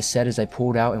 I said as I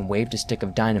pulled out and waved a stick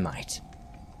of dynamite.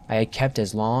 I had kept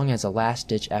as long as a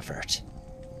last-ditch effort.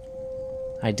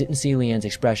 I didn't see Leanne's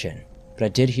expression, but I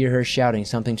did hear her shouting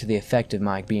something to the effect of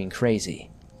my being crazy.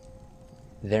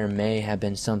 There may have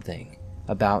been something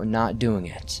about not doing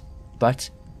it, but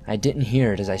I didn't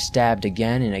hear it as I stabbed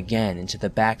again and again into the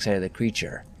backside of the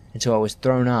creature until I was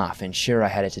thrown off and sure I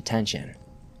had its attention.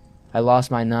 I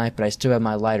lost my knife, but I still had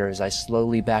my lighter as I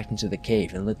slowly backed into the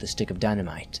cave and lit the stick of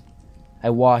dynamite.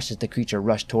 I watched as the creature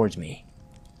rushed towards me.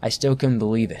 I still couldn't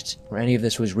believe it, or any of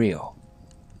this was real.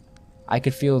 I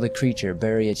could feel the creature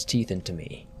bury its teeth into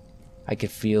me. I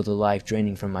could feel the life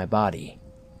draining from my body.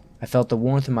 I felt the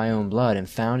warmth of my own blood and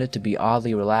found it to be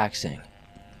oddly relaxing.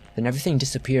 Then everything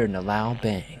disappeared in a loud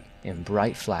bang and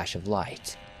bright flash of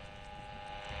light.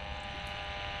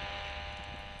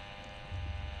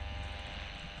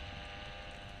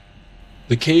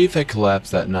 The cave had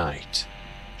collapsed that night,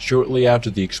 shortly after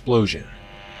the explosion.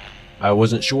 I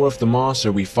wasn't sure if the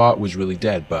monster we fought was really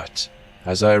dead, but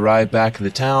as I arrived back in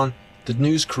the town, the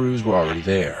news crews were already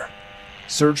there.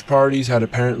 Search parties had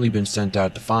apparently been sent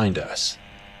out to find us.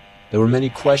 There were many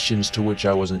questions to which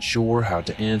I wasn't sure how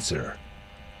to answer.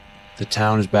 The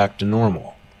town is back to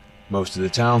normal. Most of the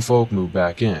town folk moved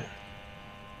back in.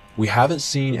 We haven't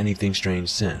seen anything strange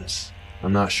since.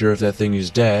 I'm not sure if that thing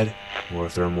is dead, or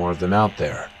if there are more of them out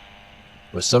there.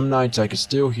 But some nights I could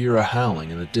still hear a howling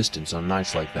in the distance on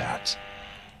nights like that.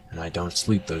 And I don't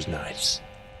sleep those nights.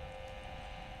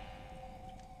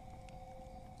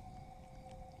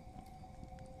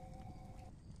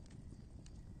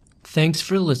 Thanks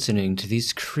for listening to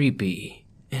these creepy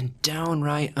and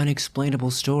downright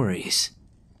unexplainable stories.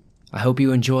 I hope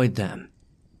you enjoyed them,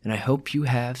 and I hope you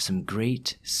have some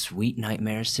great, sweet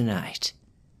nightmares tonight.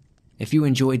 If you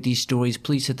enjoyed these stories,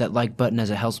 please hit that like button as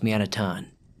it helps me out a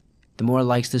ton. The more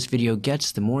likes this video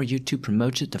gets, the more YouTube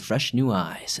promotes it to fresh new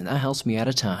eyes, and that helps me out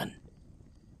a ton.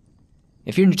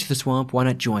 If you're new to the swamp, why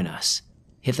not join us?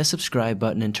 Hit the subscribe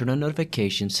button and turn on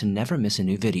notifications to never miss a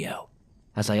new video,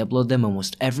 as I upload them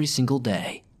almost every single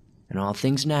day, and all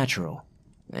things natural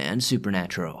and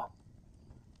supernatural.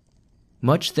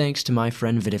 Much thanks to my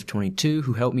friend Vidif22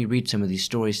 who helped me read some of these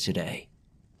stories today.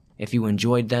 If you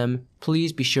enjoyed them,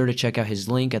 please be sure to check out his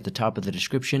link at the top of the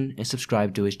description and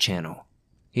subscribe to his channel.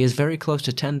 He is very close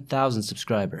to 10,000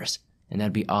 subscribers, and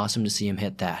that'd be awesome to see him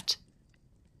hit that.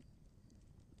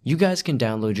 You guys can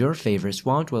download your favorite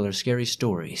Swamp Dweller scary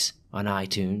stories on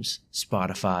iTunes,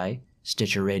 Spotify,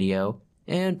 Stitcher Radio,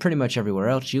 and pretty much everywhere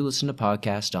else you listen to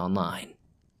podcasts online.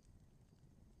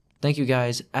 Thank you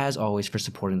guys, as always, for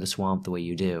supporting the swamp the way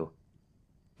you do.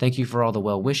 Thank you for all the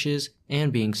well wishes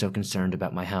and being so concerned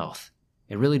about my health.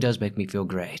 It really does make me feel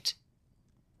great.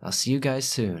 I'll see you guys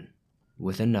soon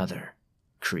with another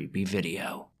creepy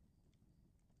video.